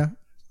 Yeah.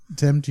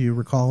 Tim, do you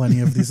recall any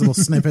of these little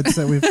snippets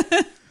that we've?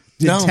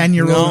 Did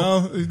 10-year-old?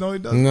 No, he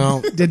doesn't.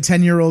 No. Did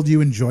 10-year-old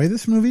you enjoy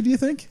this movie? Do you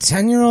think?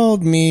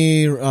 10-year-old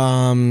me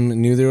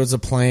knew there was a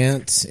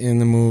plant in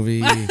the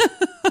movie,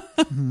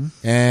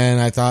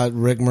 and I thought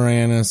Rick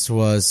Moranis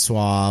was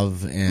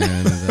suave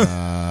and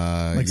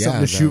like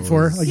something to shoot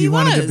for. Like you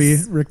wanted to be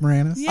Rick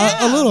Moranis.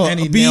 Yeah. a little. And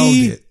he nailed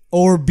it.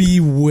 Or be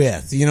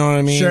with, you know what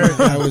I mean? Sure.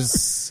 I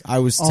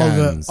was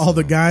 10. All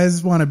the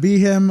guys want to be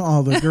him.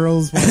 All the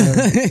girls want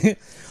to.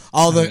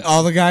 all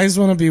the guys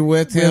want to be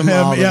with him.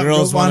 All the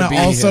girls want to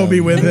also him.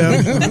 be with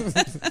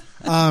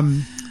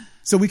him.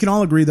 So we can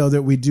all agree though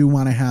that we do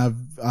want to have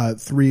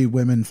 3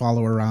 women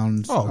follow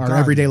around our God,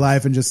 everyday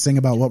life and just sing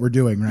about what we're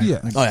doing, right? Yeah.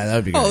 Like, Oh yeah,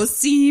 that'd be great. Oh,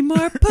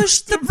 Seymour, push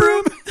the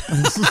broom.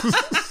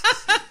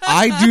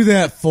 I do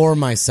that for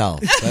myself.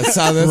 That's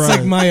how. That's Right.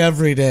 like my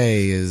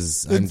everyday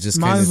is. I'm just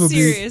kind Mine of would be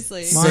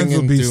Seriously. Mine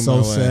would be through so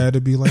my way. sad.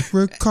 It'd be like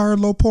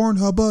Ricardo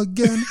Pornhub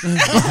again.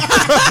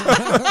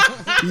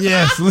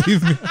 Yes,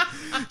 leave me.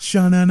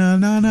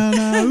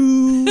 Sha-na-na-na-na-na,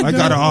 ooh, I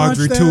got an don't watch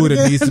Audrey that too that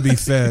again. needs to be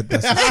fed.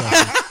 That's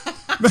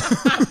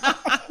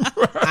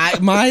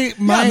my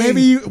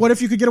Maybe what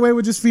if you could get away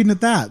with just feeding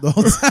it that the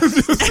whole time?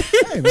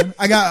 Hey, man,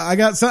 I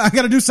got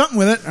to do something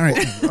with it. All right.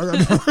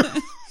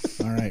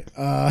 All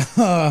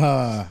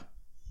right.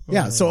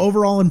 Yeah. So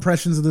overall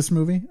impressions of this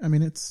movie. I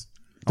mean,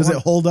 does it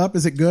hold up?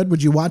 Is it good?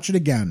 Would you watch it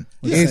again?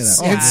 Let's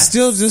say that. It's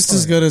still just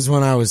as good as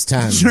when I was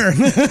 10. Sure.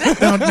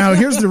 Now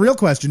here's the real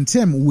question,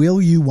 Tim.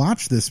 Will you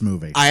watch this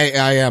movie?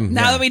 I am.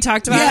 Now that we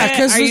talked about Yeah, it,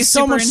 because are you there's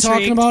so super much intrigued?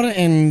 talking about it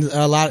and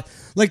a lot.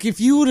 Like if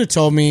you would have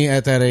told me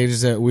at that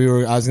age that I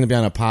was going to be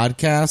on a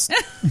podcast,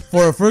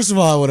 first of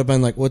all, I would have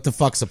been like, "What the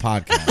fuck's a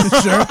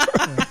podcast?" Sure.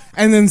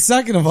 And then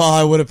second of all,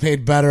 I would have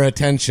paid better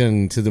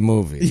attention to the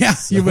movie. Yeah,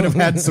 you would have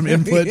had some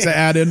input to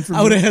add in.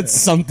 I would have had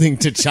something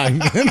to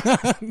chime in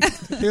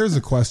on. Here's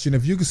a question: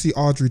 if you could see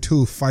Audrey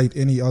 2 fight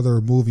any other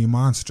movie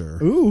monster,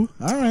 Ooh,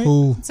 all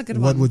right. That's a good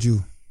what one. would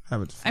you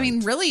have it fight? I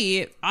mean,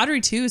 really,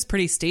 Audrey 2 is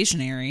pretty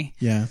stationary.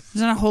 Yeah.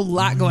 There's not a whole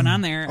lot going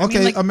on there. I Okay,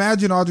 mean, like,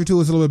 imagine Audrey 2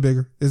 is a little bit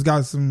bigger. It's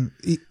got some.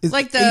 It's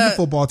Like the- even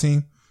football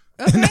team.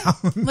 okay.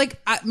 Like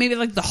maybe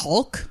like the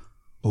Hulk.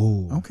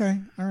 Oh, Okay.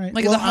 All right.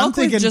 Like Well, the Hulk I'm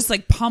thinking, would just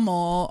like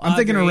pummel. I'm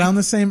thinking Audrey. around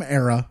the same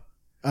era.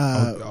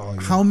 yeah.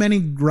 How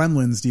many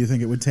Gremlins do you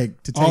think it would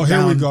take to take Oh,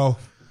 down? here we go.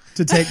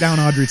 To take down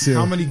Audrey 2.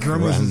 How many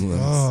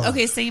Gremlins?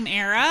 Okay, same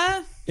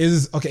era.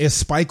 Is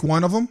Spike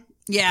one of them?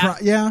 Yeah.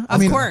 Yeah. I Of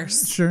mean,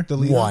 course. Sure. The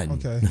leader? One.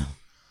 Okay.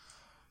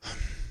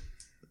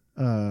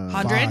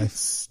 100?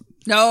 5.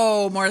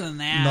 No, more than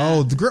that.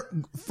 No,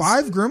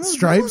 5 Gremlins.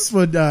 Stripes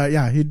would.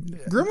 Yeah.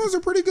 Gremlins are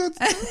pretty good,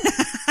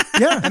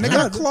 Yeah. and they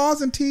got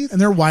claws and teeth.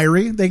 And they're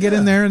wiry. They get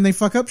in there and they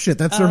fuck up shit.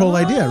 That's their whole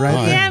idea, right?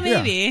 Oh, yeah,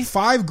 maybe.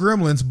 5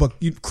 Gremlins, but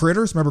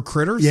Critters. Remember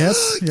Critters?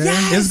 Yes. Yeah.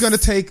 Yes. It's gonna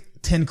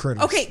take 10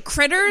 Critters. Okay,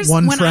 Critters.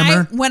 One when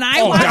tremor. I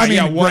Oh, watched, I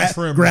mean, one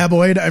trim.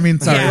 Graboid. I mean,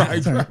 sorry. Yeah.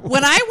 Sorry.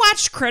 when I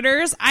watched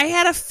Critters, I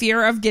had a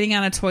fear of getting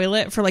on a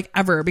toilet for like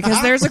ever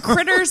because there's a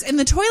Critters in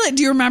the toilet.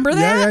 Do you remember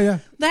that? Yeah.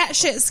 That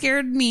shit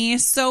scared me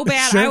so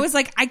bad. Sure. I was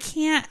like, I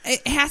can't. I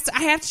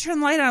have to turn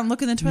the light on, and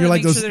look in the toilet, You're like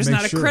make those. sure there's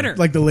not a critter.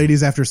 Like the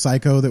ladies after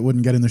Psycho that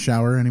wouldn't get in the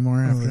shower anymore.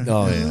 After.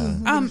 Oh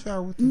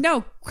yeah.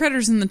 No,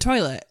 critters in the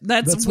toilet.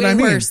 That's what way I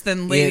mean. worse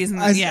than ladies in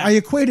the I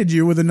equated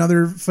you with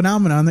another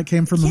phenomenon that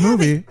came from the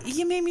movie.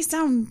 You made me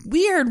sound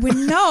weird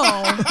when no.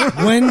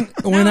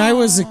 When I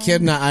was a kid,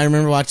 and I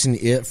remember watching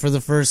it for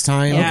the first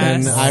time,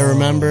 Yes. and I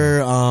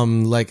remember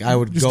like I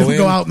would Just go don't in.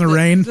 go out in the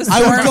rain. I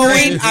would go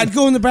in. I'd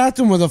go in the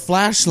bathroom with a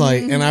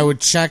flashlight, and I would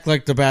check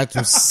like the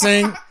bathroom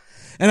sink,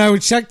 and I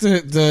would check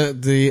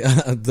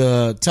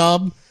the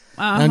tub.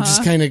 I'm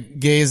just kind of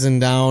gazing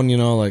down,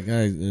 like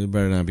there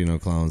better not be no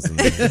clowns in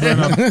there.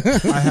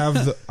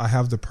 I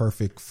have the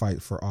perfect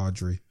fight for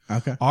Audrey.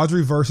 Okay.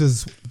 Audrey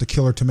versus the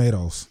Killer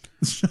Tomatoes.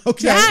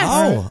 Okay.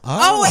 Yes.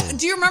 Oh.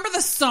 Do you remember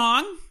the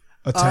song?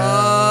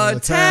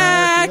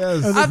 Attack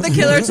Yes. of the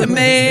Killer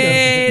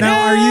Tomatoes.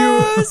 Now, are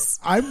you?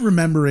 I'm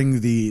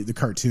remembering the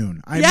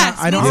cartoon. I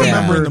don't me too.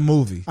 remember the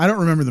movie. I don't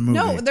remember the movie.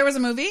 No, there was a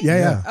movie?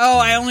 Yeah. Oh,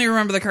 I only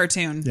remember the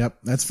cartoon. Yep,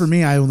 that's for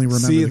me. I only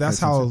remember. See, the that's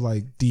cartoon. how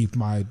like deep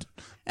my.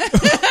 I was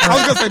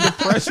gonna say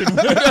depression.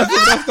 But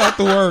that's not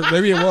the word.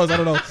 Maybe it was. I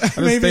don't know.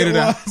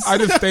 I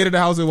just stayed in the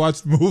house and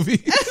watched the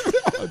movie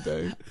all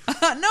day.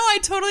 No, I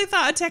totally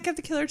thought Attack of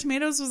the Killer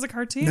Tomatoes was a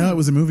cartoon. No, it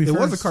was a movie. It first.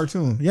 was a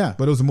cartoon. Yeah,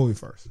 but it was a movie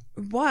first.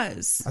 It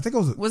was. I think it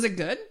was. Was it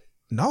good?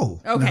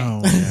 No. Okay.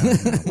 No,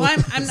 yeah.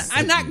 Well,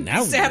 I'm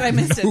not sad I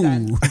missed it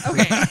then.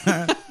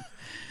 Okay.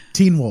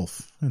 Teen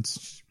Wolf.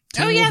 That's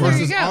Oh yeah, there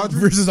you go.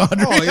 versus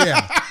Audrey. Oh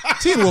yeah,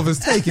 Teen Wolf is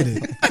taking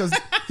it because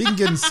he can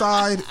get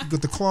inside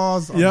with the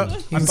claws. Yep. I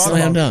He can thought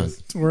slam about dunk.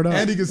 this. Word up.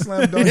 And he can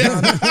slam dunk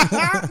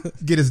on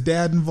it. Get his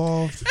dad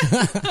involved.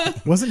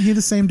 Wasn't he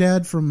the same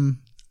dad from?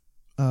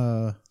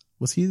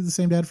 Was he the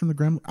same dad from the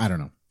Gremlins? I don't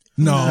know.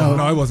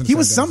 No, it wasn't. He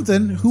was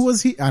something. Who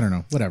was he? I don't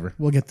know. Whatever.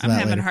 We'll get to I'm that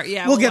having later. heart.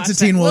 Yeah, we'll get to watch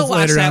Teen that. Wolf We'll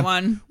watch later. that on.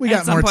 one. We at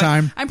got some more point.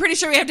 time. I'm pretty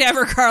sure we have to have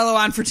Carlo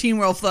on for Teen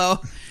Wolf though.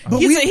 But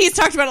He's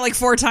talked about it like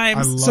 4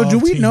 times. So do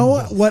we Teen know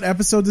Wolf. what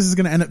episode this is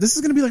going to end up? This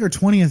is going to be like our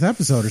 20th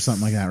episode or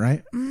something like that,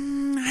 right?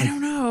 I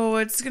don't know.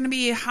 It's going to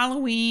be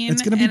Halloween.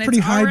 It's gonna be and pretty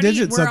high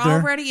digits We're up there.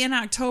 already in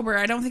October.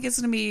 I don't think it's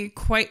going to be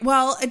quite.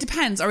 Well, it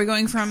depends. Are we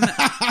going from?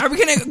 Are we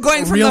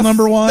going from real the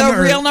number one the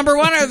or- real number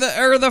one,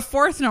 or the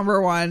fourth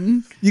number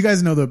one? You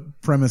guys know the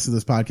premise of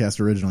this podcast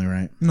originally,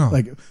 right? No.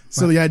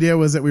 So the idea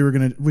was that we were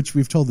going to, which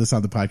we've told this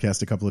on the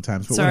podcast a couple of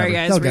times. But Sorry, whatever.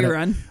 guys, They'll get it.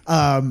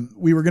 rerun.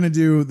 We were going to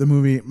do the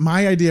movie.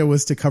 My idea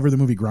was to cover the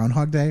movie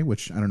Groundhog Day,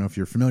 which I don't know if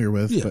you're familiar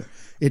with, but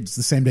it's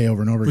the same day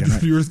over and over again.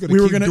 Right? you were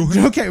gonna keep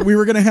doing it? Okay, we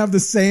were going to have the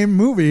same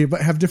movie,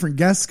 but have different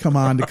guests come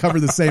on to cover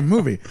the same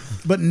movie,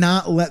 but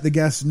not let the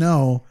guests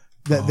know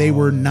that they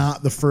were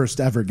not the first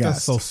ever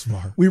guest. That's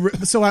so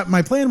smart.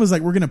 My plan was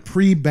like, we're going to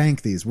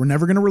pre-bank these. We're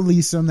never going to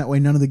release them. That way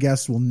none of the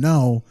guests will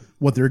know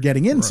what they're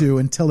getting into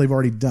until they've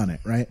already done it.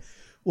 Right.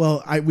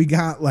 Well, we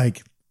got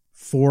like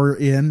 5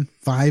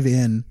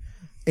 in,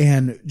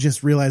 and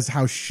just realized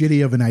how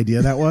shitty of an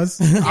idea that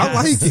was. I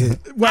like it.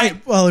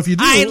 Right. Well, if you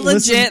do, I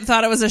listen, legit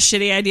thought it was a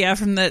shitty idea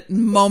from the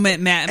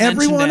moment Matt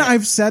mentioned everyone it.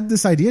 I've said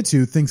this idea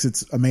to thinks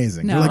it's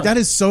amazing. No. They're like, that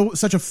is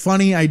such a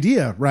funny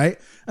idea, right?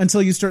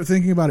 Until you start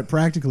thinking about it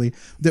practically,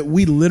 that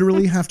we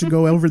literally have to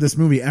go over this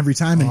movie every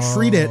time and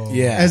treat it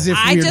as if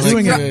we are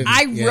doing it.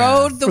 I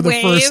rode the for the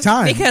wave first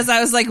time. because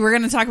I was like, we're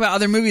going to talk about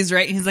other movies,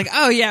 right? And he's like,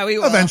 oh yeah, we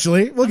will.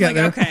 Eventually, we'll get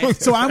like, there. okay.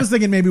 So I was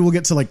thinking maybe we'll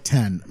get to like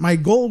 10. My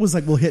goal was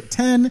like, we'll hit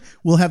 10.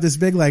 We'll have this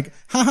big like,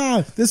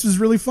 haha, this was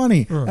really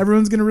funny.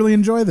 Everyone's going to really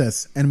enjoy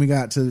this. And we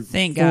got to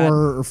Thank 4. God.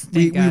 Or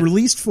we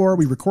released 4.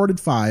 We recorded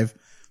 5.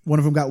 One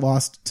of them got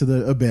lost to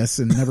the abyss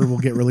and never will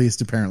get released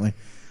apparently.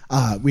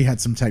 We had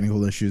some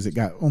technical issues. It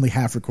got only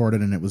half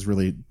recorded and it was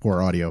really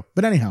poor audio.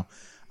 But anyhow,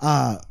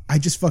 I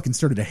just fucking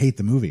started to hate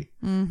the movie.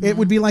 Mm-hmm. It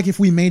would be like if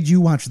we made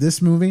you watch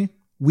this movie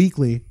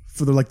weekly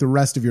for the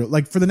rest of your,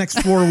 like for the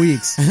next 4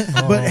 weeks,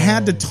 but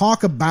had to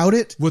talk about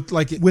it with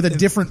a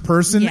different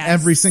person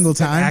every single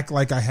time. Act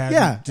like I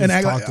had. And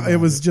act like it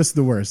was just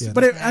the worst. Yeah.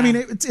 But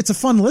it's a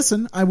fun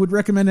listen. I would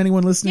recommend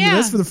anyone listening to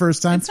this for the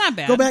first time. It's not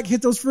bad. Go back,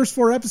 hit those first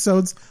 4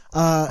 episodes.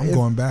 I'm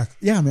going back.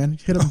 Yeah, man,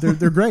 hit them.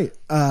 They're great.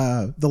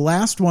 The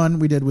last one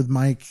we did with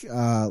Mike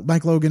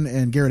Logan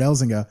and Garrett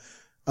Elzinga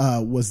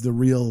was the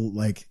real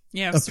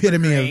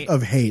epitome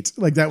of hate.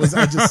 Like that was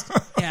I just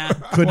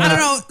could not. I don't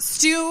know.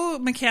 Stu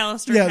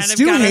McAllister. Yeah, kind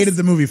Stu of got hated us,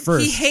 the movie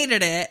first. He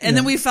hated it, and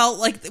then we felt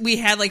like we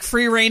had like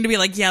free reign to be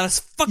like, yeah, this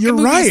fucking You're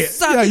movie right.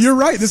 sucks. Yeah, you're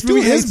right. This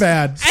movie is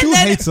bad. Stu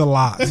hates a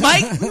lot.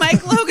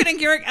 Mike Logan and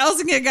Garrett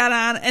Elzinga got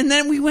on, and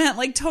then we went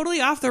like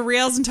totally off the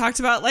rails and talked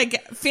about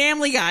like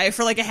Family Guy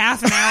for like a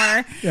half an hour.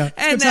 And good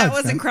that times,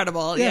 was man.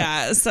 incredible.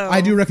 Yeah. So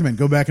I do recommend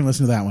go back and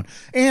listen to that one.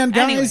 And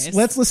guys, Anyways.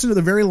 let's listen to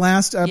the very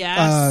last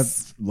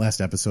Yes.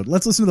 last episode.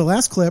 Let's listen to the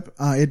last clip.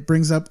 It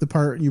brings up the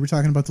part you were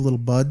talking about, the little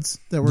buds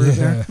that were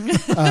there.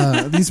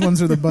 These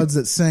ones are the buds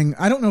that sing.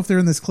 I don't know if they're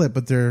in this clip,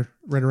 but they're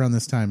right around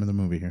this time in the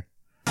movie here.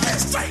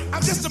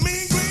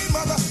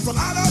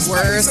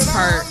 Worst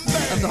part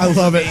of the I whole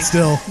love movie. it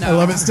still. No. I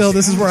love it still.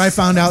 This is where I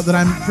found out that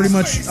I'm pretty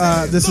much,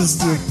 this is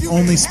the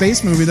only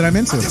space movie that I'm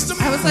into.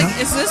 I was like,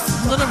 is this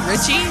Little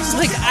Richie?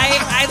 Like,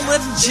 I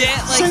legit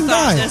like Same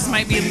thought guy. this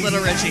might be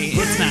Little Richie.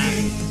 It's not.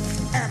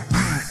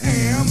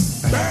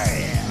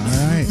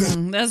 All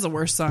right. That's the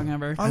worst song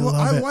ever. I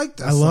like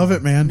that. I love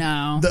it, man.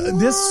 No.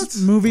 This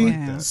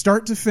movie,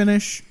 start to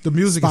finish, The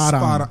music is spot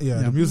spot on. on.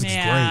 Yeah, the music's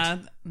Yeah,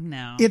 great.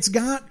 no. It's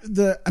got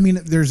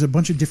there's a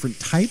bunch of different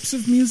types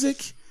of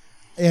music,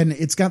 and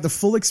it's got the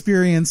full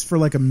experience for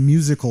like a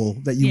musical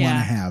that you want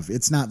to have.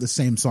 It's not the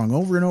same song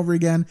over and over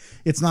again.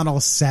 It's not all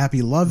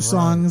sappy love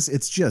songs.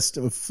 It's just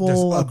a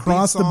full There's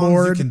across upbeat the songs,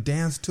 board. You can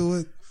dance to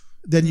it.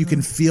 Then you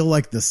can feel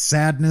like the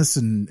sadness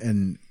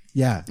and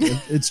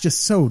it's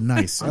just so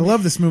nice. I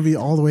love this movie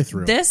all the way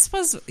through. This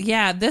was a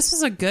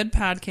good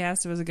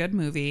podcast. It was a good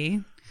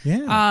movie.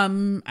 Yeah.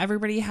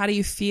 Everybody, how do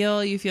you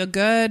feel? You feel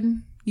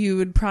good? You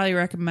would probably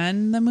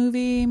recommend the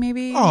movie,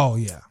 maybe? Oh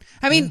yeah.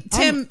 I mean,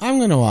 Tim. I'm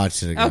gonna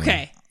watch it again.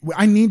 Okay.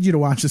 I need you to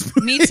watch this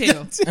movie. Me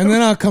too. And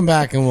then I'll come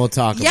back and we'll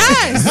talk about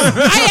it. Yes,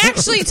 I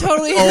actually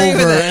totally agree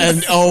with Over this.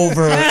 and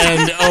over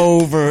and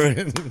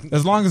over.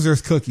 As long as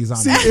there's cookies on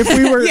it. If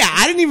we were, Yeah,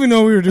 I didn't even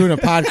know we were doing a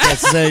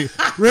podcast today.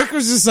 Rick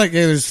was just like,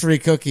 hey, there's free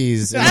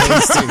cookies. And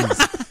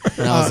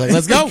I was like,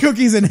 let's go.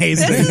 Cookies and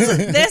Hastings.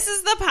 This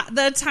is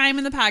the time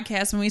in the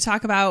podcast when we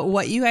talk about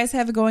what you guys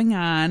have going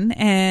on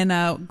and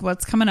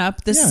what's coming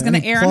up. This is going to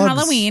any air plugs? on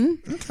Halloween.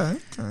 Okay.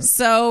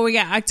 So we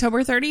got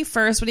October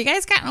 31st. What do you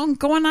guys got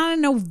going on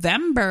in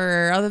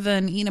November other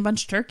than eating a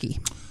bunch of turkey?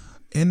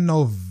 In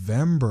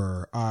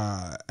November,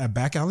 at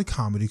Back Alley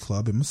Comedy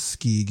Club in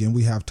Muskegon,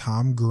 we have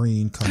Tom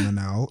Green coming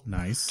out.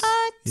 Nice.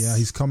 Yeah,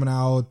 he's coming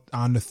out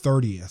on the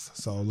 30th.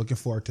 So looking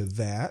forward to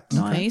that.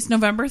 Nice.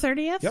 November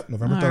 30th? Yep,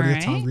 November All 30th.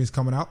 right. Tom Green's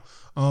coming out.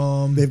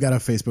 They've got a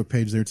Facebook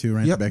page there too,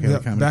 right? Yep, Back Alley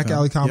Comedy Back Club.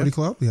 Alley Comedy Yep.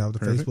 Club. We have the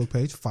Perfect. Facebook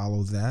page.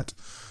 Follow that.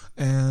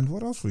 And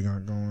what else we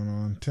got going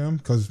on, Tim?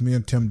 Because me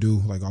and Tim do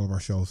like all of our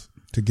shows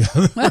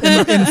together.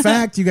 In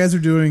fact, you guys are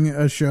doing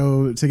a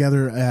show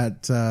together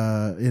at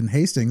in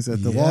Hastings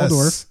at the Yes.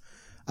 Waldorf.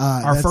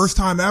 Our first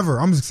time ever.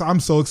 I'm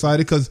so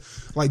excited because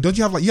like, don't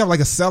you have like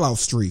a sellout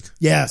streak?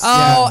 Yes.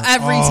 Oh, yeah.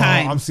 every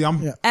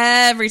time.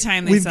 Every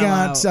time they We've sell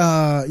got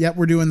out.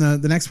 we're doing the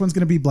next one's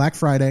going to be Black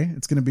Friday.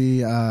 It's going to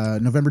be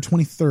November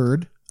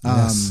 23rd.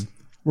 Yes.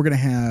 We're going to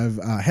have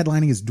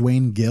headlining is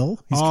Dwayne Gill.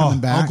 He's coming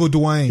back. Uncle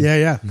Dwayne.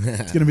 Yeah.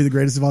 It's going to be the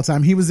greatest of all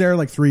time. He was there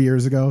like 3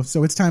 years ago,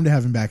 so it's time to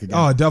have him back again.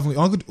 Oh,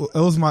 definitely. It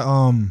was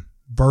my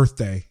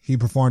birthday. He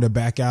performed at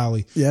Back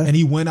Alley. Yeah. And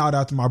he went out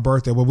after my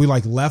birthday, but we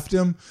like left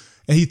him.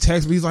 And he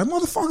texted me. He's like,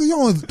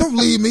 "Motherfucker, don't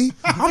leave me.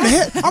 I'm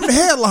the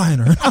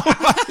headliner."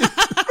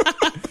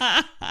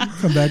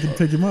 Come back and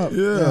pick him up.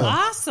 Yeah.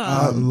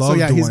 Awesome. So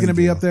yeah, he's Dwayne going to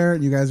be Gill. up there.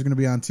 You guys are going to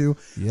be on too.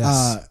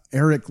 Yes.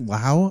 Eric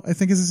Lau, I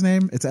think is his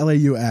name. It's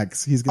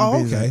Laux. He's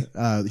going to be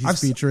okay. he's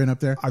featuring up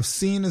there. I've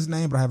seen his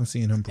name, but I haven't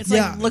seen him It's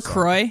perform. like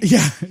LaCroix.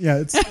 Yeah.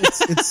 It's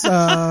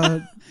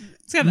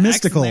It's got an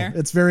mystical.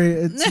 X in there.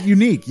 It's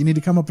unique. You need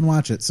to come up and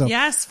watch it. So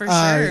Yes, for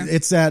sure.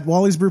 It's at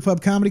Wally's Brew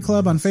Pub Comedy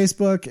Club on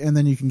Facebook, and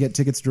then you can get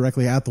tickets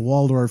directly at the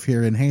Waldorf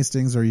here in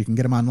Hastings, or you can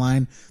get them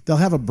online. They'll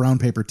have a brown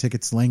paper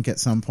tickets link at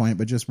some point,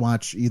 but just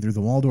watch either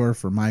the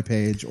Waldorf or my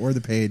page or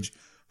the page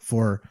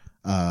for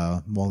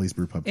Wally's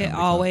Brew Pub Comedy It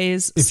Club.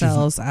 always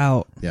sells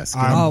out. Yes,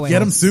 Always. get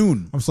them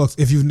soon. I'm so.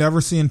 If you've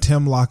never seen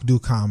Tim Locke do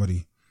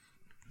comedy,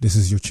 this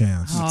is your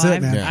chance. Oh, That's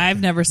it, man. I've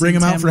never Bring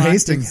seen him out Tim for Locke do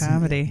Hastings.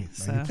 comedy.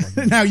 So.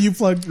 Now you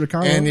plugged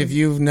Ricardo. And if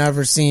you've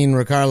never seen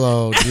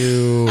Ricardo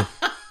do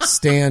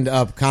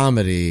stand-up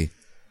comedy,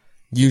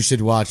 you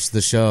should watch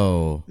the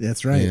show.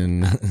 That's right.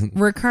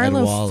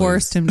 Ricardo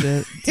forced him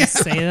to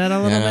say that a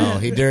little No,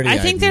 bit. he dirty I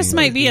think this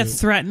might be a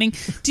threatening.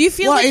 Do you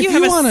feel Well, like if you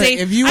have you a wanna- safe?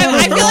 if you I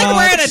wanna feel like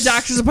we're at watch- a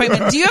doctor's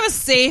appointment. Do you have a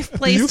safe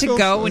place to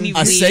go when you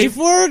A leave? safe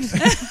word?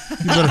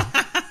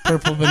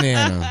 Purple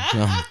banana.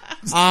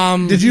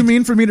 No. Did you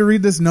mean for me to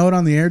read this note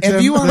on the air, Tim?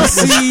 If you want to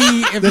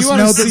see, if this you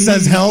want note to that see,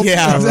 says help,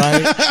 yeah,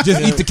 right.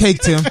 Just eat the cake,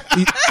 Tim.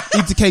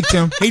 Eat the cake,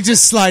 Tim. He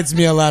just slides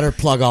me a letter.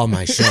 Plug all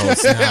my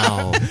shows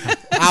now.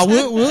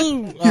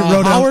 We'll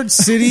Howard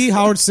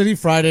City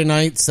Friday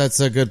nights. That's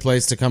a good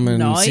place to come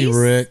and see Nice.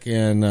 Rick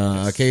and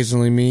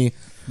occasionally me.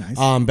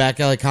 Nice. Back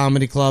Alley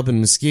Comedy Club in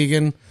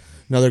Muskegon,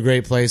 another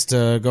great place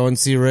to go and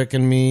see Rick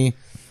and me.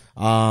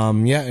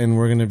 And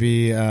we're gonna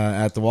be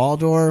at the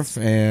Waldorf,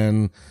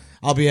 and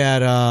I'll be at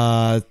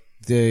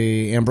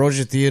the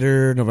Ambrosia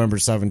Theater November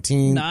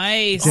 17th.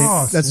 Nice.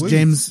 That's sweet.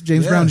 James Yeah,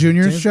 Brown Jr.'s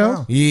James show.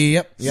 Brown.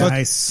 Yep.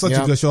 Such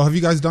a good show. Have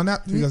you guys done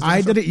that?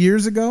 I did it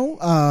years ago,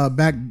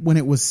 back when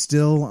it was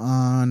still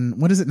on.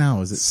 What is it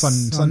now? Is it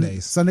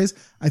Sundays? Sundays.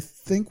 I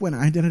think when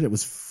I did it, it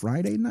was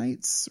Friday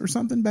nights or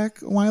something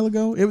back a while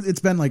ago. It's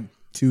been like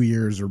 2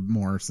 years or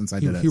more since I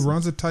did it. He so.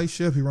 runs a tight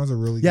ship. He runs a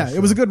really Yeah, good it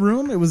was a show. good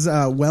room. It was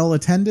well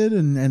attended,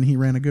 and he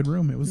ran a good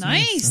room. It was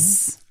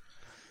Nice.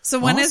 So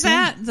when is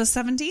that? The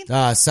 17th?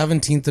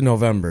 17th of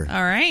November.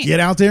 All right. Get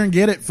out there and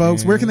get it,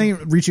 folks. Where can they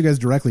reach you guys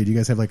directly? Do you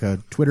guys have like a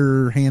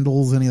Twitter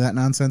handles, any of that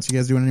nonsense you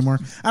guys doing anymore?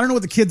 I don't know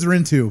what the kids are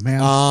into,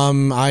 man.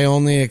 I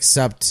only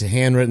accept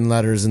handwritten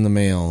letters in the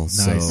mail. Nice.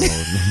 So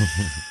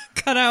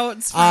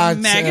Cutouts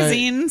from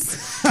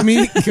magazines.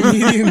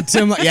 comedian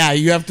Tim. Yeah,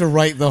 you have to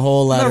write the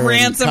whole letter. and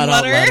ransom cut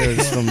out letter.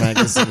 letters from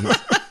magazines.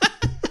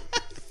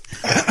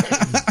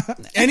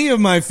 Any of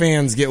my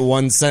fans get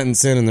one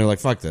sentence in and they're like,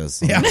 "Fuck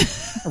this." Yeah,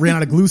 I ran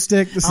out of glue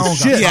stick. This is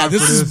shit. Yeah,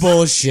 this is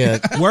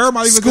bullshit. Where am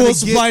I even School gonna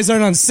supplies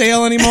aren't on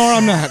sale anymore.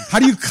 I'm not. How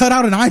do you cut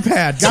out an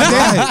iPad? God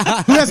damn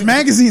it. Who has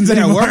magazines Yeah,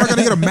 anymore? where am I going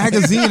to get a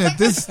magazine at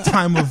this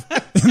time of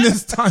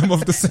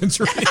the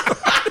century?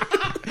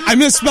 I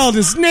misspelled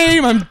his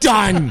name. I'm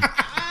done.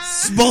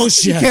 It's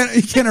bullshit.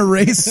 You can't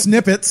erase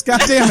snippets.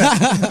 God damn it.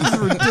 This is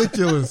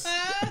ridiculous.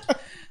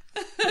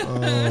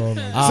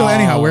 So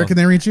anyhow, where can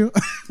they reach you?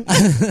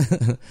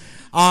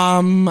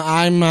 I'm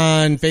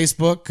on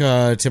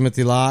Facebook,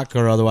 Timothy Locke,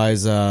 or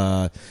otherwise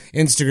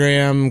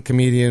Instagram,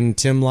 comedian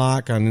Tim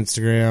Locke on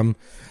Instagram.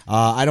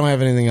 I don't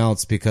have anything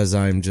else because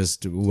I'm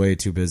just way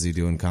too busy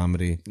doing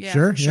comedy. Yeah,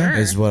 Sure, yeah.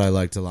 Is what I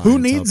like to lie. Who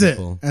and tell needs it?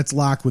 people. That's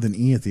Locke with an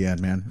E at the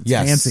end, man. It's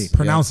Yes. fancy.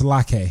 Pronounce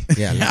Lake.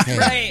 Yeah, like,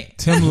 Right.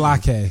 Tim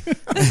Lake.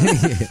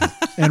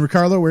 And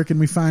Ricardo, where can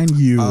we find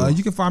you?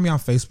 You can find me on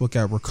Facebook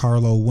at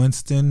Ricardo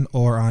Winston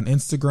or on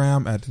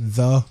Instagram at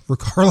the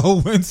Ricardo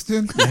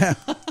Winston. Yeah.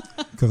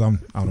 Because I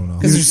don't know.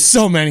 Because there's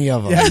so many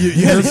of them. Yeah,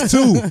 There's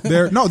two.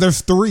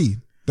 There's three.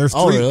 There's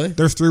three. Oh, really?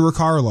 There's three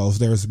Ricardos.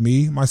 There's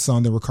me, my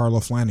son, then Ricardo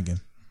Flanagan.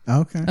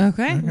 Okay.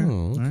 Okay.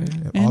 Oh, okay.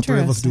 Yeah, all three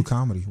of us Interesting. do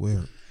comedy.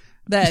 Weird.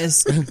 That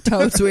is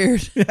totes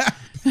weird.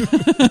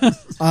 What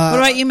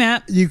about you,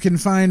 Matt? You can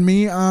find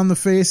me on the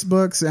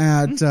Facebooks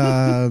at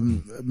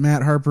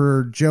Matt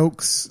Harper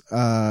Jokes.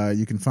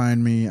 You can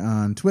find me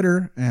on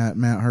Twitter at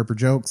Matt Harper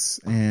Jokes,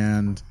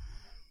 and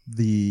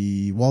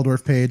the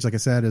Waldorf page, like I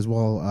said, is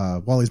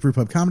Wally's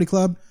Brewpub Comedy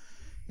Club.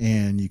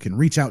 And you can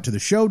reach out to the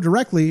show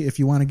directly if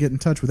you want to get in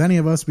touch with any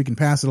of us. We can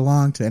pass it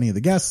along to any of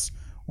the guests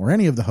or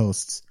any of the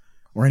hosts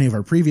or any of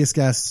our previous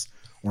guests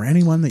or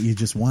anyone that you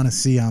just want to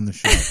see on the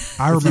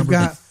show. I remember If you've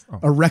got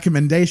a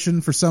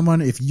recommendation for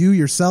someone, if you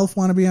yourself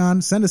want to be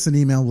on, send us an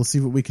email. We'll see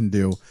what we can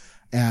do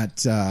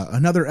at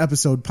another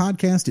episode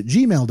podcast at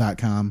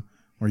gmail.com,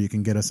 or you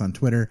can get us on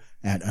Twitter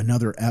at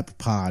another ep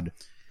pod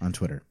on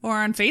Twitter. Or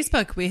on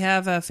Facebook. We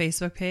have a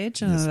Facebook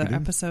page, Another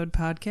Episode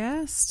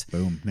Podcast.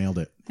 Boom. Nailed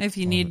it. If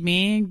you need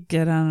me,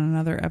 get on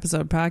Another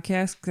Episode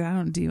Podcast because I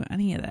don't do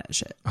any of that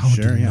shit. I don't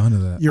do none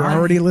of that. You're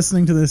already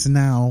listening to this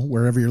now,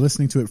 wherever you're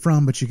listening to it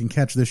from, but you can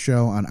catch this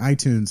show on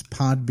iTunes,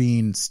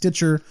 Podbean,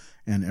 Stitcher,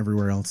 and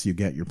everywhere else you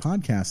get your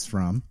podcasts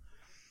from.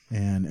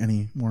 And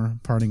any more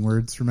parting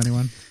words from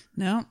anyone?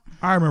 No.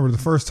 I remember the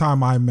first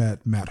time I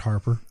met Matt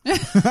Harper.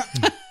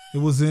 It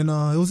was in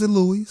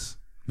Louis.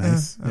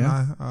 Nice. And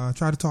I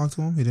tried to talk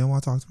to him. He didn't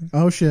want to talk to me.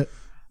 Oh, shit.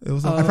 It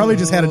was. I probably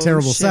just had a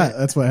terrible shit. set.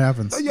 That's what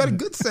happens. Oh, you had a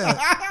good set.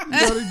 You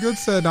had a good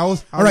set. All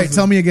right,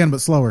 tell me again, but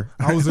slower.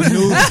 I was a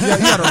new. Yeah,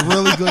 you had a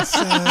really good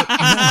set.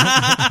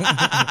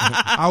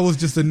 I was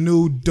just a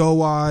new,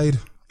 doe-eyed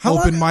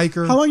open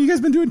micer. How long you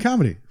guys been doing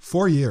comedy?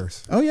 4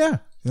 years. Oh, yeah.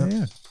 Yep.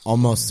 Yeah.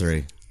 Almost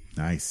 3.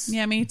 Nice.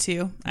 Yeah, me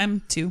too.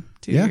 I'm two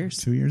Yeah, years.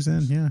 2 years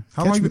in, yeah.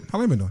 How long you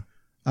been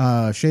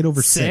doing? Shade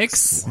over 6.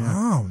 6.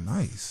 Wow,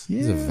 nice. Yeah.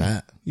 He's a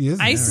vet. He is.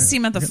 I used to see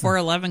him at the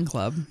 411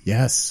 Club.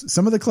 Yes.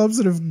 Some of the clubs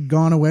that have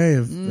gone away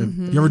have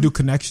You ever do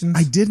Connections?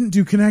 I didn't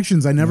do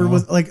Connections. I never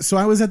was like, so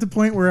I was at the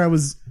point where I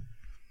was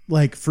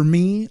like, for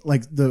me,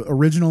 like the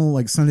original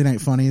like Sunday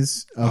Night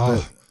Funnies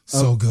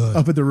so good.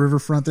 up at the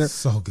riverfront there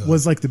So good.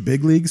 was like the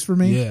big leagues for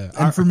me. Yeah.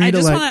 And for me I to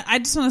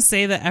just want to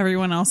say that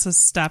everyone else has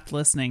stopped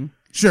listening.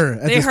 sure.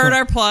 They heard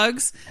our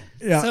plugs.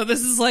 Yeah. So this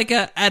is like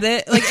a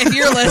edit. Like if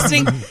you're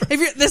listening,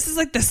 this is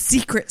like the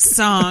secret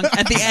song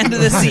at the end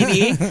of the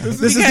CD.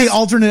 This is the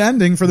alternate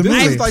ending for the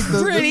movie.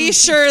 I'm pretty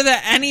sure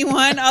that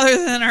anyone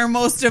other than our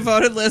most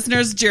devoted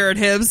listeners, Jared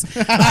Hibbs,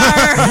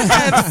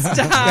 have stopped.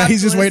 Yeah,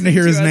 he's just waiting to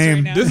hear his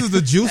listening name. us right now. This is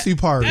the juicy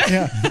part.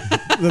 Yeah.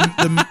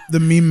 The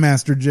meme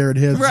master, Jared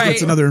Hibbs. Right.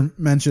 That's another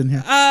mention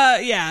here.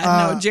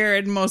 No,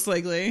 Jared most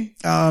likely.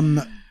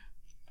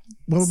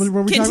 What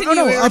were we Continue, talking? Oh,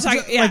 no, we were talking-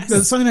 like yes.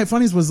 the Sunday Night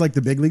Funnies was like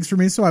the big leagues for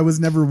me, so I was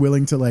never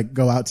willing to like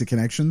go out to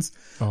Connections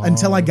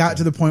until I got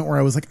to the point where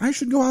I was like, I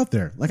should go out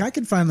there. Like I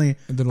could finally,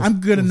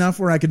 I'm good enough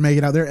where I could make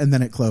it out there, and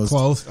then it closed.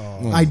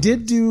 I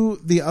did do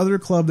the other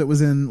club that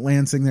was in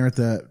Lansing there at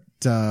the,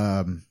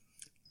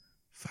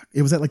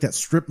 it was at like that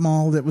strip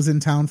mall that was in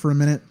town for a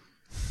minute.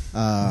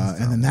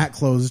 And then that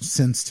closed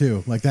since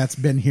too. Like that's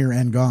been here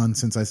and gone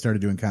since I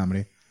started doing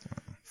comedy.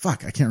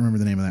 Fuck, I can't remember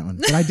the name of that one.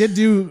 But I did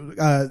do,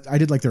 I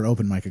did like their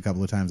open mic a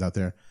couple of times out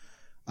there.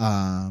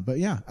 But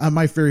yeah,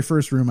 my very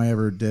first room I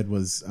ever did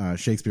was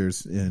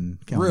Shakespeare's in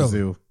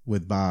Kalamazoo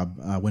with Bob,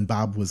 when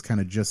Bob was kind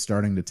of just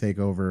starting to take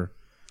over.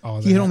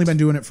 He had only been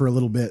doing it for a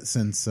little bit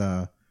since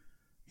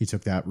he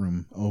took that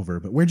room over.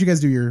 But where'd you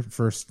guys do your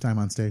first time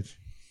on stage?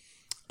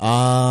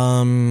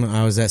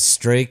 I was at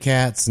Stray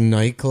Cats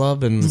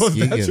nightclub in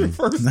Muskegon. That's your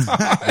first time.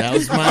 That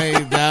was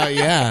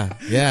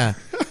yeah.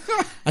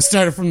 I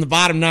started from the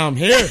bottom. Now I'm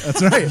here.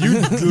 That's right.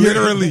 You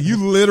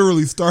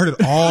literally started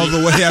all the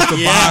way at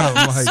the bottom.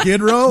 Like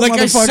Skid Row, like I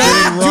motherfucker.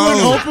 started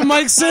doing open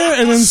mics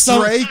there, and then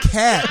Stray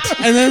Cat.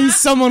 and then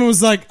someone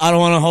was like, "I don't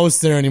want to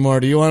host there anymore.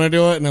 Do you want to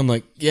do it?" And I'm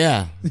like,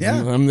 "Yeah,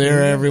 Yeah. I'm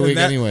there every week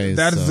That- anyways."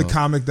 That is the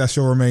comic that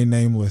shall remain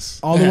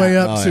nameless. All the way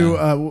up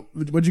Oh,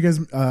 to what'd you guys?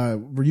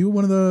 Were you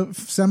one of the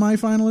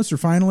semi-finalists or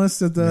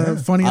finalists at the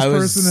funniest I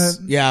was,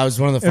 person? I was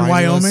one of the in finalists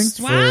Wyoming?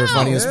 for Wow.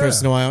 funniest Yeah.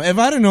 person in Wyoming. If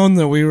I'd have known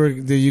that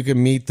you could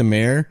meet the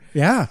mayor,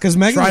 Yeah, because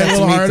Megan Try a got to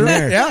little meet harder. the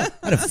mayor. Yeah.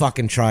 I'd have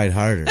fucking tried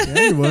harder.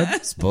 Yeah, you would.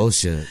 It's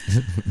bullshit.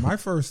 My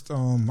first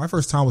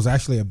time was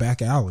actually a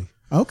back alley.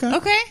 Okay.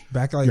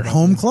 Back alley. Your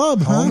home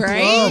club, huh? Home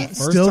Right. club.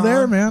 First Still time.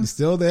 there, man.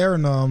 Still there,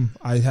 and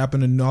I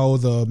happened to know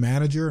the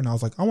manager, and I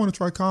was like, I want to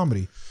try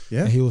comedy.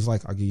 Yeah. And he was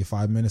like, I'll give you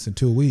 5 minutes in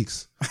 2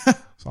 weeks.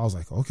 So I was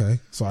like, okay.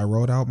 So I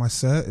wrote out my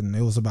set, and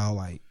it was about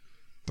like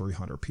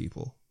 300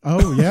 people.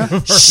 Oh yeah.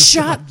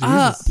 Shut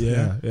up.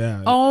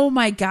 Yeah. Oh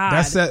my God.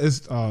 That set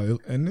is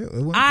and it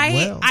went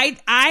well.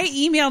 I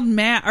emailed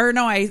Matt, or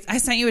no, I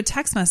sent you a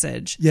text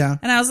message. Yeah.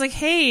 And I was like,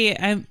 hey,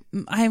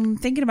 I'm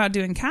thinking about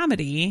doing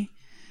comedy.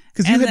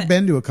 Because you had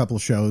been to a couple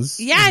shows.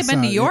 Yeah, I've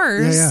been to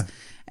yours. Yeah.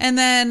 And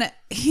then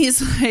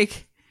he's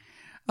like,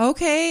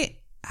 okay,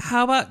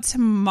 how about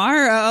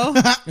tomorrow?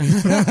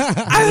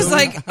 I was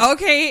like,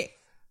 okay,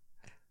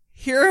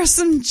 here are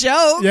some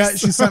jokes. Yeah,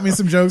 she sent me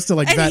some jokes to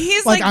And that.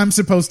 he's Like, like- I'm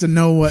supposed to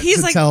know what He's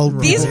to like, tell.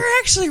 these people. are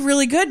actually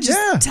really good.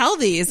 Just tell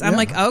these. I'm Yeah.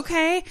 like,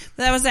 okay.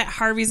 That was at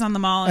Harvey's on the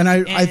Mall. And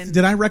I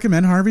did I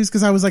recommend Harvey's?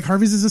 Because I was like,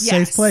 Harvey's is a Yes.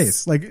 safe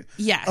place. Like,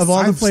 Yes. of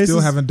all the I places. still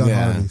haven't done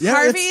Harvey's. Yeah,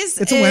 Harvey's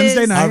it's a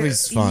Wednesday is- night.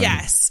 Harvey's fun.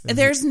 Yes.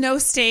 There's no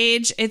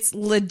stage. It's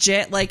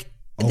legit. Like,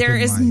 there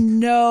Open is mic.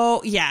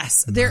 no,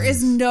 there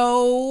is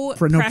no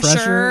For no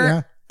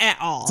pressure, at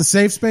all. It's a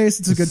safe space.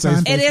 It's a good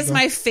time. It is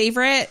my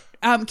favorite.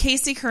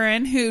 Casey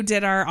Curran, who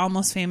did our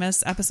Almost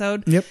Famous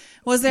episode, Yep.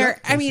 was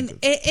there. I mean,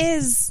 it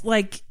is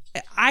like,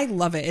 I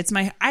love it. It's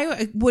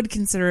I would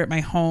consider it my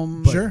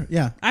home. Sure,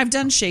 yeah. I've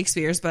done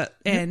Shakespeare's,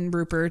 and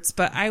Rupert's,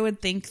 but I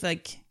would think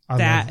like I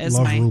that love, is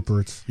love my.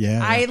 Rupert's.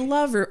 Yeah. I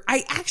love.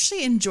 I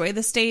actually enjoy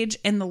the stage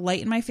and the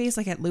light in my face,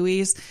 like at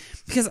Louis,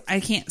 because I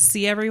can't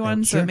see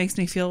everyone, so sure. it makes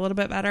me feel a little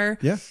bit better.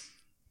 Yeah.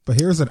 But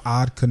here's an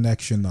odd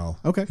connection, though.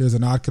 Okay. Here's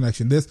an odd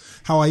connection.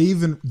 How I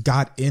even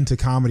got into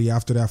comedy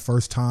after that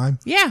first time.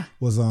 Yeah.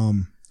 Was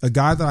a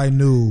guy that I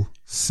knew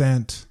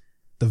sent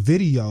the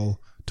video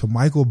to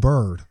Michael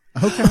Bird.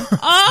 Okay.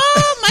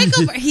 Oh,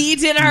 Michael! He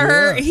did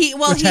our. Yeah. He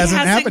Which he hasn't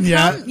hasn't happened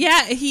yet. come.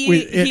 Yeah, he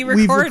We've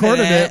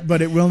recorded it.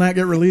 but it will not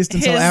get released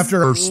until His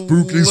after Our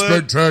spooky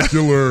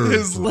spectacular.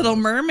 His Little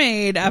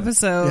Mermaid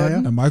episode. Yeah, yeah.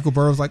 And Michael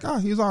Bird was like, "Oh,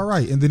 he's all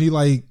right." And then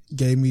he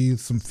gave me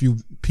some few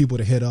people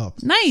to hit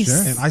up. Nice.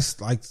 Sure. And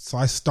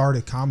I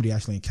started comedy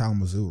actually in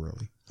Kalamazoo,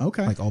 really.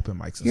 Okay. Like open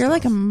mics. And You're stuff.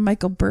 like a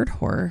Michael Bird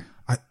whore.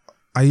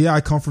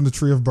 I come from the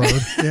tree of Bird.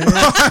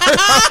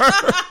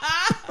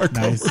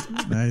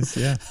 Nice.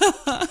 Yeah.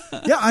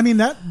 Yeah. I mean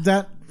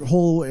that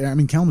whole. I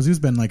mean Kalamazoo's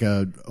been like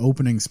a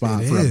opening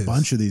spot It for is. a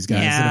bunch of these guys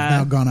that have Yeah.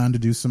 now gone on to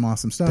do some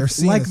awesome stuff. Their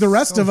scene Like is the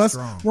rest so of us,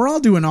 strong. we're all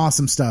doing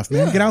awesome stuff,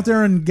 man. Yeah. Get out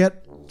there and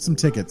get some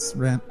tickets,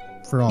 rent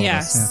for all of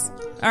us. Yes.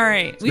 Yeah. All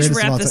right, we should Greatest of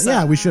wrap all this time.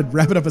 up. Yeah, we should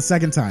wrap it up a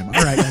second time.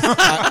 All right. Guys.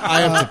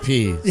 I have to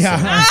pee.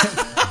 Yeah.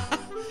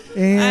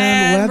 And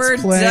And we're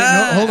let's play.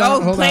 done. hold on.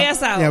 Oh, hold play on.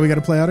 us out. Yeah, we got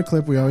to play out a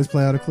clip. We always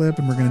play out a clip,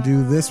 and we're going to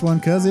do this one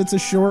because it's a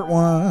short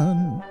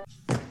one.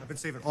 I've been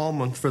saving all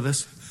month for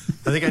this.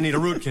 I think I need a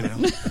root canal.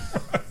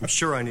 I'm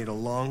sure I need a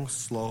long,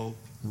 slow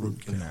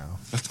root canal.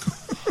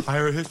 I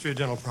have a history of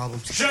dental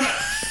problems.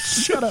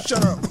 Shut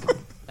up.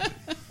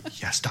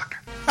 Yes, doctor.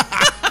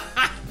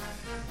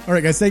 All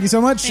right, guys. Thank you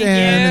so much, Thank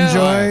and you.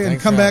 enjoy, and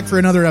Thanks come for back having for me.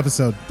 another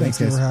episode. Thanks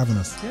Thanks, guys. for having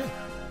us.